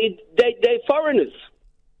 Yes. they foreigners.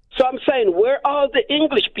 So I'm saying, where are the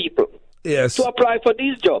English people? Yes. To apply for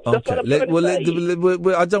these jobs. That's what I'm trying to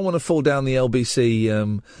say. I don't want to fall down the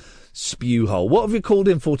LBC spew hole. What have you called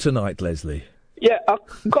in for tonight, Leslie? Yeah, I'm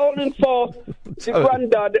calling for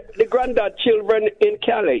the granddad children in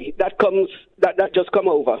Cali that just come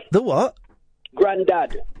over. The what?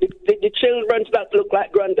 Granddad. The children that look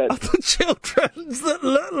like granddad. Oh, the children that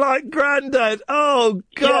look like granddad. Oh,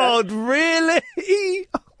 God, yeah. Really?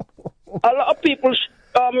 A lot of people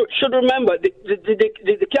should remember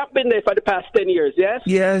the camp been there for the past 10 years, yes?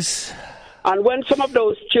 Yes. And when some of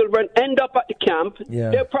those children end up at the camp,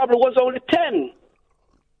 there probably was only 10.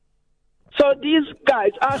 So these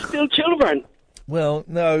guys are still children. Well,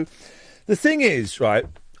 no. The thing is, right,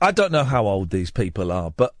 I don't know how old these people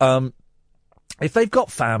are, but if they've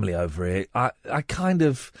got family over here, I kind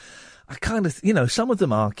of, you know, some of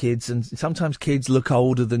them are kids, and sometimes kids look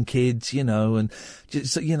older than kids, you know, and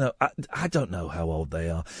just, you know, I don't know how old they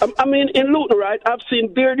are. I mean, in Luton, right, I've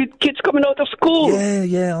seen bearded kids coming out of school.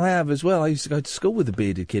 Yeah, I have as well. I used to go to school with a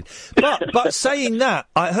bearded kid. But saying that,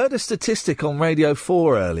 I heard a statistic on Radio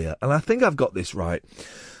 4 earlier, and I think I've got this right,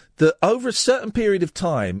 that over a certain period of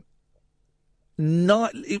time,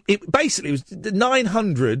 basically it was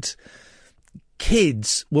 900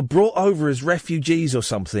 kids were brought over as refugees or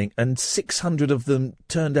something, and 600 of them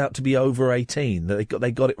turned out to be over 18. They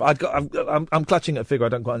got it. I'm clutching at a figure I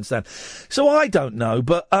don't quite understand. So I don't know,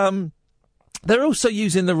 but they're also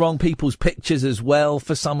using the wrong people's pictures as well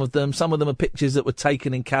for some of them. Some of them are pictures that were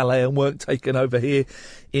taken in Calais and weren't taken over here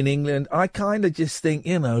in England. I kind of just think,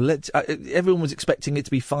 you know, everyone was expecting it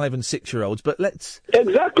to be 5 and 6 year olds, but let's...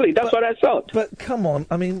 Exactly, that's what I thought. But come on,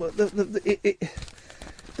 I mean,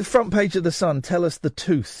 the front page of The Sun, tell us the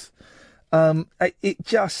truth. It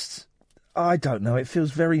just, I don't know, it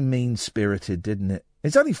feels very mean-spirited, didn't it?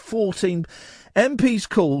 It's only 14... MPs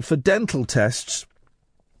called for dental tests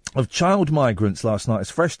of child migrants last night as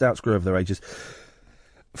fresh doubts grew over their ages.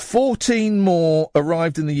 14 more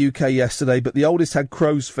arrived in the UK yesterday, but the oldest had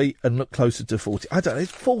crow's feet and looked closer to 40. I don't know,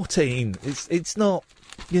 it's 14. It's not,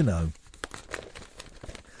 you know...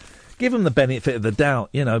 Give them the benefit of the doubt,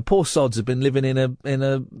 you know. Poor sods have been living in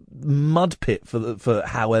a mud pit for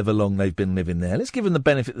however long they've been living there. Let's give them the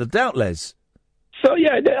benefit of the doubt, Les. So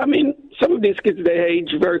yeah, I mean, some of these kids they age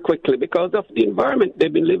very quickly because of the environment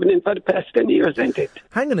they've been living in for the past 10 years, ain't it?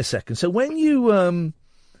 Hang on a second. So when you phone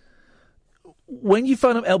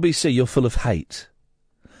up LBC, you're full of hate.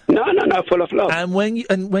 No, full of love. And when you,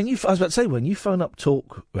 I was about to say, when you phone up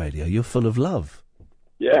Talk Radio, you're full of love.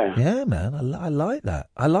 Yeah. Yeah, man, I like that.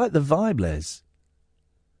 I like the vibe, Les.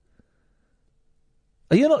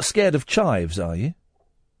 Are you not scared of chives, are you?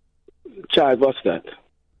 Chive, what's that?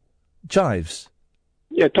 Chives.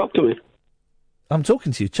 Yeah, talk to me. I'm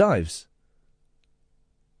talking to you, chives.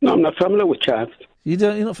 No, I'm not familiar with chives.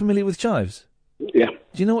 You're not familiar with chives? Yeah.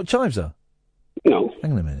 Do you know what chives are? No.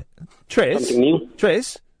 Hang on a minute. Tris? Something new.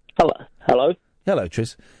 Tris? Hello? Hello,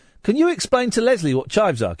 Tris. Can you explain to Leslie what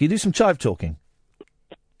chives are? Can you do some chive talking?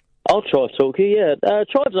 I'll try talking, yeah.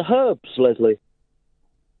 Chives are herbs, Leslie.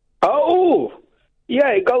 Oh! Yeah,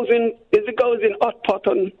 it goes in hot pot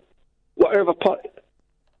and whatever pot.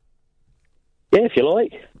 Yeah, if you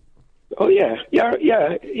like. Oh, yeah.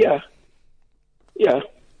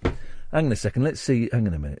 Hang on a second, let's see. Hang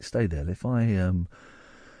on a minute, stay there. If I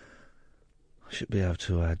should be able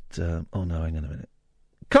to add... oh, no, hang on a minute.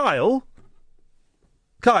 Kyle?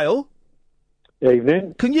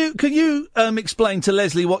 Evening. Can you explain to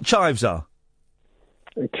Leslie what chives are?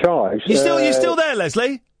 Chives? You still there,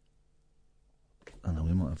 Leslie? Oh, no,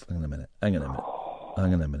 we might have... Hang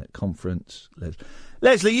on a minute. Conference.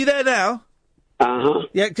 Leslie, you there now? Uh-huh.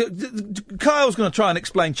 Yeah, Kyle's going to try and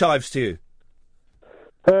explain chives to you.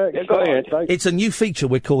 It's a new feature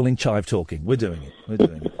we're calling Chive Talking. We're doing it.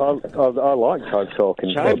 I like Chive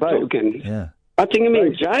Talking. Chive Talking? Yeah. I think you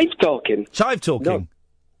mean Jive Talking. Chive Talking.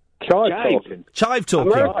 Chive Talking. Chive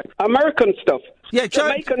Talking. American stuff. Yeah,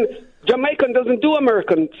 Jamaican doesn't do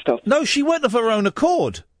American stuff. No, she went of her own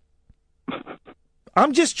accord.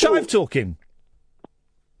 I'm just Chive Talking.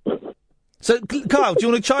 So, Kyle, do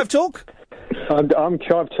you want to Chive Talk? I'm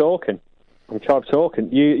Chive Talking.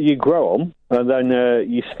 You grow them, and then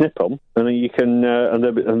you snip them, and then you can, and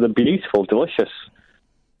they're beautiful, delicious.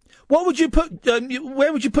 What would you put?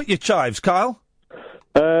 Where would you put your chives, Kyle?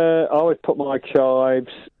 I would put my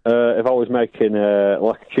chives. If I was making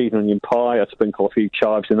like a cheese and onion pie, I'd sprinkle a few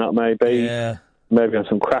chives in that, maybe. Yeah. Maybe on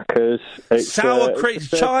some crackers. Sour cream,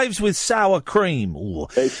 chives with sour cream. Ooh.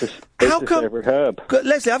 It's How a come, favourite herb.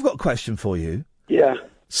 Leslie, I've got a question for you. Yeah.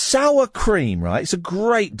 Sour cream, right? It's a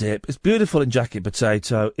great dip. It's beautiful in jacket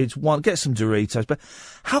potato. It's one. Get some Doritos, but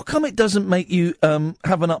how come it doesn't make you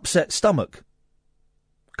have an upset stomach?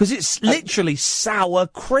 Because it's literally sour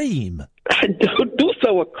cream. I don't do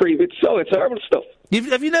sour cream. It's horrible stuff.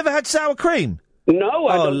 Have you never had sour cream? No,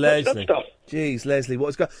 I don't Leslie. touch that stuff. Jeez, Leslie,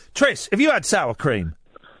 what's going? Triss, have you had sour cream?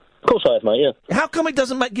 Of course I have, mate, yeah. How come it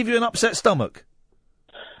doesn't give you an upset stomach?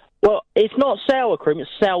 Well, it's not sour cream, it's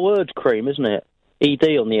soured cream, isn't it?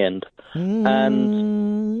 ED on the end.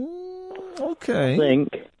 And okay. I think.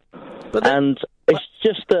 And it's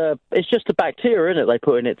just a bacteria, isn't it, they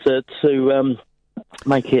put in it to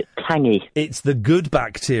make it tangy. It's the good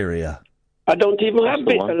bacteria. I don't even have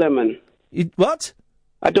bitter lemon. What?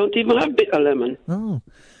 I don't even have bitter lemon. Oh.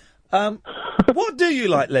 What do you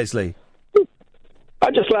like, Leslie?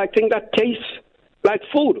 I just like things that taste like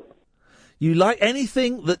food. You like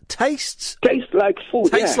anything that tastes like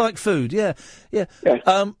food. Tastes like food. Yeah.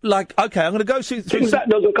 Like, okay, I'm going to go through things that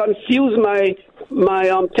doesn't confuse my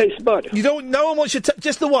taste bud. You don't. No one wants you.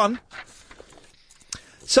 Just the one.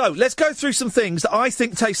 So let's go through some things that I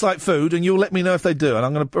think taste like food, and you'll let me know if they do. And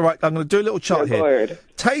I'm going to do a little chart here. Go ahead.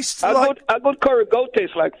 Tastes like a good curry goat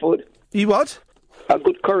tastes like food. You what? A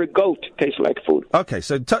good curry goat tastes like food. Okay,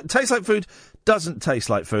 so tastes like food. Doesn't taste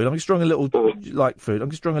like food. I'm just drawing a little like food.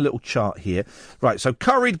 I'm just drawing a little chart here. Right, so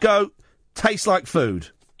curried goat tastes like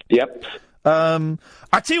food. Yep. I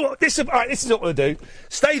tell you what, this is what we'll do.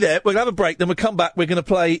 Stay there. We're gonna have a break. Then we'll come back. We're gonna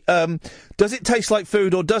play. Does it taste like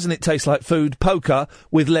food or doesn't it taste like food? Poker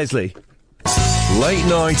with Leslie. Late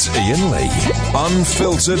night Iain Lee.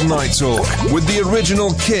 Unfiltered night talk with the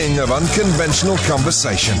original king of unconventional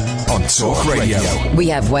conversation on Talk Radio. We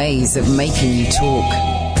have ways of making you talk.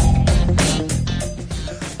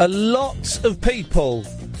 A lot of people,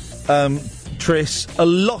 Triss, a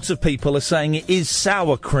lot of people are saying it is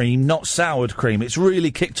sour cream, not soured cream. It's really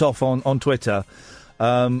kicked off on Twitter.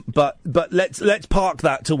 But let's park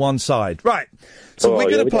that to one side. Right. So we're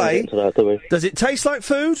going to play. Does it taste like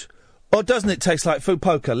food or doesn't it taste like food?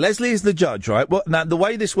 Poker. Leslie is the judge, right? Now, the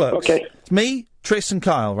way this works. Okay. It's me, Triss and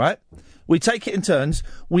Kyle, right? We take it in turns.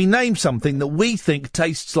 We name something that we think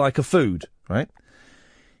tastes like a food, right?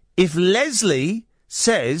 If Leslie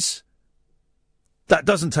says that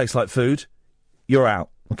doesn't taste like food, you're out.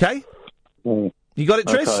 Okay? You got it,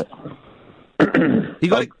 Triss? Okay. You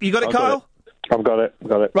got it. You got it, Kyle? I've got it.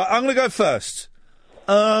 Right, I'm going to go first.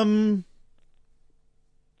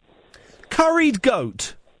 Curried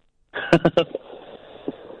goat.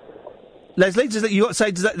 Leslie, does that you got to say?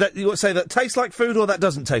 You got to say that tastes like food or that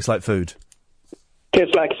doesn't taste like food?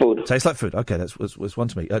 Tastes like food. Tastes like food. Okay, that's one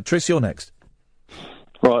to me. Triss, you're next.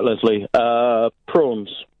 Right, Leslie. Prawns.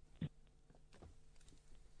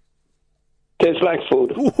 Tastes like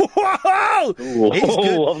food. Whoa! He's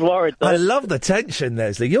good. I was worried. I love the tension,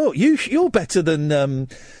 Leslie. You're better than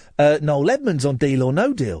Noel Edmonds on Deal or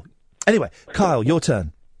No Deal. Anyway, Kyle, your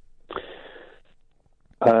turn.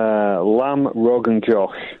 Lamb Rogan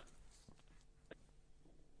Josh.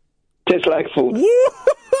 Tastes like food.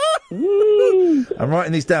 I'm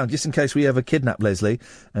writing these down just in case we ever kidnap Leslie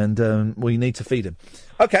and we need to feed him.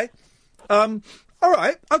 Okay. All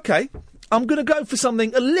right. Okay. I'm going to go for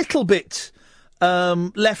something a little bit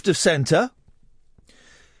left of centre.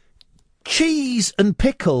 Cheese and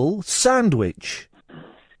pickle sandwich.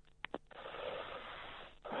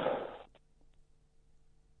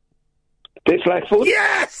 Tastes like food?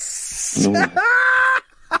 Yes!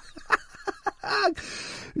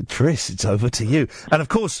 Triss, it's over to you. And of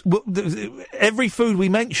course, every food we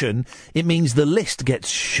mention, it means the list gets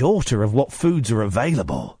shorter of what foods are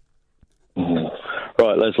available.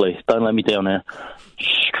 Right, Leslie, don't let me down here.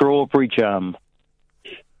 Strawberry jam.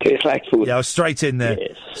 Tastes like food. Yeah, straight in there.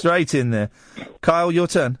 Yes. Straight in there. Kyle, your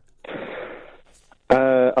turn.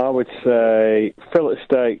 I would say fillet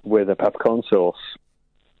steak with a peppercorn sauce.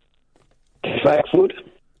 Tastes like food.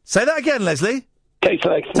 Say that again, Leslie. Tastes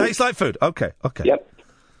like food. Tastes like food. Okay. Yep.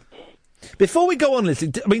 Before we go on, Leslie,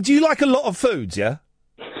 do you like a lot of foods, yeah?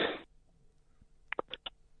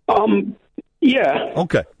 Yeah.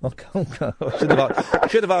 Okay.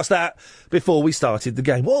 Should have asked that before we started the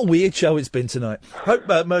game. What a weird show it's been tonight. Hope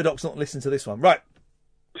Murdoch's not listening to this one. Right.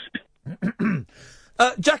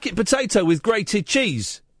 Jacket potato with grated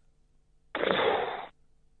cheese.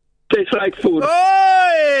 Tastes like food.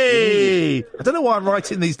 Hey! I don't know why I'm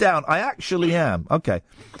writing these down. I actually am. Okay.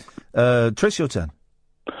 Trish, your turn.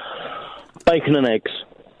 Bacon and eggs.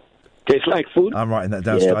 Tastes like food. I'm writing that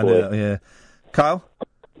down. Yeah, boy. Yeah. Kyle?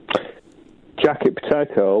 Jacket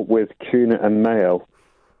potato with tuna and mayo.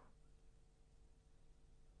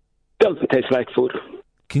 Doesn't taste like food.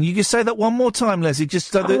 Can you just say that one more time, Leslie?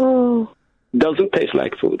 Just so that... Doesn't taste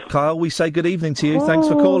like food. Kyle, we say good evening to you. Thanks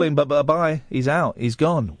for calling, but bye. He's out. He's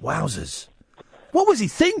gone. Wowzers. What was he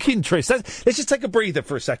thinking, Tris? Let's just take a breather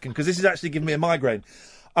for a second, because this is actually giving me a migraine.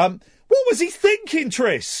 What was he thinking,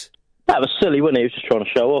 Tris? That was silly, wasn't he? He was just trying to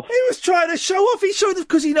show off. He was trying to show off. He showed off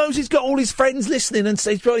because he knows he's got all his friends listening, and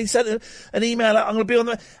so he sent an email out. I'm going to be on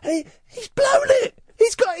the... And he's blown it.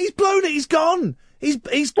 He's blown it. He's gone. He's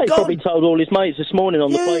gone. Probably told all his mates this morning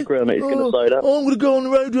on the playground that he's going to say that. I'm going to go on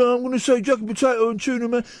the radio. I'm going to say jacket potato and tuna,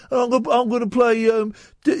 man. And I'm going to play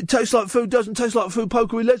tastes like food, doesn't taste like food,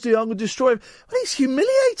 poker with Leslie. I'm going to destroy him. Well, he's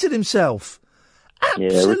humiliated himself.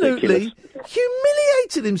 Absolutely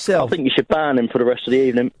humiliated himself. I think you should ban him for the rest of the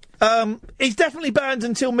evening. He's definitely banned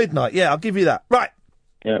until midnight. Yeah, I'll give you that. Right.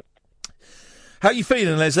 Yeah. How you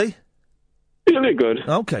feeling, Leslie? Really good.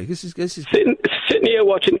 Okay, this is sitting here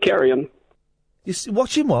watching Carry On. You're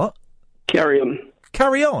watching what? Carry On.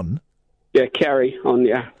 Carry On? Yeah, Carry On,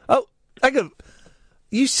 yeah. Oh, hang on.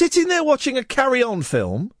 You sitting there watching a Carry On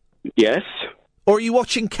film? Yes. Or are you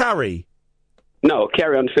watching Carrie? No,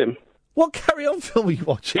 Carry On film. What Carry On film are you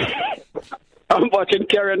watching? I'm watching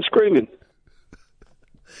Carry On Screaming.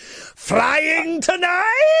 Flying tonight?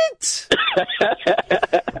 That's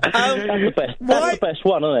the best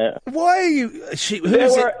one, isn't it? Why are you...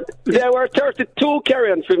 There were 32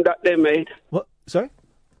 Carry On films that they made. What? Sorry?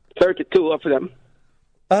 32 of them.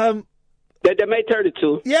 They made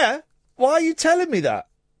 32. Yeah. Why are you telling me that?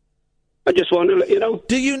 I just want to let you know.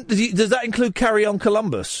 Does that include Carry On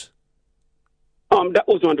Columbus? That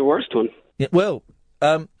was not the worst one. Yeah, well,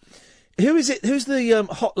 who is it? Who's the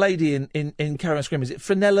hot lady in Carry On Scream? Is it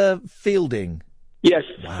Fenella Fielding? Yes.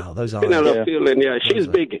 Wow, those are... Fenella Fielding, yeah. She's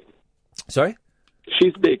big. Sorry?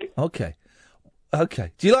 She's big. Okay.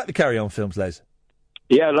 Do you like the Carry On films, Les?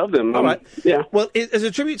 Yeah, I love them. All right. Yeah. Well, as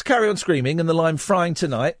a tribute to Carry On Screaming and the line Frying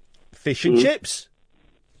Tonight, fish and chips.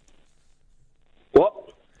 What?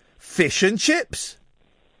 Fish and chips.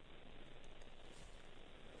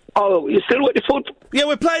 Oh, you still with the food? Yeah,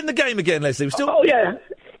 we're playing the game again, Leslie. We're still... Oh, yeah.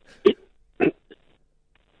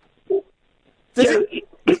 Fish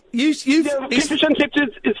and chips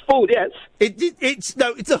is food, yes.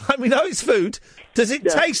 We know it's food. Does it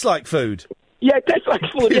taste like food? Yeah, it tastes like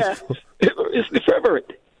food, yeah. It's the favourite.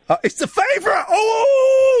 It's the favourite!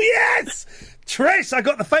 Oh, yes! Trish, I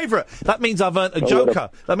got the favourite. That means I've earned a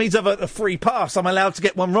joker. That means I've earned a free pass. I'm allowed to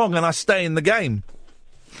get one wrong and I stay in the game.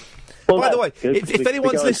 Well, by the way, if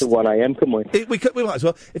anyone's listening... 1 a.m, can we? We might as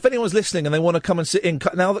well. If anyone's listening and they want to come and sit in,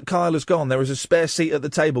 now that Kyle has gone, there is a spare seat at the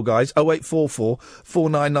table, guys. 0844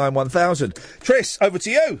 499 1000. Tris, over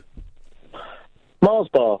to you. Mars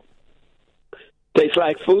bar. Tastes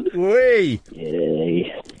like food. Whee!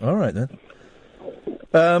 Yay. All right, then.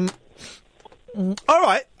 All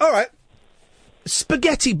right.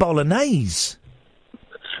 Spaghetti bolognese.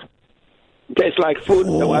 Tastes like food.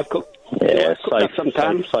 The wife cooks. Yeah, cook that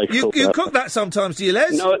sometimes. You cook that sometimes, do you,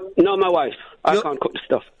 Les? No, my wife. I can't cook the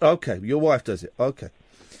stuff. Okay, your wife does it. Okay.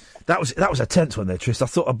 That was a tense one there, Tris. I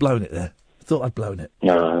thought I'd blown it there.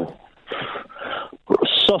 No.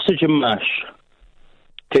 Sausage and mash.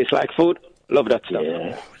 Tastes like food. Love that stuff.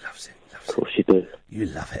 Yeah. Loves it. Of course you do. You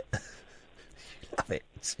love it.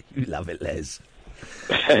 You love it, Les.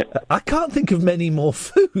 I can't think of many more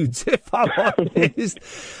foods, if I'm honest.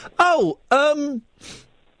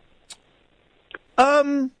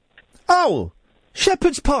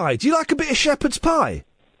 Shepherd's pie. Do you like a bit of shepherd's pie?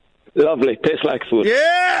 Lovely. Tastes like food.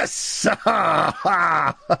 Yes!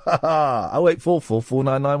 0844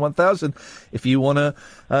 499 1000. If you want to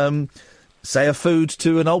say a food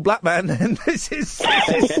to an old black man, then this is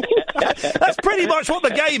that's pretty much what the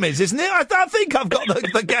game is, isn't it? I think I've got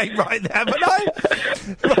the game right there, haven't I?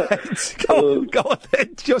 Right. Go on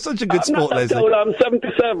then. You're such a good sport, Leslie. I'm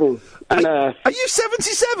 77 and a half. Are you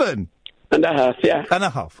 77? And a half, yeah. And a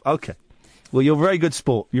half, okay. Well, you're a very good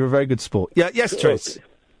sport. Yeah, yes, Tris.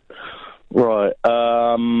 Right.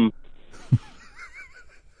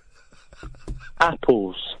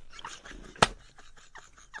 Apples.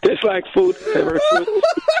 Tastes like food. Favorite food.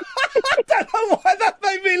 I don't know why that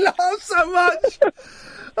made me laugh so much.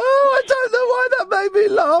 Oh, I don't know why that made me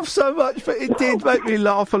laugh so much, but it did make me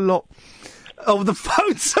laugh a lot. Oh, the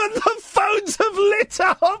phones have lit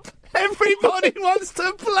up. Everybody wants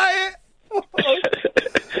to play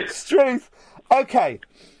it. Strength. Okay.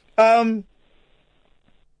 The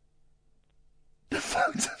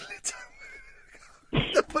phones have lit up.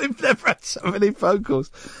 We've never had so many phone calls.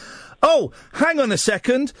 Oh, hang on a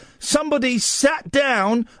second. Somebody sat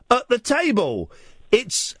down at the table.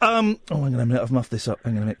 It's, oh, hang on a minute, I've muffed this up.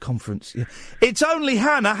 Hang on a minute, conference. Yeah. It's only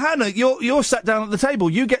Hannah. Hannah, you're sat down at the table.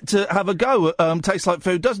 You get to have a go at Tastes Like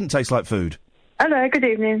Food, Doesn't Taste Like Food. Hello, good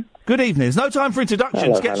evening. Good evening. There's no time for introductions.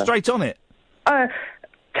 Hello, Get Hannah. straight on it. Toad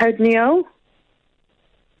in the Owl.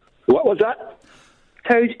 What was that?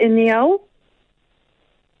 Toad in the Owl.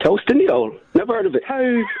 Toast in the owl. Never heard of it.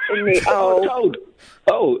 Toad in the Owl. Toad.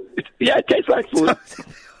 Oh, yeah, it tastes like food.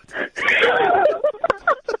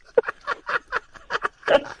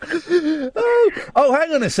 Oh,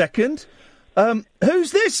 hang on a second.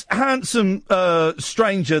 Who's this handsome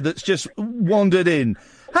stranger that's just wandered in?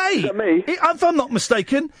 Hey, Is that me? If I'm not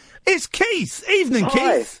mistaken, it's Keith. Evening,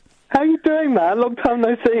 Hi. Keith. How you doing, man? Long time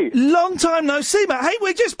no see. Long time no see, mate. Hey,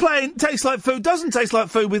 we're just playing Tastes Like Food, Doesn't Taste Like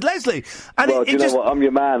Food with Leslie. And Well, do you know what? I'm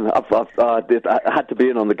your man. I had to be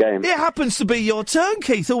in on the game. It happens to be your turn,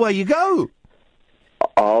 Keith. Away you go.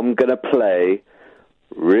 I'm going to play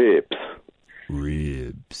ribs.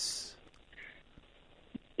 Ribs.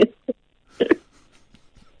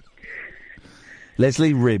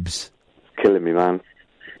 Leslie, ribs. Killing me, man.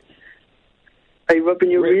 Are you rubbing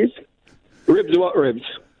your ribs? Ribs what ribs?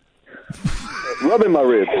 Rubbing my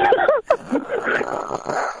ribs.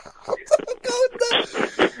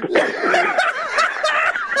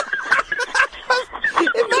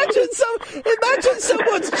 Imagine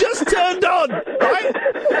someone's just turned on, right?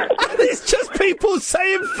 And it's just people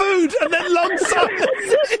saying food and then long silences.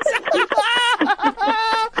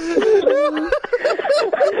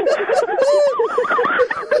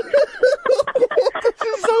 This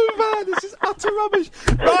is so bad. This is utter rubbish.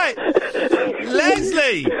 Right,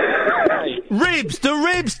 Leslie. Ribs. Do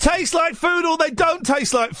ribs taste like food or they don't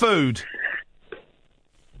taste like food?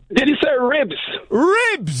 Did he say ribs?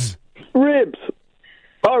 Ribs. Ribs.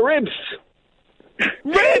 Oh, ribs.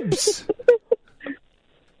 Ribs.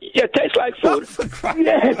 Yeah, tastes like food.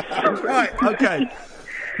 Yes. Right. Okay.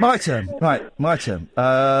 My turn. Right. My turn.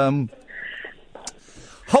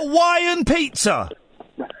 Hawaiian pizza.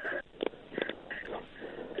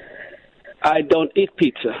 I don't eat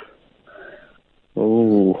pizza.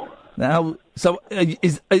 Oh. Now, so are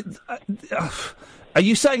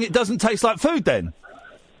you saying it doesn't taste like food then?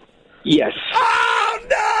 Yes. Oh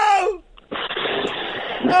no!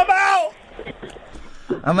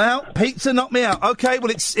 I'm out. Pizza knocked me out. Okay, well,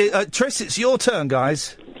 it's Tris, it's your turn,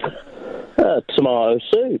 guys. Tomato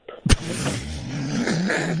soup.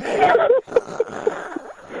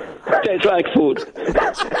 Tastes like food.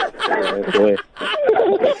 Oh, boy.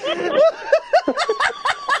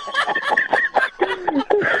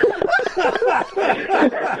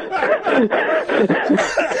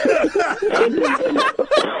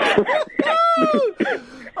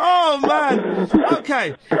 Oh man.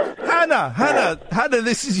 Okay, Hannah.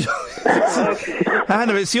 This is your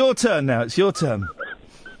Hannah. It's your turn now. It's your turn.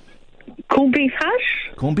 Corned beef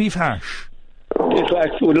hash. Corned beef hash. Tastes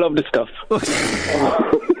like food. Love the stuff.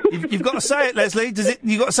 You've got to say it, Leslie. Does it?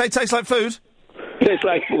 You got to say tastes like food. Tastes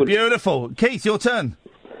like food. Beautiful. Keith, your turn.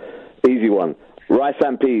 Easy one. Rice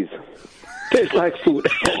and peas. Tastes like food.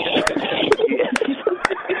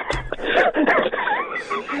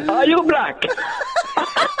 Are you black?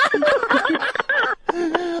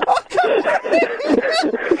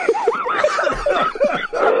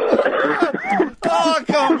 Oh, I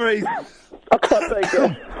can't breathe. I can't take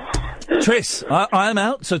it. Tris, I am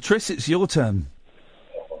out. So Tris, it's your turn.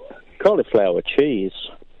 Cauliflower cheese.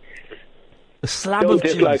 A slab Don't of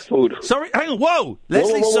taste cheese. like food. Sorry, hang on. Whoa,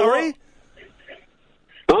 Leslie. whoa, sorry.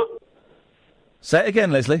 Huh? Say it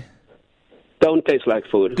again, Leslie. Don't taste like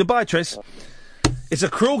food. Goodbye, Tris. It's a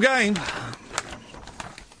cruel game.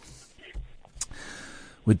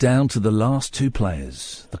 We're down to the last two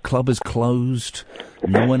players. The club is closed.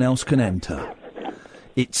 No one else can enter.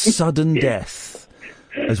 It's sudden death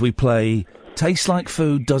as we play Tastes Like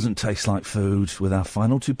Food, Doesn't Taste Like Food with our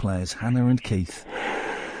final two players, Hannah and Keith.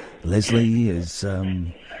 Leslie is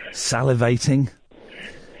salivating.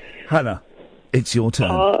 Hannah, it's your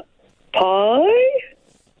turn. Pie?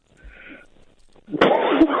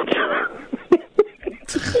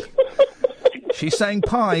 She's saying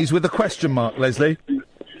pies with a question mark, Leslie.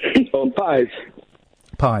 Oh, pies.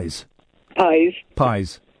 Pies. Pies.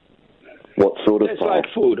 Pies. What sort of Tastes pie? like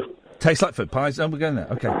food. Tastes like food. Pies. Oh, we're going there.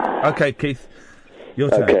 Okay. Okay, Keith. Your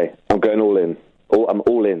turn. Okay, I'm going all in. I'm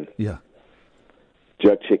all in. Yeah.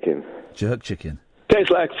 Jerk chicken. Jerk chicken. Tastes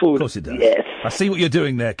like food. Of course it does. Yes. I see what you're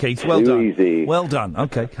doing there, Keith. Well Too done. easy. Well done.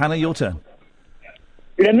 Okay, Hannah, your turn.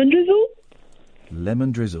 Lemon drizzle.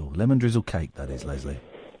 Lemon drizzle. Lemon drizzle cake, that is, Leslie.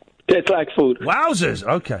 Tastes like food. Wowzers!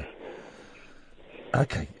 Okay.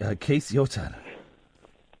 Okay, Keith, your turn.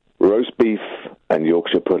 Roast beef and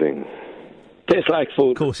Yorkshire pudding. Tastes like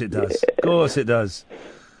food. Of course it does. Of course it does.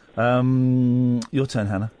 Your turn,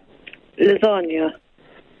 Hannah. Lasagna.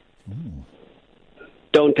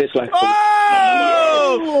 Don't taste like food.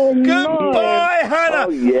 Oh! Goodbye, Hannah!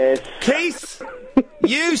 Oh, yes. Keith,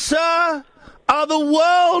 you, sir, are the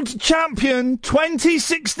world champion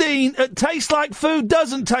 2016 at Taste Like Food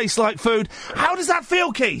Doesn't Taste Like Food. How does that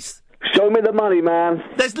feel, Keith? Show me the money, man.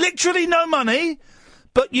 There's literally no money,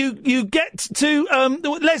 but you get to...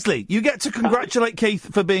 Leslie, you get to congratulate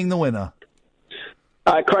Keith for being the winner.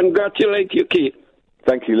 I congratulate you, Keith.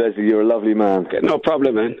 Thank you, Leslie. You're a lovely man. Okay, no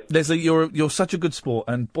problem, man. Leslie, you're such a good sport,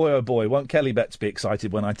 and boy, oh boy, won't Kelly Betts be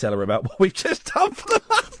excited when I tell her about what we've just done for the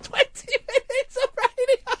last 20 minutes of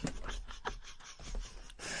radio.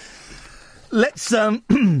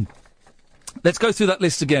 Let's go through that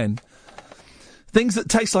list again. Things that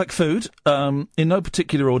taste like food, in no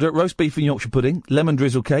particular order: roast beef and Yorkshire pudding, lemon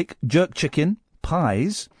drizzle cake, jerk chicken,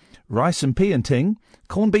 pies, rice and pea and ting,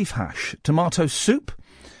 corned beef hash, tomato soup,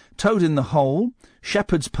 toad in the hole,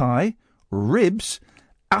 shepherd's pie, ribs,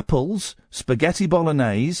 apples, spaghetti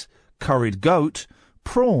bolognese, curried goat,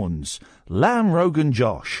 prawns, lamb rogan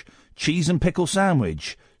josh, cheese and pickle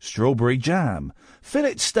sandwich, strawberry jam,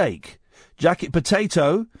 fillet steak, jacket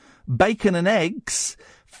potato, bacon and eggs,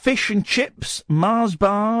 fish and chips, Mars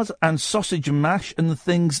bars and sausage and mash. And the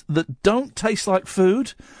things that don't taste like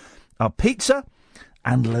food are pizza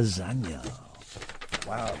and lasagna.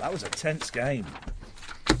 Wow, that was a tense game.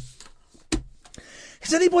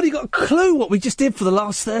 Has anybody got a clue what we just did for the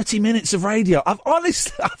last 30 minutes of radio? I've got no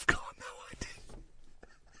idea.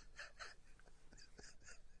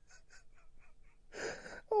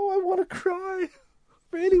 Oh, I want to cry.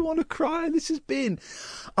 Really want to cry.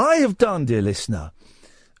 I have done, dear listener,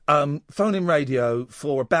 phone-in radio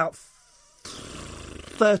for about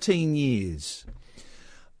 13 years.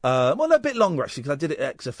 Well, no, a bit longer, actually, because I did it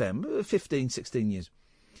at XFM, 15, 16 years.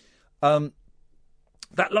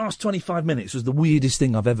 That last 25 minutes was the weirdest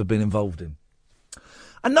thing I've ever been involved in.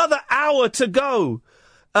 Another hour to go.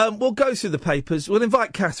 We'll go through the papers. We'll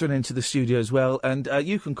invite Catherine into the studio as well. And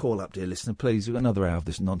you can call up, dear listener, please. We've got another hour of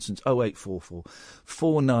this nonsense. 0844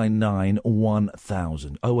 499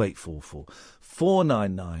 1000. 0844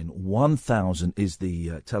 499 1000 is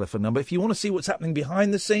the telephone number. If you want to see what's happening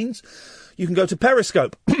behind the scenes, you can go to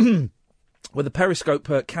Periscope. Where the Periscope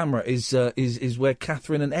camera is where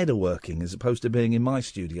Catherine and Ed are working, as opposed to being in my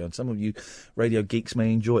studio. And some of you radio geeks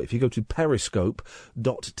may enjoy it. If you go to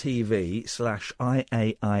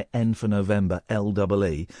periscope.tv/IAIN for November,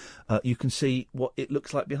 LEE, you can see what it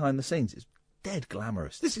looks like behind the scenes. It's dead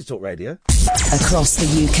glamorous. This is Talk Radio. Across the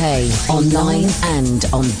UK, online and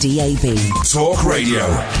on DAB. Talk Radio.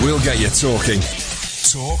 We'll get you talking.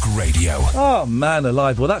 Talk Radio. Oh, man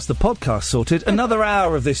alive. Well, that's the podcast sorted. Another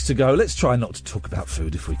hour of this to go. Let's try not to talk about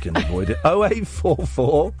food if we can avoid it.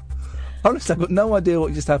 0844. Honestly, I've got no idea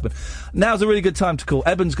what just happened. Now's a really good time to call.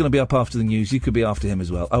 Eben's going to be up after the news. You could be after him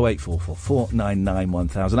as well. 0844 499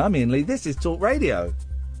 1000. I'm Iain Lee. This is Talk Radio.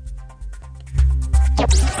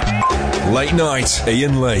 Late night,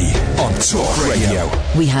 Iain Lee on Talk Radio.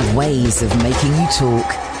 We have ways of making you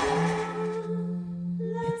talk.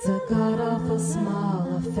 It's a god-awful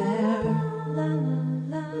small affair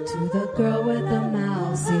to the girl with the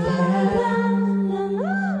mousy hair,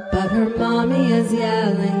 but her mommy is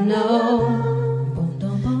yelling no,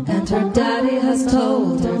 and her daddy has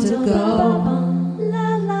told her to go,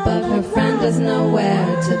 but her friend is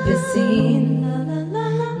nowhere to be seen.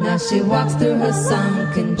 Now she walks through her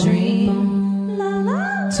sunken dream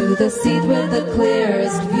to the seat with the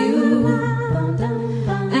clearest view,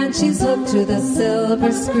 and she's hooked to the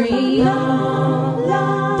silver screen,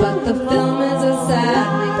 but the film is a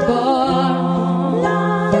sadly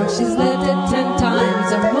bore, for she's lived it 10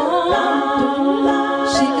 times or more.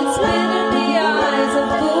 She could spit in the eyes of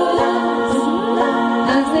fools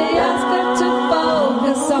as they ask her to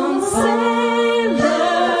focus on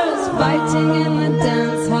sailors fighting in the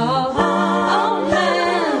dance hall. Oh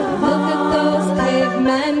man, look at those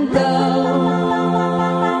cavemen go.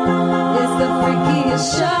 It's the freakiest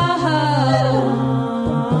show.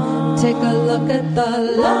 Take a look at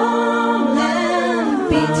the long man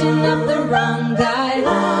beating up the wrong guy.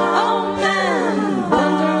 Oh man,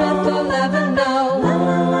 wonder if he'll ever know.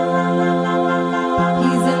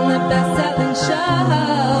 He's in the best-selling show.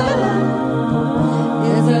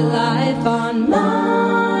 Is her life on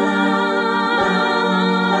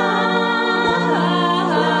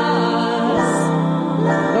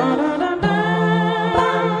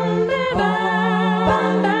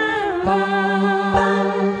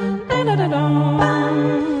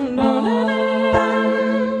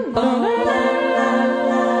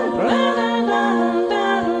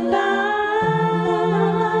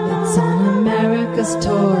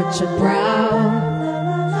tortured brow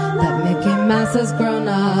that Mickey Mouse has grown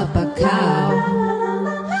up a cow.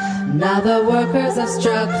 Now the workers are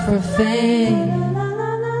struck for fame,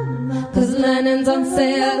 'cause Lennon's on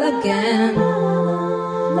sale again.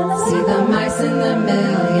 See the mice in the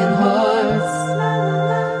million hordes,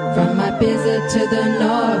 from Ibiza to the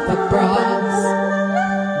Norfolk Broads.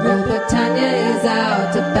 Rule Britannia is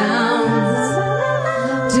out of bounds.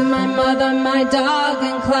 To my mother, my dog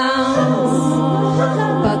and clowns.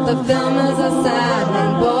 But the film is a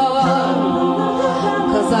saddening bore,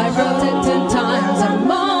 'cause I wrote it 10 times or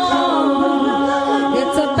more.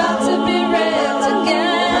 It's about to be ripped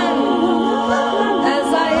again, as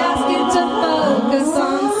I ask you to focus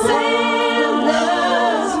on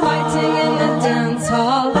sailors fighting in the dance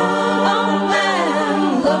hall. Oh man,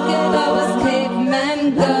 look at those cavemen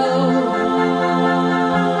go.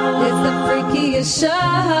 It's the freakiest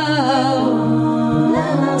show.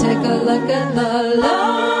 Take a look at the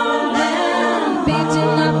long man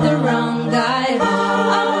beating up the wrong guy.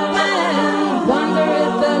 Oh man, wonder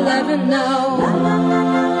if he'll ever know.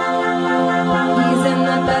 He's in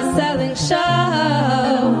the best-selling show.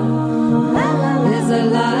 Is a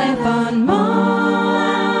life on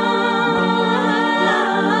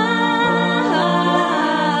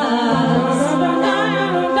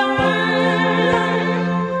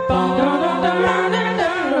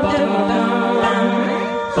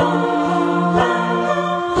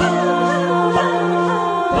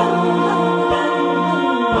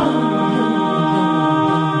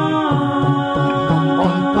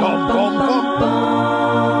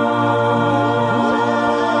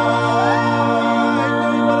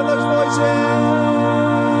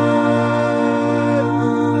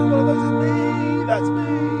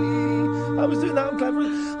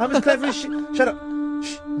I'm as clever as she... Shut up.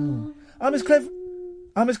 Shh. I'm as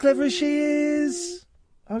clever as she is.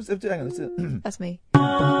 Hang on, let's do it. That's me.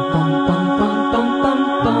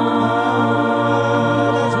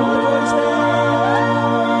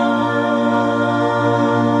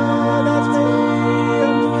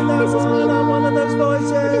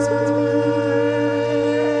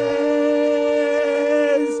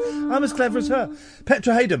 I'm as clever as her.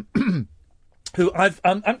 Petra Hayden, who I've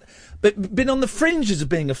been on the fringes of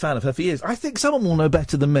being a fan of her for years. I think someone will know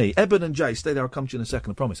better than me. Eben and Jay, stay there, I'll come to you in a second,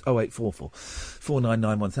 I promise. 0844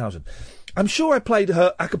 499 1000. I'm sure I played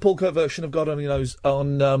her Acapulco version of God Only Knows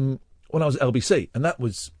on when I was at LBC, and that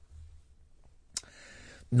was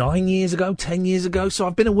 9 years ago, 10 years ago, so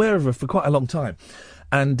I've been aware of her for quite a long time.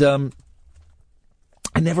 And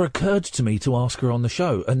it never occurred to me to ask her on the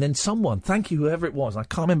show. And then someone, thank you, whoever it was, I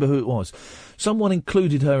can't remember who it was, someone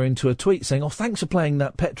included her into a tweet saying, oh, thanks for playing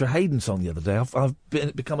that Petra Hayden song the other day. I've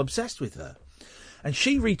become obsessed with her. And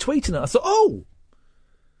she retweeted it. I thought, oh,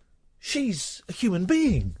 she's a human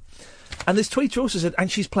being. And this tweeter also said,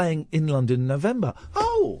 and she's playing in London in November.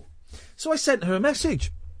 Oh! So I sent her a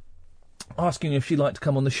message asking if she'd like to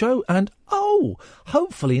come on the show, and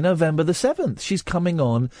hopefully November the 7th she's coming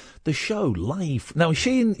on the show live. Now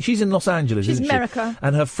she's in Los Angeles, she's isn't America. She?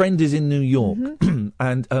 And her friend is in New York.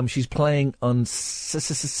 And she's playing on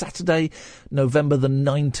Saturday, November the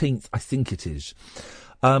 19th, I think it is.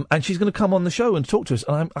 And she's going to come on the show and talk to us,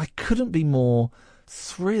 and I couldn't be more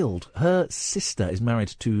thrilled. Her sister is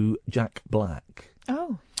married to Jack Black.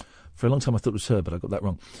 Oh. For a long time I thought it was her, but I got that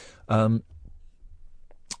wrong.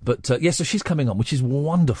 But so she's coming on, which is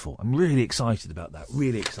wonderful. I'm really excited about that,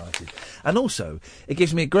 really excited. And also, it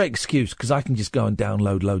gives me a great excuse, because I can just go and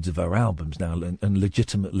download loads of her albums now and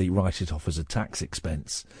legitimately write it off as a tax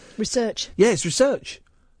expense. Research. Yeah, it's research.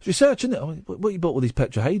 It's research, isn't it? I mean, what you bought all these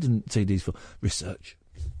Petra Hayden CDs for? Research.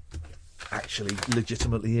 Actually,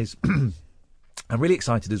 legitimately is. I'm really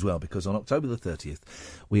excited as well, because on October the 30th,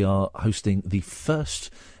 we are hosting the first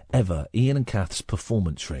ever Iain and Kath's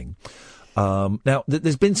performance ring. Now,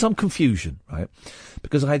 there's been some confusion, right?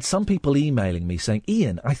 Because I had some people emailing me saying,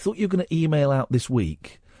 Iain, I thought you were going to email out this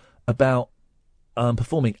week about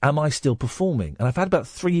performing. Am I still performing? And I've had about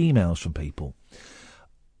 3 emails from people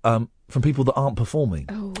that aren't performing.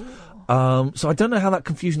 So I don't know how that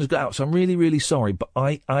confusion has got out, so I'm really, really sorry. But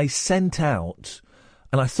I sent out,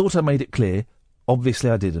 and I thought I made it clear. Obviously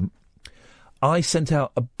I didn't. I sent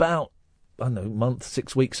out about, I don't know, a month,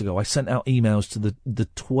 6 weeks ago, I sent out emails to the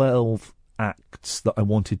 12 acts that I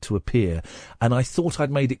wanted to appear. And I thought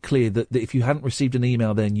I'd made it clear that if you hadn't received an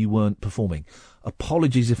email then you weren't performing.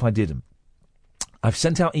 Apologies if I didn't. I've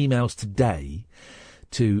sent out emails today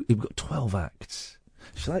to, we've got 12 acts.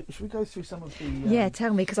 Should we go through some of the... Yeah,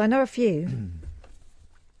 tell me, because I know a few.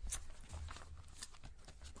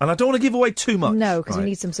 And I don't want to give away too much. No, because we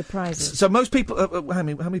need some surprises. So most people... how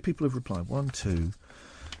many people have replied? 1, 2,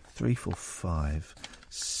 3, 4, 5,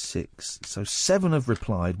 6. So 7 have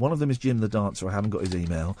replied. One of them is Jim the Dancer. I haven't got his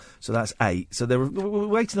email. So that's 8. So we're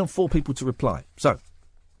waiting on 4 people to reply. So,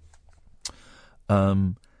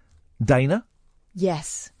 Dana?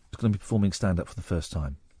 Yes. Is going to be performing stand-up for the first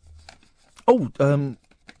time. Oh,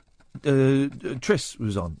 Triss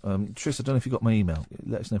was on. Triss, I don't know if you got my email.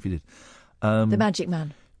 Let us know if you did. The Magic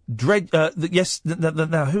Man. Yes.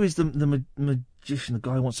 Now, who is the magician? The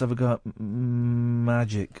guy who wants to have a go at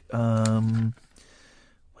magic. Where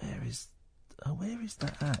is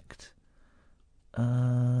that act?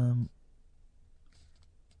 Oh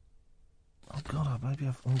God,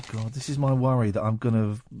 this is my worry that I'm going to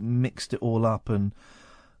have mixed it all up and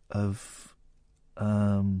oh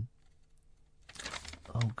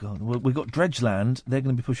God, well, we've got Dredgeland. They're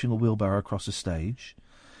going to be pushing a wheelbarrow across the stage.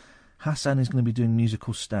 Hassan is going to be doing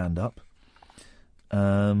musical stand-up.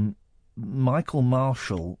 Michael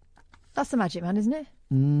Marshall. That's the Magic Man, isn't it?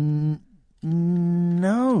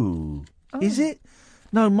 No. Oh. Is it?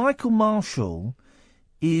 No, Michael Marshall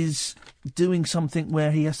is doing something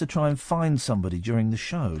where he has to try and find somebody during the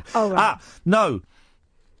show. Oh, right. No.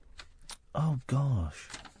 Oh, gosh.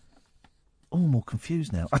 Oh, I'm more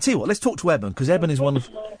confused now. I tell you what, let's talk to Eben, because Eben is one of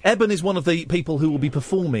the people who will be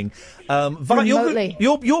performing remotely.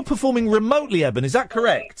 You're performing remotely, Eben. Is that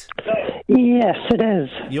correct? Yes, it is.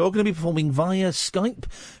 You're going to be performing via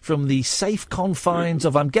Skype from the safe confines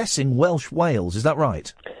of, I'm guessing, Welsh Wales. Is that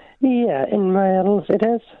right? Yeah, in Wales it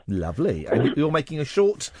is. Lovely. And you're making a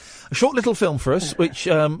short little film for us, which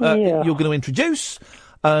you're going to introduce.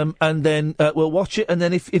 And then we'll watch it, and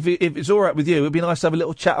then if it's all right with you, it'd be nice to have a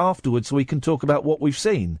little chat afterwards so we can talk about what we've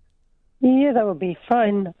seen. Yeah, that would be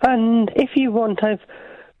fine. And if you want, I've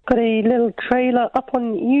got a little trailer up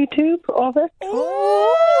on YouTube of it.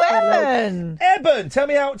 Oh, Eben! Eben, tell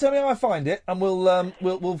me how I find it, and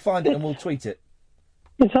we'll find it and we'll tweet it.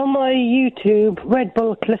 It's on my YouTube, Red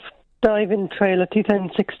Bull Cliff Diving Trailer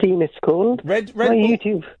 2016 it's called. Red my Bull,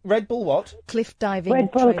 YouTube. Red Bull what? Cliff Diving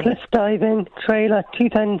Red Bull trailer. Cliff Diving Trailer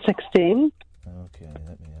 2016. Okay,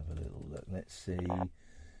 let me have a little look. Let's see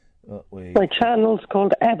what we... My channel's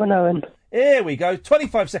called Eben Owen. Here we go,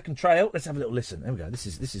 25-second trail. Let's have a little listen. There we go. This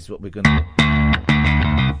is what we're going to...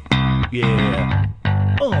 Yeah.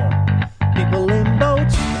 Oh, people in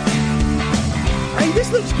boats. Hey,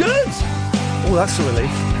 this looks good. Oh, that's a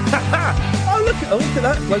relief. Oh, look at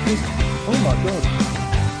that. Bloke is... Oh, my God.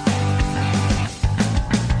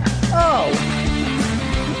 Oh.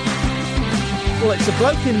 Well, it's a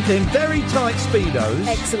bloke in very tight Speedos.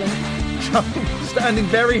 Excellent. Standing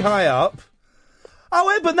very high up.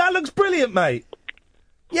 Oh, Eben, that looks brilliant, mate.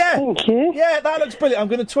 Yeah. Thank you. Yeah, that looks brilliant. I'm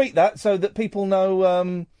going to tweet that so that people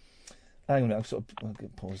know... Hang on a minute, I'll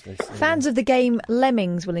get pause this. Fans of the game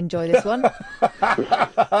Lemmings will enjoy this one. There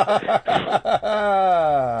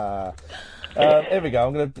we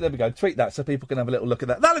go. There we go. Tweet that so people can have a little look at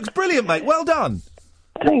that. That looks brilliant, mate. Well done.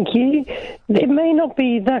 Thank you. It may not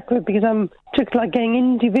be that good because I'm just like getting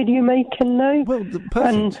into video making now. Well, perfect.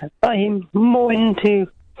 And I'm more into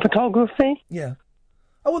photography. Yeah.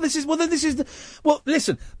 Oh, listen,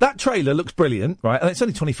 that trailer looks brilliant, right? And it's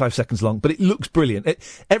only 25 seconds long, but it looks brilliant.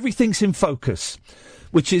 Everything's in focus,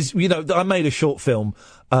 which is, I made a short film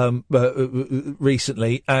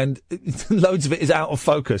recently, and loads of it is out of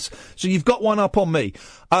focus. So you've got one up on me.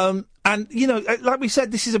 And, like we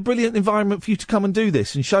said, this is a brilliant environment for you to come and do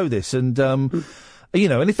this and show this. And, and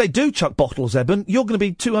if they do chuck bottles, Eben, you're going to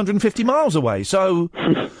be 250 miles away. So,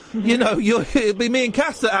 it'll be me and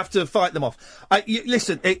Kath that have to fight them off.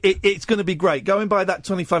 Listen, it's going to be great. Going by that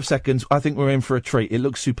 25 seconds, I think we're in for a treat. It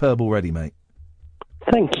looks superb already, mate.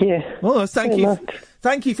 Thank you. Well, thank you. Much.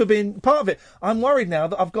 Thank you for being part of it. I'm worried now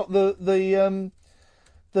that I've got the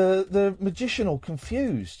magician all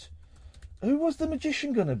confused. Who was the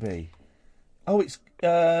magician going to be? Oh, it's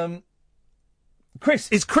Chris.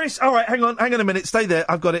 It's Chris. All right, hang on a minute. Stay there.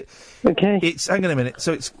 I've got it. Okay. Hang on a minute.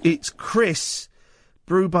 So it's Chris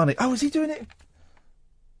Brew Bunny. Oh, is he doing it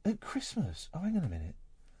at Christmas? Oh, hang on a minute.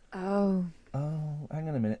 Oh, hang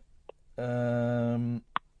on a minute.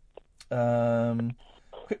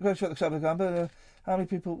 quick question. How many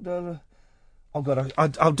people? Oh God,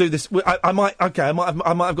 I'll do this. I might have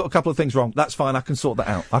got a couple of things wrong. That's fine. I can sort that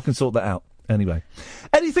out. Anyway,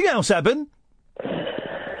 anything else, Eben?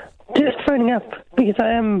 Just phoning up because I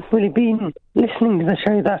haven't really been listening to the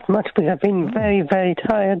show that much because I've been very, very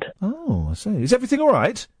tired. Oh, I see. Is everything all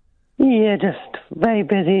right? Yeah, just very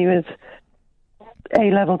busy with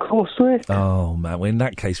A-level coursework. Oh man, well, in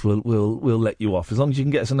that case, we'll let you off as long as you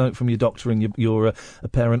can get us a note from your doctor and you're a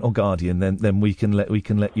parent or guardian. Then we can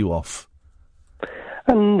let you off.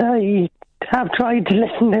 And I have tried to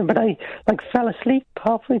listen to him, but I fell asleep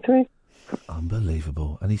halfway through.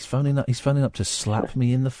 Unbelievable. And he's phoning up to slap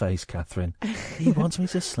me in the face, Catherine. He wants me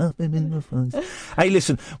to slap him in the face. Hey,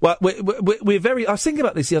 listen, well, we're very... I was thinking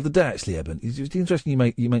about this the other day, actually, Eben. It's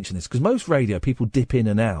interesting you mention this, because most radio, people dip in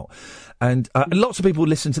and out. And lots of people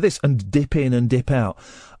listen to this and dip in and dip out.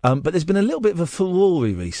 But there's been a little bit of a furore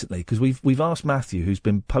recently, because we've asked Matthew, who's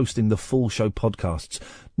been posting the full show podcasts,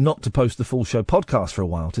 not to post the full show podcast for a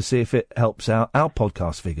while, to see if it helps out our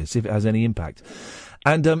podcast figures, see if it has any impact.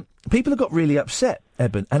 And people have got really upset,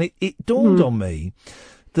 Eben, and it dawned on me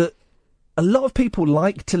that a lot of people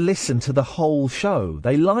like to listen to the whole show.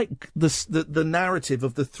 They like the narrative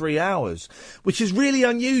of the 3 hours, which is really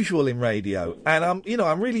unusual in radio. And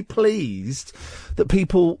I'm really pleased that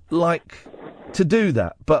people like to do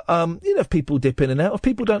that. But if people dip in and out, if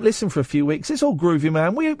people don't listen for a few weeks, it's all groovy,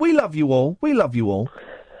 man. We love you all. We love you all.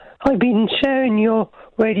 I've been sharing your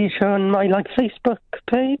radio show on my Facebook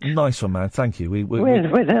page. Nice one, man. Thank you.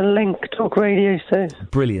 With a link, Talk Radio. So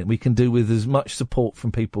brilliant. We can do with as much support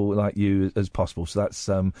from people like you as possible. So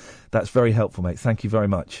that's very helpful, mate. Thank you very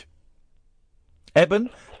much.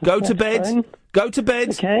 Eben, go to bed. Fine. Go to bed.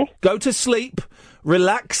 Okay. Go to sleep.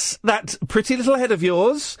 Relax that pretty little head of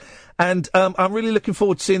yours. And I'm really looking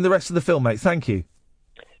forward to seeing the rest of the film, mate. Thank you.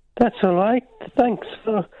 That's all right. Thanks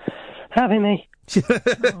for having me.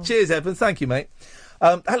 Cheers, Eben. Thank you, mate.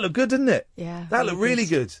 That looked good, didn't it? Yeah. That looked really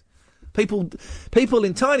good. People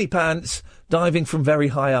in tiny pants diving from very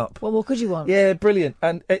high up. Well, what could you want? Yeah, brilliant.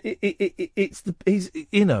 And it's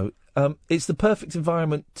the perfect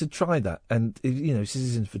environment to try that. And this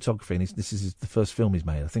is in photography, and this is the first film he's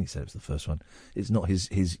made. I think he said it was the first one. It's not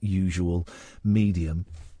his usual medium.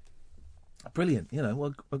 Brilliant.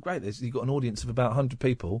 Well, great. You've got an audience of about 100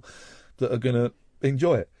 people that are going to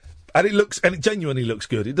enjoy it. And it genuinely looks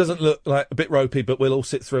good. It doesn't look like a bit ropey, but we'll all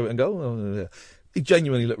sit through it and go, oh, yeah. It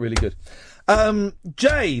genuinely looked really good.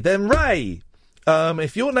 Jay, then Ray.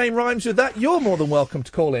 If your name rhymes with that, you're more than welcome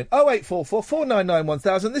to call in. 0844 499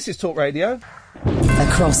 1000. This is Talk Radio.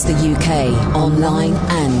 Across the UK, online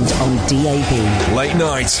and on DAB. Late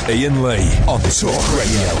night, Iain Lee on Talk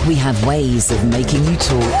Radio. We have ways of making you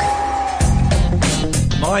talk.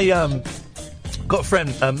 I got a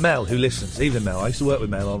friend, Mel, who listens. Even Mel. I used to work with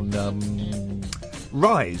Mel on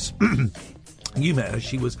Rise. You met her.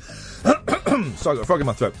 She was... Sorry, I got a frog in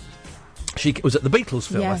my throat. She was at the Beatles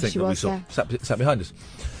film, I think, that we saw. Yeah. Sat behind us.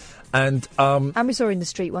 And we saw her in the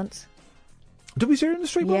street once. Did we see her in the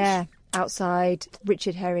street once? Yeah, outside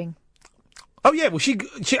Richard Herring. Oh, yeah, well, she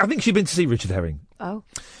I think she'd been to see Richard Herring. Oh.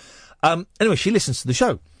 Anyway, she listens to the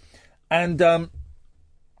show. And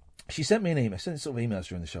she sent me an email. I sent sort of emails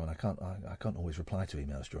during the show, and I can't always reply to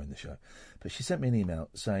emails during the show. But she sent me an email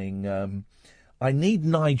saying... I need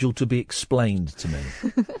Nigel to be explained to me.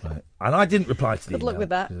 Right. And I didn't reply to the email. Good luck with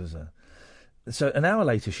that. So an hour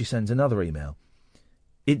later, she sends another email.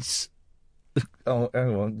 It's... Oh,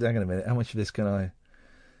 hang on a minute. How much of this can I...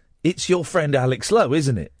 It's your friend Alex Lowe,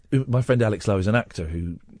 isn't it? My friend Alex Lowe is an actor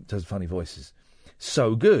who does funny voices.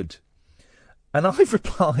 So good. And I've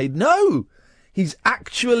replied, no! He's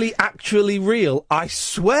actually real, I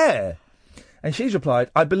swear! And she's replied,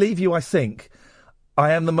 I believe you, I think...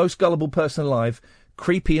 I am the most gullible person alive,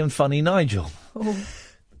 creepy and funny Nigel. Oh.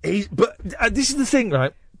 But this is the thing,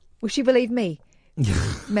 right? Will she believe me?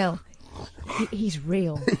 Mel, he's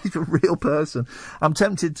real. He's a real person. I'm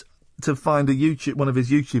tempted to find one of his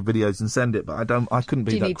YouTube videos and send it, but I couldn't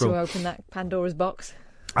be that cruel. Do you need to open that Pandora's box?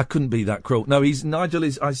 I couldn't be that cruel. No, Nigel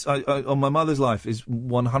is, on my mother's life, is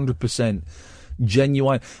 100%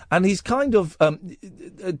 genuine, and he's kind of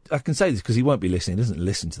I can say this because he won't be listening. He doesn't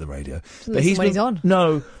listen to the radio, but he's on.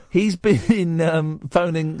 No, he's been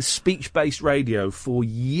phoning speech-based radio for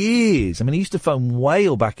years. I mean, he used to phone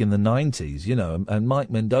Whale back in the 90s, and Mike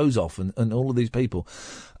Mendozoff and all of these people,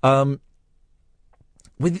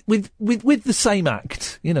 with the same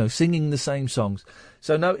act, singing the same songs.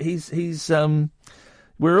 So no, he's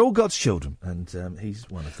we're all God's children, and he's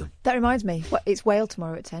one of them. That reminds me, it's Whale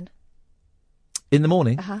tomorrow at 10. In the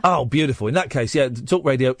morning? Uh-huh. Oh, beautiful. In that case, yeah, Talk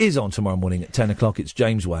Radio is on tomorrow morning at 10 o'clock. It's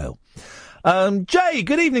James Whale. Jay,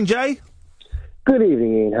 good evening, Jay. Good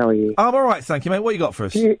evening, Ian. How are you? I'm all right, thank you, mate. What you got for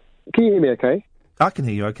us? Can you hear me okay? I can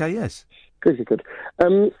hear you okay, yes. Good.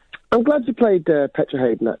 I'm glad you played Petra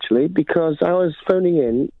Hayden, actually, because I was phoning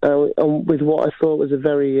in with what I thought was a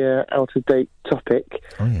very out-of-date topic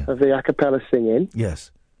of the a cappella singing. Yes.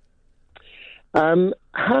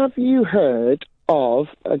 Have you heard of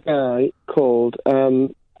a guy called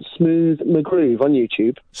Smooth McGroove on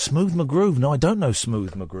YouTube? Smooth McGroove? No, I don't know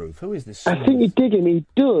Smooth McGroove. Who is this? I think you dig him. He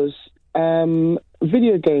does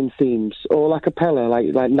video game themes or a cappella, like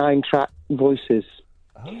 9-track voices.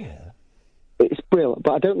 Oh, yeah. It's brilliant,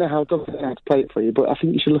 but I don't know how to play it for you, but I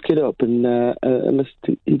think you should look it up and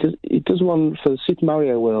he does one for the Super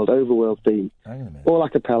Mario World, Overworld theme. Hang on a minute. All a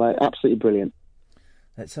cappella, absolutely brilliant.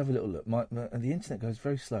 Let's have a little look. The internet goes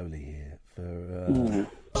very slowly here. There you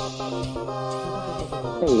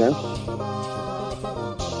go.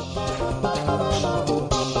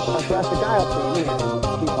 That's the guy up there, isn't it?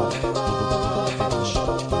 Keep on.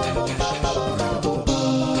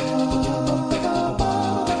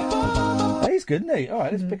 He's good, isn't he? All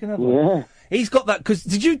right, let's pick another one. He's got that, because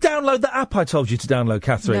did you download the app I told you to download,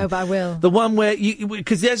 Catherine? No, but I will. The one where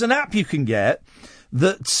because there's an app you can get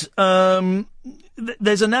that,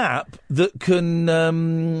 there's an app that can,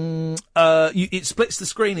 it splits the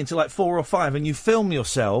screen into 4 or 5 and you film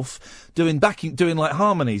yourself doing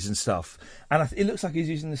harmonies and stuff. And it looks like he's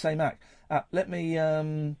using the same app. Let me,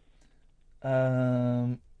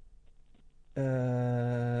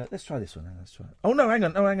 let's try this one. Let's try. Oh no, hang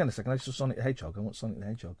on a second. I saw Sonic the Hedgehog. I want Sonic the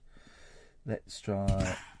Hedgehog. Let's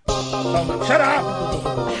try. Oh, no, shut up!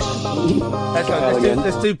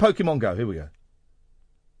 Let's do Pokemon Go. Here we go.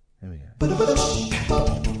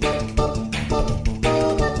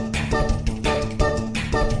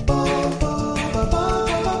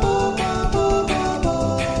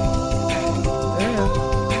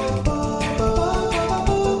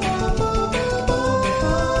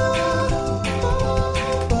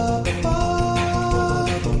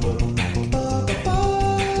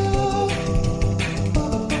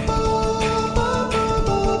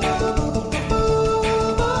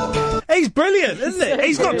 He's brilliant, isn't he?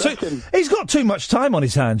 He's got too much time on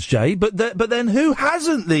his hands, Jay. But then who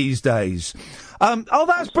hasn't these days?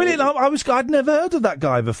 That's brilliant. I'd never heard of that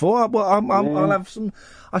guy before. I'll have some.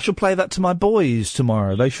 I shall play that to my boys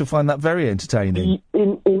tomorrow. They shall find that very entertaining.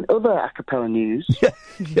 In other a cappella news,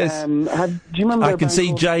 yes. Do you remember? I can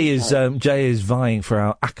see Jay is vying for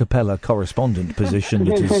our a cappella correspondent position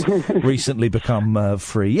that has recently become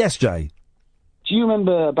free. Yes, Jay. Do you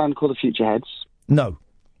remember a band called the Futureheads? No.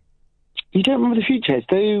 You don't remember the Futureheads?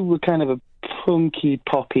 They were kind of a punky,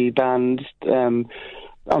 poppy band 10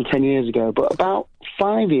 years ago. But about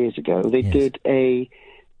 5 years ago, they did a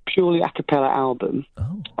purely a cappella album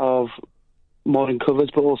of modern covers,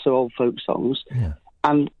 but also old folk songs. Yeah.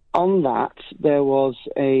 And on that, there was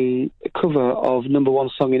a cover of Number One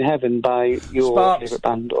Song in Heaven by your favourite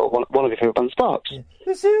band, or one of your favourite bands, Sparks. Yeah.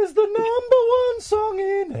 This is the number one song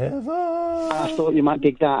in heaven. I thought you might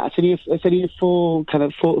dig that. I said you four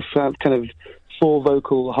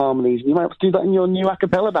vocal harmonies, and you might do that in your new a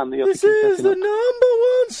cappella band. This is the number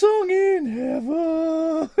one song in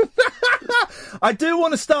heaven. I do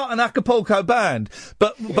want to start an Acapulco band,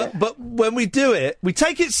 but when we do it, we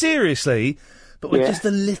take it seriously, but we're just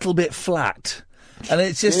a little bit flat. And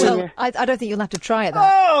it's just... I don't think you'll have to try it, though.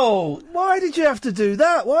 Oh! Why did you have to do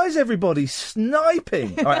that? Why is everybody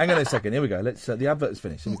sniping? All right, hang on a second. Here we go. Let's. The advert's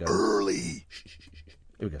finished. Here we go. Early.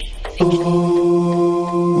 Here we go.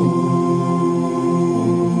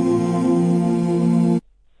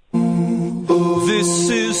 This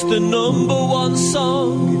is the number one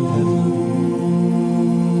song in heaven.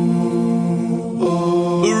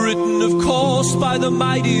 Written, of course, by the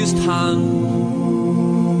mightiest hand.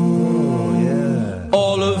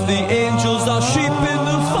 All of the angels are sheep in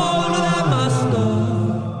the fold of their master.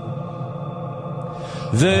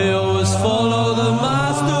 They always follow the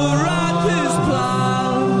master at his plan.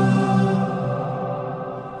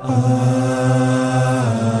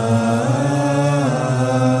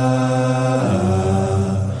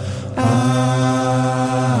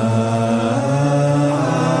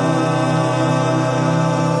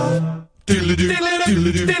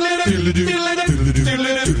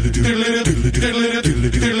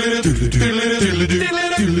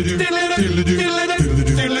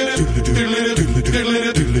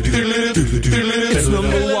 It's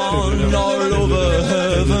number one all over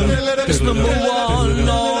heaven. It's number one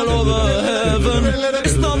all over heaven.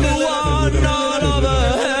 It's number one all over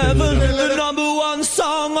heaven. The number one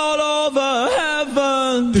song all over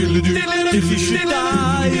heaven. If you should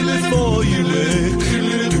die before you wake,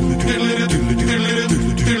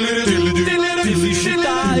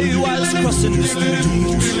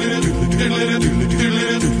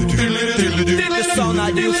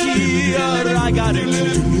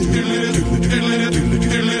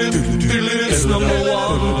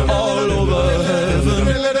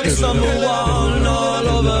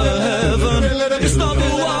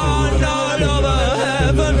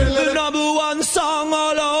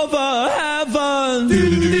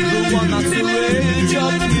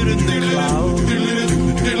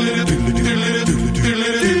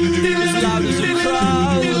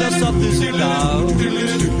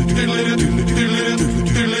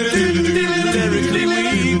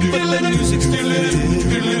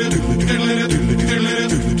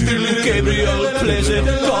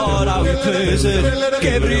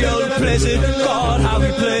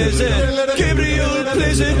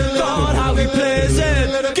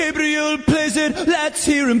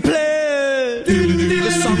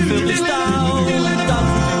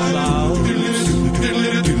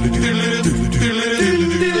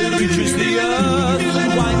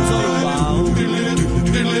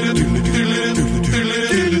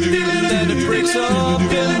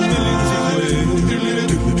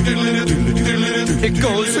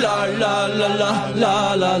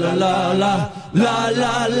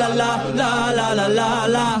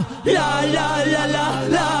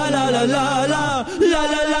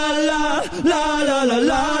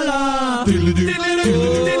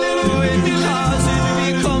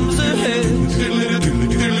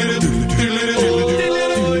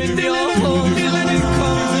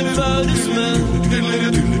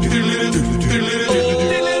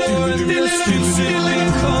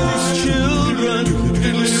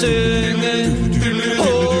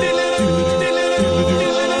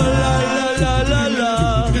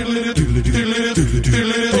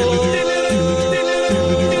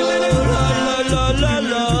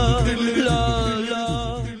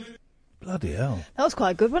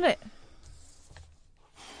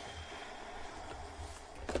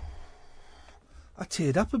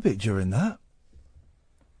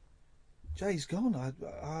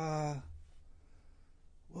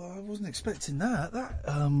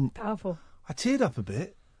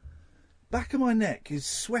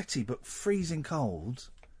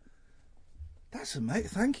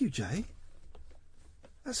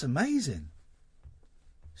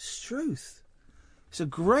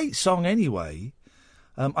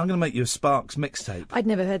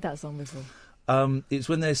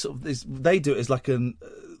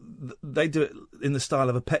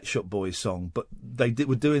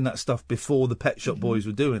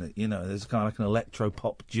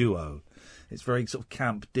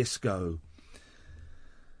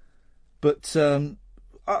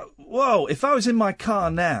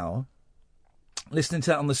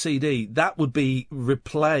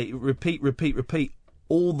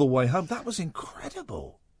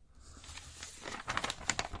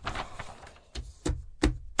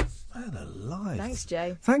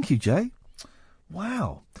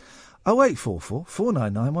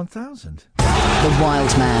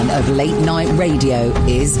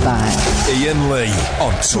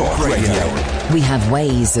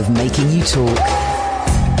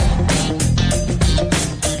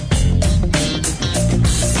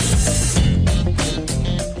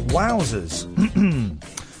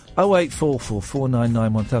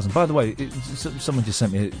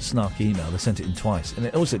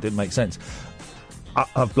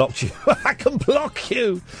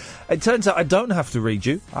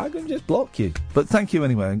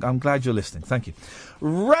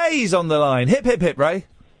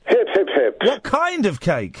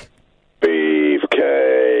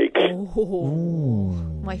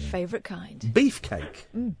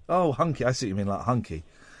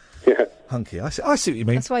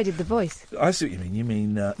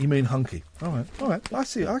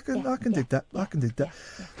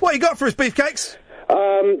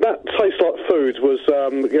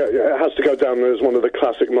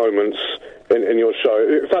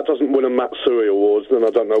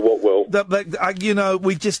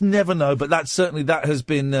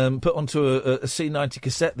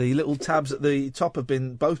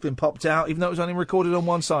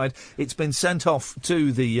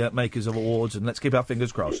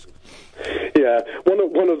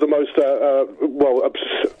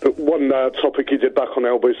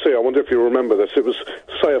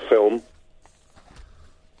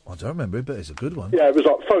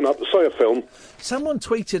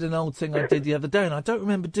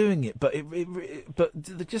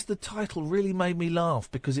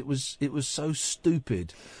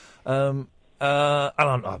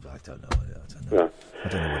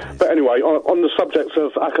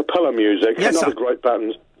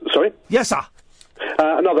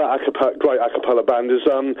 Another great a cappella band is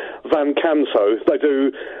Van Canto. They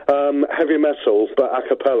do heavy metal, but a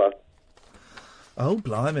cappella. Oh,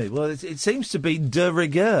 blimey. Well, it seems to be de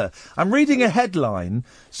rigueur. I'm reading a headline.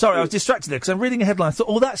 Sorry, I was distracted there because I'm reading a headline. I thought,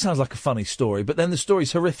 oh, that sounds like a funny story, but then the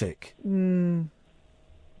story's horrific.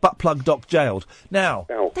 Butt plug doc jailed. Now...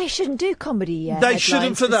 They shouldn't do comedy They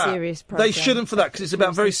shouldn't for that. Serious They programmes. shouldn't for that, because it's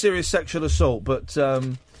about very serious sexual assault, but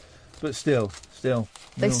still.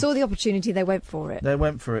 They no. saw the opportunity, they went for it. They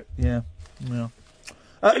went for it, yeah.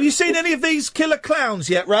 Have you seen any of these killer clowns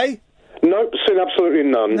yet, Ray? Nope, seen absolutely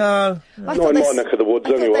none. No. Not in my neck of the woods,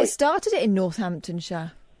 I thought anyway. they started it in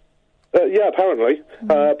Northamptonshire. Yeah, apparently.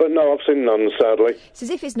 But no, I've seen none, sadly. It's as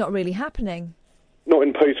if it's not really happening. Not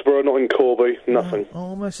in Peterborough, not in Corby, nothing.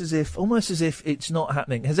 Almost as if it's not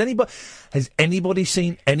happening. Has anybody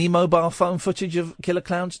seen any mobile phone footage of killer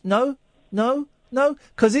clowns? No,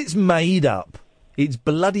 because it's made up. It's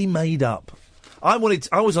bloody made up. I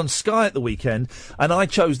was on Sky at the weekend, and I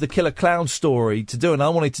chose the killer clown story to do, and I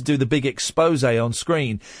wanted to do the big expose on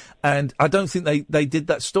screen. And I don't think they did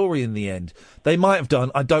that story in the end. They might have done.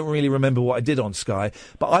 I don't really remember what I did on Sky,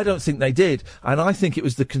 but I don't think they did. And I think it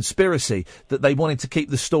was the conspiracy that they wanted to keep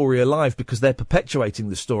the story alive because they're perpetuating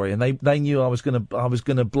the story, and they knew I was gonna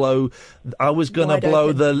blow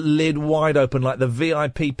the lid wide open like the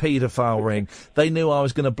VIP paedophile ring. They knew I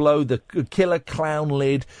was gonna blow the killer clown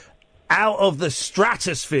lid out of the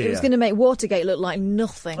stratosphere. It was going to make Watergate look like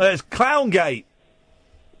nothing. It's Clowngate.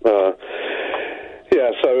 Yeah,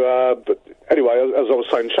 so, but anyway, as I was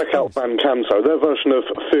saying, check out Van Canto. Their version of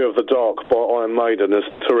Fear of the Dark by Iron Maiden is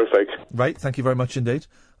terrific. Right, thank you very much indeed.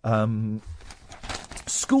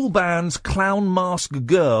 School bans clown mask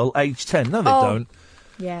girl aged 10. No, they don't.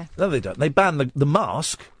 Yeah. No, they don't. They ban the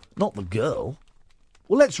mask, not the girl.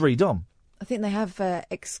 Well, let's read on. I think they have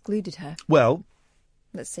excluded her. Well...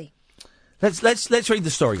 Let's see. Let's read the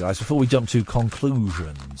story, guys, before we jump to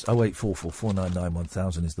conclusions. 0844 499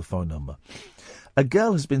 1000 is the phone number. A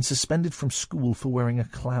girl has been suspended from school for wearing a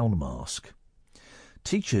clown mask.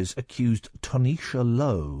 Teachers accused Tonisha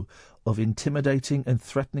Lowe of intimidating and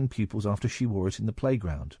threatening pupils after she wore it in the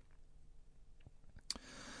playground.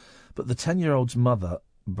 But the 10-year-old's mother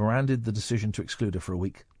branded the decision to exclude her for a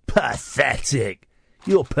week. Pathetic!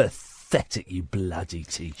 You're pathetic, you bloody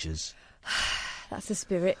teachers. That's the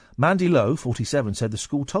spirit. Mandy Lowe, 47, said the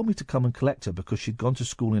school told me to come and collect her because she'd gone to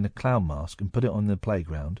school in a clown mask and put it on the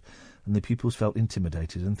playground, and the pupils felt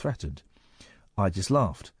intimidated and threatened. I just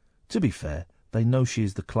laughed. To be fair, they know she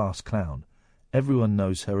is the class clown. Everyone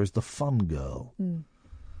knows her as the fun girl.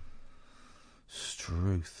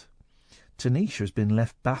 Struth. Tanisha has been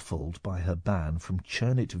left baffled by her ban from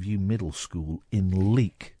Churnet View Middle School in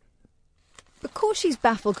Leek. Of course she's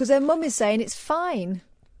baffled, because her mum is saying it's fine.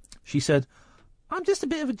 She said, "I'm just a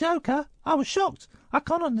bit of a joker. I was shocked. I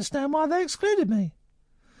can't understand why they excluded me."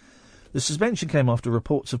 The suspension came after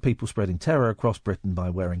reports of people spreading terror across Britain by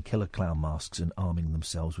wearing killer clown masks and arming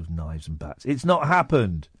themselves with knives and bats. It's not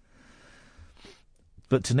happened.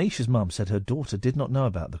 But Tanisha's mum said her daughter did not know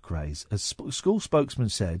about the craze. As school spokesman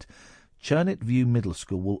said, Churnet View Middle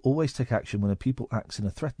School will always take action when a pupil acts in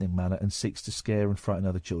a threatening manner and seeks to scare and frighten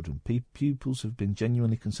other children. Pupils have been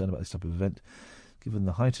genuinely concerned about this type of event, given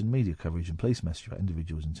the heightened media coverage and police message about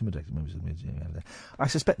individuals intimidating members of the media. I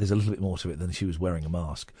suspect there's a little bit more to it than she was wearing a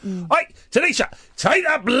mask. Hey, Tanisha, take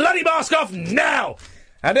that bloody mask off now!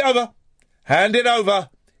 Hand it over. Hand it over.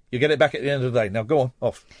 You get it back at the end of the day. Now, go on,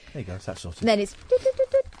 off. There you go, that's sorted. And then it's...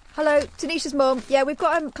 Hello, Tanisha's mum. Yeah, we've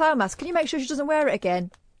got a clown mask. Can you make sure she doesn't wear it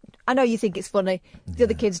again? I know you think it's funny. The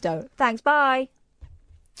other kids don't. Thanks, bye.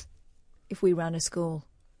 If we ran a school...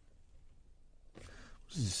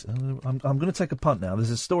 I'm going to take a punt now. There's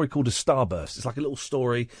a story called A Starburst. It's like a little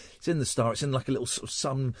story. It's in the Star. It's in like a little sort of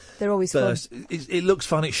sun. They're always burst. fun. It looks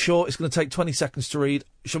fun. It's short. It's going to take 20 seconds to read.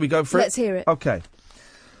 Shall we go for it? Let's hear it. Okay.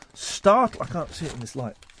 I can't see it in this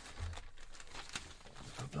light.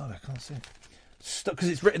 Oh, God, I can't see it. Because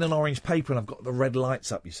it's written on orange paper and I've got the red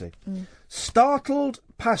lights up, you see. Startled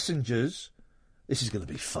passengers. This is going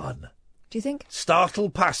to be fun. Do you think?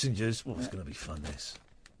 Startled passengers. Oh, it's going to be fun, this.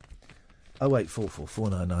 0844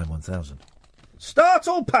 499 1000.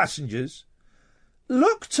 Startled passengers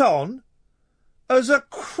looked on as a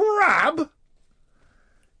crab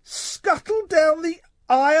scuttled down the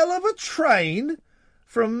aisle of a train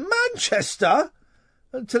from Manchester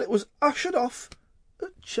until it was ushered off at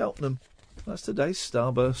Cheltenham. That's today's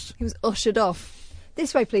Starburst. He was ushered off.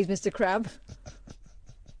 This way, please, Mr. Crab.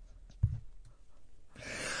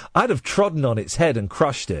 I'd have trodden on its head and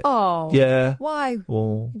crushed it. Oh. Yeah. Why?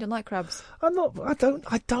 Well, you don't like crabs? I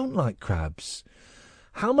don't like crabs.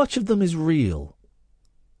 How much of them is real?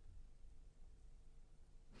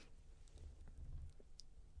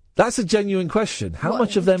 That's a genuine question. How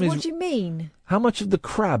much of them is... What do you mean? How much of the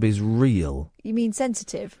crab is real? You mean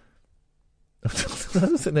sensitive? I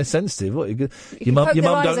don't think they're sensitive. What? Your can mum poke their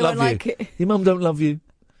don't eyes, they love won't you. like it. Your mum don't love you.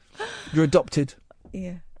 You're adopted.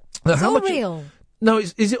 Yeah. Now, It's how all much? real. No,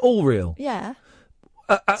 is it all real? Yeah.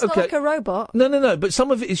 It's not okay. like a robot. No. But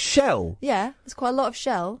some of it is shell. Yeah, there's quite a lot of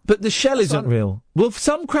shell. But the shell isn't real. Well, for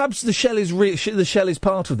some crabs, the shell is real. The shell is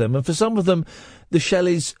part of them, and for some of them, the shell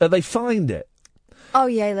is. They find it. Oh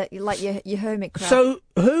yeah, like your hermit crab. So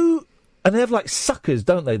who? And they have like suckers,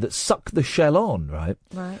 don't they, that suck the shell on, right?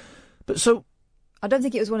 Right. But so. I don't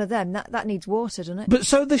think it was one of them. That needs water, doesn't it? But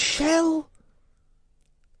so the shell.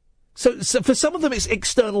 So for some of them, it's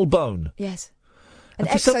external bone. Yes. An And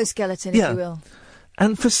for some- exoskeleton, yeah. if you will.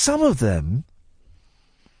 And for some of them,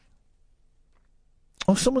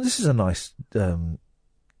 this is a nice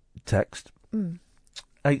text.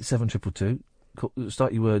 87222.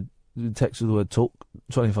 Start your word, text with the word talk,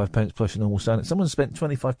 25 pence plus your normal standing. Someone spent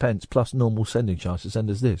 25 pence plus normal sending charge to send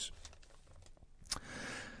us this.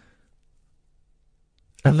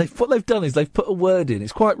 And what they've done is they've put a word in.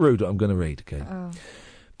 It's quite rude what I'm going to read, okay? Oh.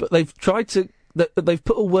 But they've tried to... They've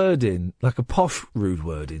put a word in, like a posh rude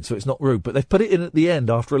word in, so it's not rude, but they've put it in at the end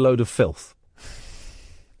after a load of filth.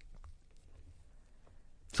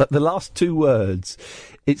 It's like the last two words.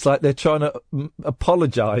 It's like they're trying to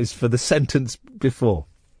apologise for the sentence before.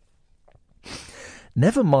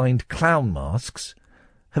 Never mind clown masks.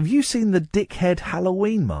 Have you seen the dickhead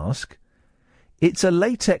Halloween mask? It's a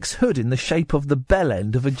latex hood in the shape of the bell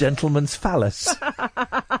end of a gentleman's phallus.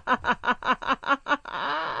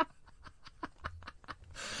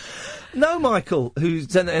 No, Michael,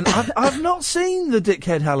 who's and I've not seen the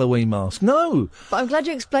dickhead Halloween mask. No, But I'm glad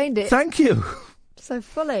you explained it. thank you. So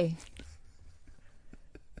fully.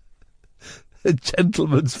 A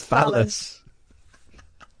gentleman's phallus.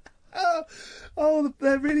 Oh,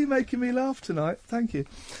 they're really making me laugh tonight. Thank you.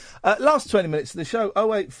 Last 20 minutes of the show.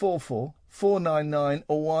 0844 499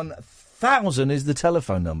 1000 is the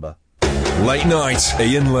telephone number. Late night,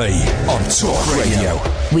 Iain Lee on Talk Radio.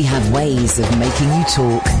 We have ways of making you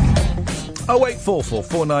talk. 0844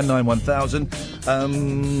 499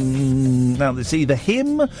 1000. Now, it's either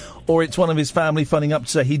him or it's one of his family phoning up to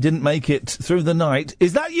say he didn't make it through the night.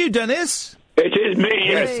 Is that you, Dennis? It is me,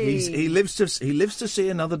 yes. He lives to see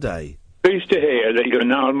another day. Pleased to hear that you're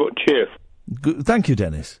now much cheerful. Good. Thank you,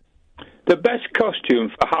 Dennis. The best costume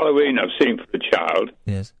for Halloween I've seen for a child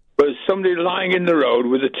Yes. was somebody lying in the road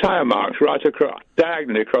with the tyre marks right across,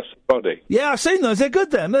 diagonally across the body. Yeah, I've seen those. They're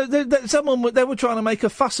good, then. They were trying to make a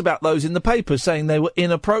fuss about those in the paper, saying they were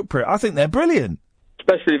inappropriate. I think they're brilliant.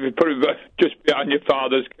 Especially if you put it just behind your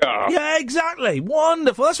father's car. Yeah, exactly.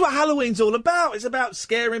 Wonderful. That's what Halloween's all about. It's about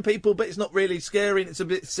scaring people, but it's not really scaring. It's a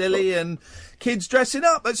bit silly, and kids dressing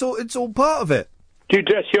up. It's all part of it. Do you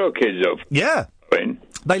dress your kids up? Yeah.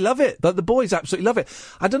 They love it. The boys absolutely love it.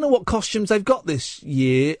 I don't know what costumes they've got this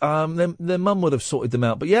year. Their mum would have sorted them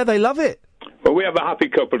out. But, yeah, they love it. Well, we have a happy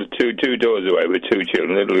couple of two doors away with two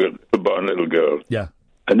children, little boy and little girl. Yeah.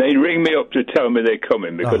 And they ring me up to tell me they're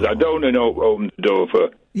coming because I don't want to open the door for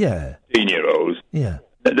 18-year-olds. Yeah.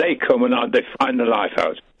 They come and they find the life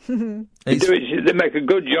out. They make a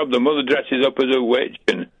good job. The mother dresses up as a witch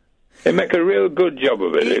and they make a real good job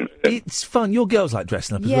of it. It's fun. Your girls like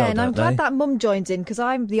dressing up as well, Yeah, and I'm don't glad they? that mum joins in because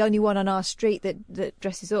I'm the only one on our street that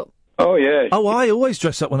dresses up. Oh, yeah. Oh, I always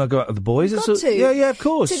dress up when I go out with the boys. Got to. Yeah, of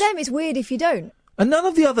course. To them, it's weird if you don't. And none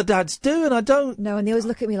of the other dads do, and I don't. No, and they always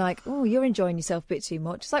look at me like, "Oh, you're enjoying yourself a bit too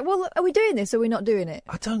much." It's like, well, are we doing this or are we not doing it?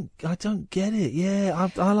 I don't get it. Yeah,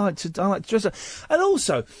 I like to dress up. And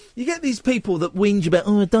also, you get these people that whinge about,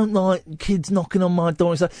 I don't like kids knocking on my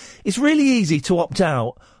door. It's really easy to opt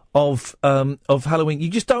out of Halloween. You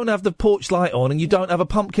just don't have the porch light on and you don't have a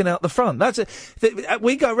pumpkin out the front. That's it.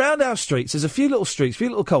 We go round our streets. There's a few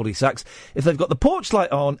little cul-de-sacs. If they've got the porch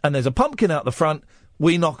light on and there's a pumpkin out the front,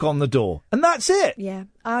 we knock on the door. And that's it. Yeah.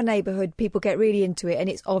 Our neighbourhood, people get really into it and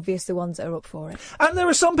it's obvious the ones that are up for it. And there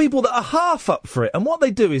are some people that are half up for it. And what they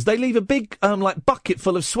do is they leave a big, bucket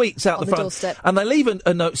full of sweets out On the the front. doorstep. And they leave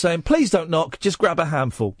a note saying, please don't knock, just grab a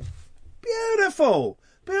handful. Beautiful.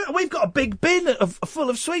 We've got a big bin full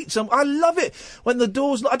of sweets. I love it when the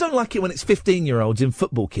doors... I don't like it when it's 15-year-olds in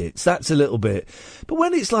football kits. That's a little bit... But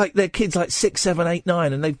when it's like they're kids like 6, 7, 8,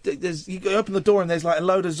 9 and you open the door and there's like a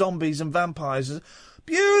load of zombies and vampires...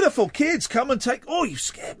 Beautiful kids, come and take... Oh, you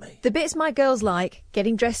scared me. The bits my girls like,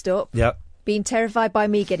 getting dressed up. Yeah. Being terrified by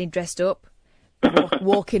me getting dressed up.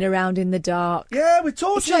 Walking around in the dark. Yeah, with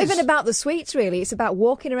torches. It's not even about the sweets, really. It's about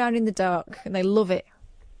walking around in the dark. And they love it.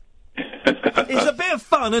 It's a bit of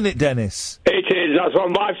fun, isn't it, Dennis? It is. That's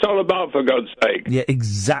what life's all about, for God's sake. Yeah,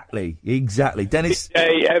 exactly. Dennis.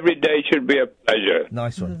 Every day should be a pleasure.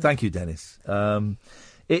 Nice one. Thank you, Dennis.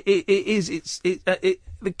 It is.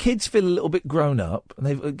 The kids feel a little bit grown up, and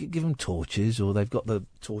they've give them torches, or they've got the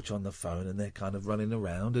torch on the phone, and they're kind of running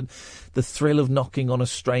around, and the thrill of knocking on a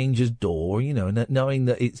stranger's door, and knowing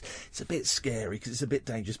that it's a bit scary because it's a bit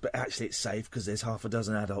dangerous, but actually it's safe because there's half a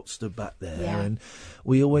dozen adults stood back there, and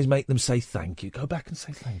we always make them say thank you. Go back and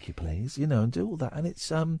say thank you, please, and do all that, and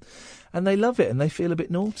it's and they love it, and they feel a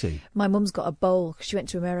bit naughty. My mum's got a bowl because she went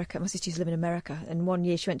to America. My sister used to live in America, and one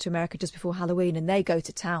year she went to America just before Halloween, and they go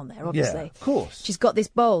to town there, obviously. Yeah, of course. She's got this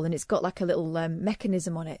bowl, and it's got like a little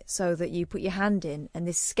mechanism on it, so that you put your hand in, and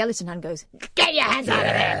this skeleton hand goes, "Get your hands out of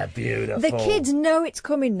there!" Beautiful. The kids know it's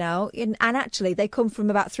coming now, and actually they come from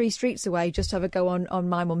about 3 streets away just to have a go on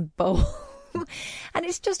my mum's bowl, and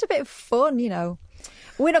it's just a bit of fun,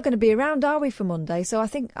 We're not going to be around, are we, for Monday? So I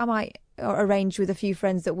think I might arrange with a few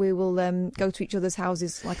friends that we will go to each other's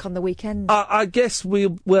houses, like on the weekend. I guess we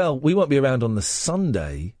won't be around on the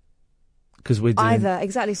Sunday. Because we're doing... Either,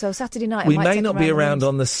 exactly. So Saturday night, we may not be around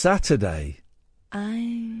on the Saturday.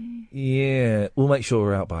 Aye. Yeah, we'll make sure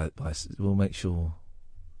we're out by. We'll make sure.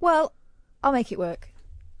 Well, I'll make it work.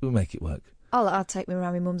 We'll make it work. I'll take me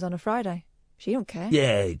around my mum's on a Friday. She don't care.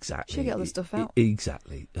 Yeah, exactly. She'll get all the stuff out.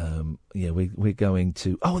 Exactly. We're going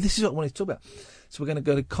to. Oh, this is what I wanted to talk about. So we're going to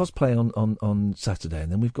go to cosplay on Saturday,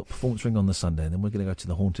 and then we've got Performance Ring on the Sunday, and then we're going to go to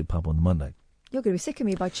the Haunted Pub on the Monday. You're going to be sick of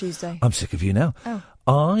me by Tuesday. I'm sick of you now. Oh.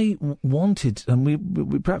 I wanted, and we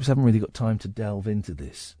perhaps haven't really got time to delve into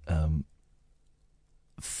this,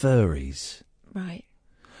 furries. Right.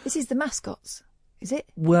 This is the mascots, is it?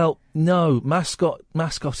 Well, no.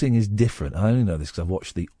 Mascotting is different. I only know this because I've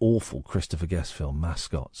watched the awful Christopher Guest film,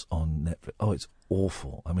 Mascots, on Netflix. Oh, it's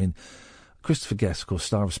awful. I mean... Christopher Guest, of course,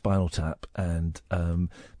 star of Spinal Tap, and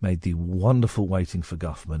made the wonderful Waiting for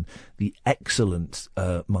Guffman, the excellent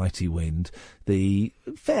Mighty Wind, the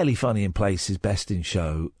fairly funny in places, Best in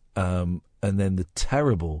Show, and then the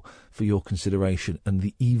terrible For Your Consideration, and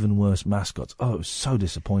the even worse Mascots. Oh, it was so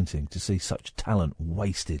disappointing to see such talent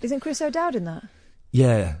wasted. Isn't Chris O'Dowd in that?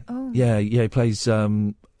 Yeah. Oh. Yeah, he plays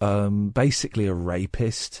basically a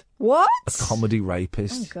rapist. What? A comedy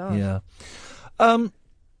rapist. Oh, God. Yeah.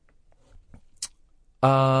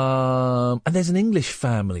 And there's an English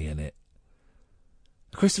family in it.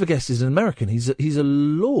 Christopher Guest is an American. He's a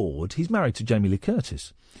lord. He's married to Jamie Lee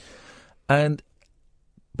Curtis,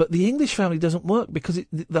 but the English family doesn't work because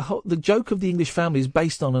the joke of the English family is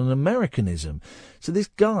based on an Americanism. So this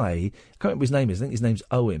guy, I can't remember his name. I think his name's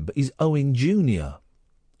Owen, but he's Owen Jr.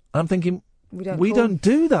 I'm thinking we don't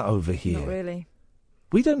do that over here. Not really.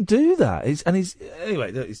 We don't do that.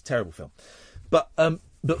 Anyway, it's a terrible film, but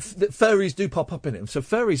furries do pop up in it. So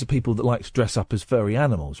furries are people that like to dress up as furry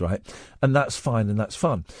animals, right? And that's fine and that's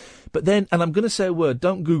fun. But then, and I'm going to say a word,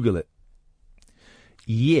 don't Google it.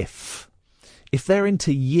 YIF. If they're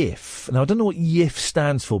into YIF, now I don't know what YIF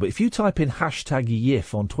stands for, but if you type in hashtag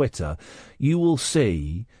YIF on Twitter, you will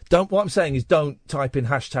see, what I'm saying is don't type in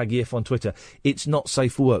hashtag YIF on Twitter. It's not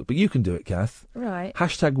safe for work, but you can do it, Kath. Right.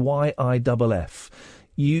 Hashtag YIFF.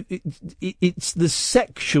 It's the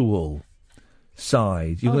sexual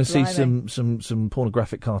side. You're going to see some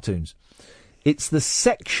pornographic cartoons. It's the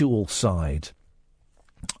sexual side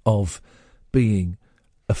of being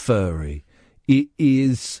a furry. It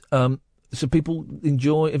is so people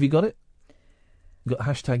enjoy. Have you got it? You got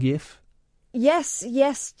hashtag YIF? Yes,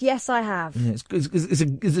 I have. Yeah,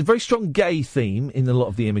 it's a very strong gay theme in a lot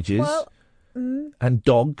of the images. Well, and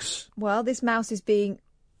dogs. Well, this mouse is being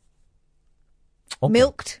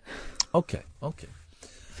milked. Okay.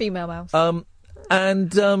 Female mouse.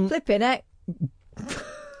 And flipping it.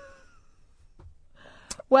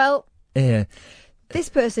 Well, yeah. This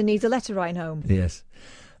person needs a letter writing home. Yes.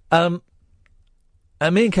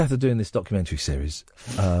 And me and Kath are doing this documentary series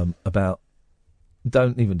about,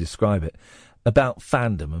 don't even describe it, about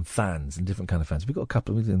fandom and fans and different kind of fans. We've got a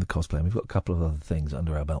couple, we're doing the cosplay, and we've got a couple of other things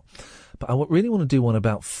under our belt. But I really want to do one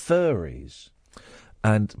about furries,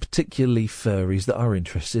 and particularly furries that are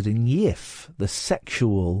interested in YIF, the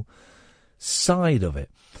sexual side of it.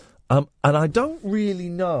 And I don't really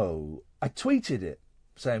know. I tweeted it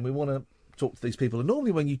saying we want to talk to these people. And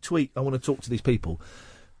normally when you tweet, I want to talk to these people,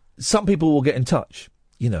 some people will get in touch,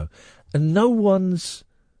 and no one's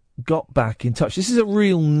got back in touch. This is a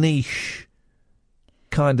real niche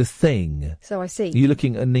kind of thing. So I see. You're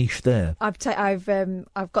looking at a niche there. I've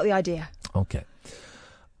got the idea. Okay.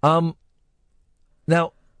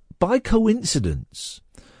 Now, by coincidence,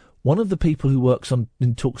 one of the people who works in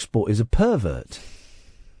TalkSport is a pervert.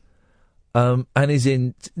 And he's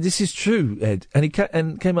in. This is true, Ed. And he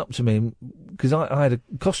came up to me because I had a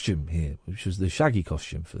costume here, which was the Shaggy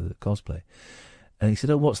costume for the cosplay. And he said,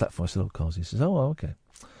 "Oh, what's that for?" I said, "Oh, cos." He says, "Oh, okay."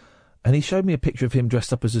 And he showed me a picture of him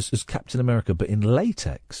dressed up as Captain America, but in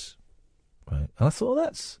latex. Right. And I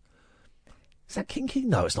thought, is that kinky?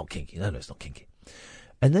 No, it's not kinky. No, it's not kinky.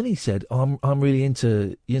 And then he said, I'm really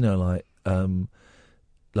into, like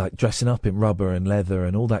dressing up in rubber and leather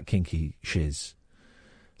and all that kinky shiz.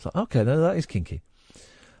 It's like, okay, no, that is kinky.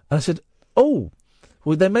 And I said, oh,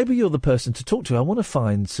 well, then maybe you're the person to talk to. I want to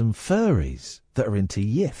find some furries that are into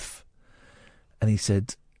yiff. And he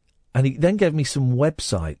said, and he then gave me some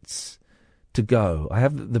websites to go. I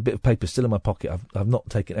have the bit of paper still in my pocket. I've not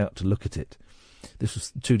taken it out to look at it. This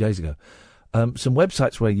was 2 days ago. Some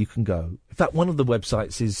websites where you can go. In fact, one of the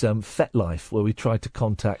websites is FetLife, where we tried to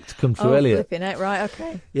contact Kung Fu Elliot. Flipping it, right,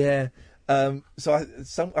 okay. Yeah. So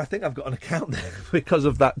I think I've got an account there because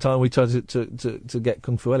of that time we tried to get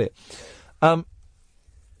Kung Fu Elliot.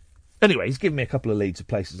 Anyway, he's given me a couple of leads of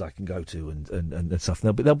places I can go to and stuff.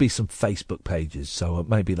 There'll be some Facebook pages, so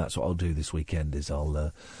maybe that's what I'll do this weekend. Is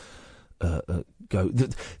I'll go. The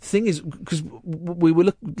thing is, because we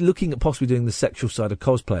were looking at possibly doing the sexual side of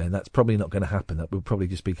cosplay, and that's probably not going to happen. That will probably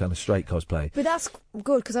just be kind of straight cosplay. But that's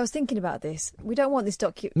good, because I was thinking about this. We don't want this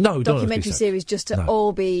documentary series just to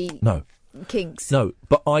all be kinks. No,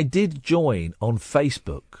 but I did join on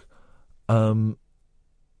Facebook a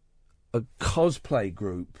cosplay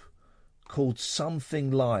group called something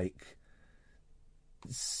like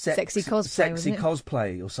Sexy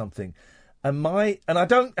Cosplay or something. And I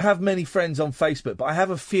don't have many friends on Facebook, but I have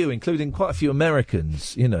a few, including quite a few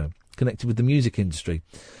Americans, connected with the music industry.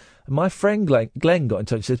 And my friend Glenn got in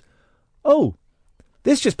touch and said, "Oh,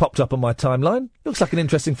 this just popped up on my timeline. Looks like an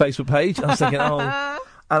interesting Facebook page." And I was thinking, oh,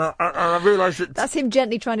 and I realised that that's him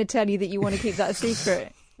gently trying to tell you that you want to keep that a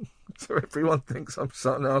secret. So everyone thinks I'm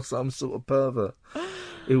some sort of pervert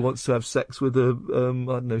who wants to have sex with a I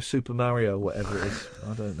don't know, Super Mario or whatever it is.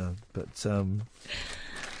 I don't know, but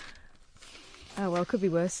oh well, could be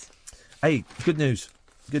worse. Hey, good news,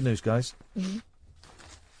 guys. Mm-hmm.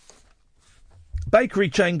 Bakery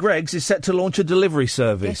chain Greggs is set to launch a delivery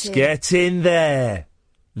service. Get in there.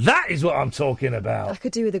 That is what I'm talking about. I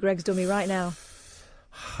could do with a Greggs dummy right now.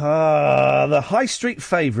 The high street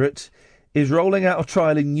favourite is rolling out a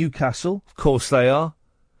trial in Newcastle. Of course they are.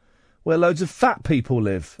 Where loads of fat people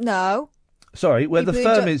live. No. Sorry, where the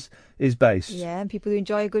firm is based. Yeah, and people who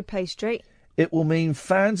enjoy a good pastry. It will mean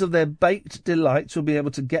fans of their baked delights will be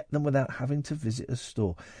able to get them without having to visit a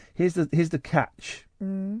store. Here's the catch.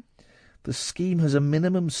 Mm. The scheme has a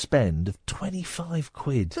minimum spend of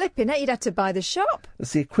 £25. Flipping it, you'd have to buy the shop.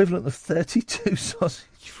 That's the equivalent of 32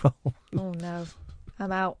 sausage rolls. Oh no,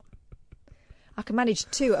 I'm out. I can manage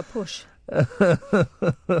 2 at a push.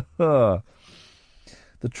 The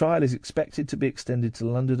trial is expected to be extended to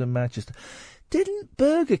London and Manchester. Didn't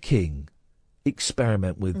Burger King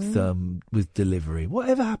experiment with delivery?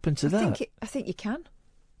 Whatever happened to that? I think you can.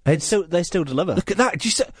 They still deliver. Look at that.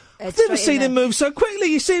 I've never seen him move so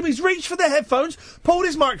quickly. You see him, he's reached for the headphones, pulled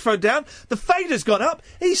his microphone down, the fader's gone up,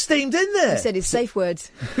 he's steamed in there. He said his safe words.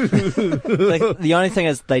 The only thing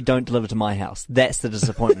is they don't deliver to my house. That's the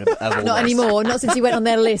disappointment of all Not anymore, not since he went on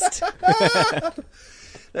their list.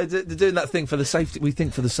 They're doing that thing for the safety. We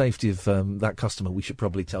think for the safety of that customer, we should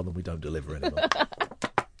probably tell them we don't deliver anymore.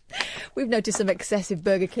 We've noticed some excessive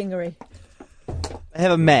Burger Kingery. I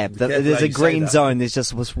have a map. There's a green zone. There's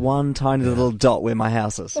just this one tiny little dot where my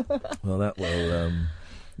house is. Well,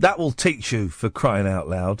 that will teach you, for crying out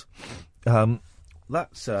loud.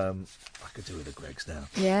 That's I could do with a Greggs now.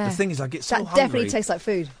 Yeah. The thing is, I get so hungry. That definitely tastes like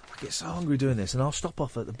food. I get so hungry doing this, and I'll stop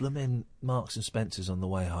off at the blooming Marks and Spencer's on the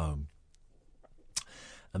way home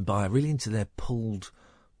and buy really into their pulled.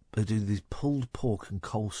 They do these pulled pork and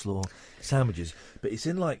coleslaw sandwiches, but it's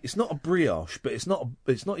in it's not a brioche, but it's not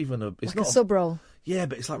even a sub roll. Yeah,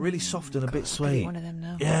 but it's really soft and a bit sweet. One of them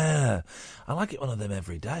now. Yeah, I like it one of them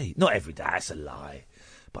every day. Not every day, that's a lie,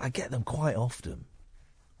 but I get them quite often,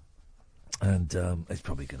 and it's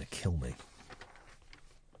probably going to kill me.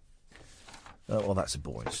 Well, that's a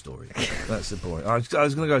boring story. That's a boring. I was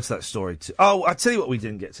going to go to that story too. Oh, I tell you what, we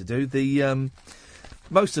didn't get to do the.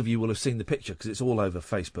 Most of you will have seen the picture because it's all over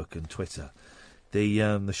Facebook and Twitter.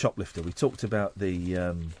 The shoplifter. We talked about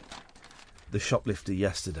the shoplifter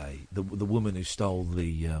yesterday. The woman who stole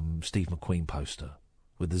the Steve McQueen poster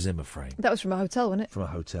with the Zimmer frame. That was from a hotel, wasn't it? From a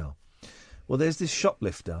hotel. Well, there's this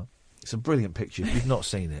shoplifter. It's a brilliant picture. If you've not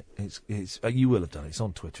seen it, it's you will have done it. It's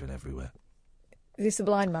on Twitter and everywhere. Is this the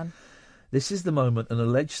blind man? This is the moment an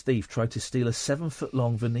alleged thief tried to steal a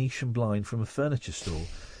 7-foot-long Venetian blind from a furniture store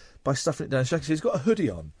by stuffing it down his jacket. So he's got a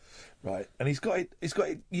hoodie on, right? And he's got it.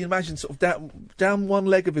 You imagine sort of down one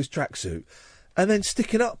leg of his tracksuit, and then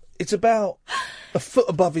sticking up. It's about a foot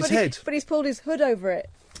above his head. But he's pulled his hood over it.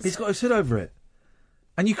 He's got his hood over it,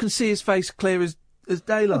 and you can see his face clear as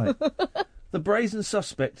daylight. The brazen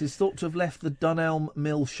suspect is thought to have left the Dunelm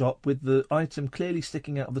Mill shop with the item clearly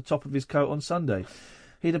sticking out of the top of his coat on Sunday.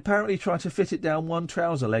 He'd apparently tried to fit it down one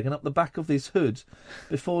trouser leg and up the back of his hood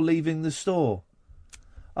before leaving the store.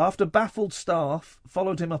 After baffled staff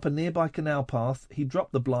followed him up a nearby canal path, he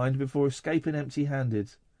dropped the blind before escaping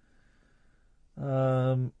empty-handed.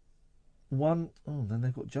 Then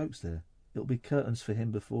they've got jokes there. It'll be curtains for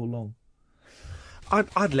him before long.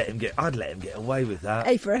 I'd let him get away with that.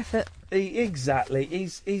 A for effort. Exactly.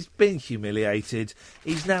 He's been humiliated.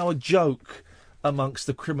 He's now a joke amongst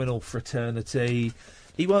the criminal fraternity.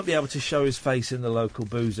 He won't be able to show his face in the local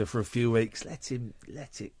boozer for a few weeks. Let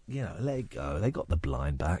it go. They got the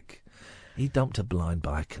blind back. He dumped a blind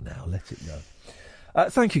by a canal. Let it go.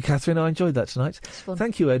 Thank you, Catherine. I enjoyed that tonight. It's fun.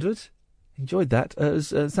 Thank you, Edward. Enjoyed that.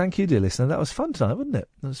 Thank you, dear listener. That was fun tonight, wasn't it?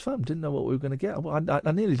 It was fun. Didn't know what we were going to get.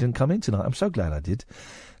 I nearly didn't come in tonight. I'm so glad I did,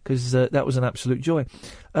 because that was an absolute joy.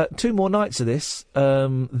 2 more nights of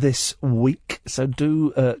this week, so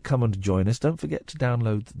do come and join us. Don't forget to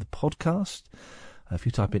download the podcast. If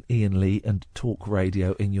you type in Iain Lee and Talk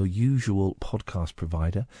Radio in your usual podcast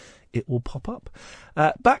provider, it will pop up.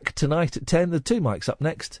 Back tonight at 10. The 2 mics up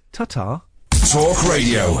next. Ta-ta. Talk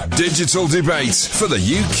Radio. Digital debate for the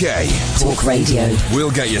UK. Talk Radio.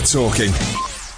 We'll get you talking.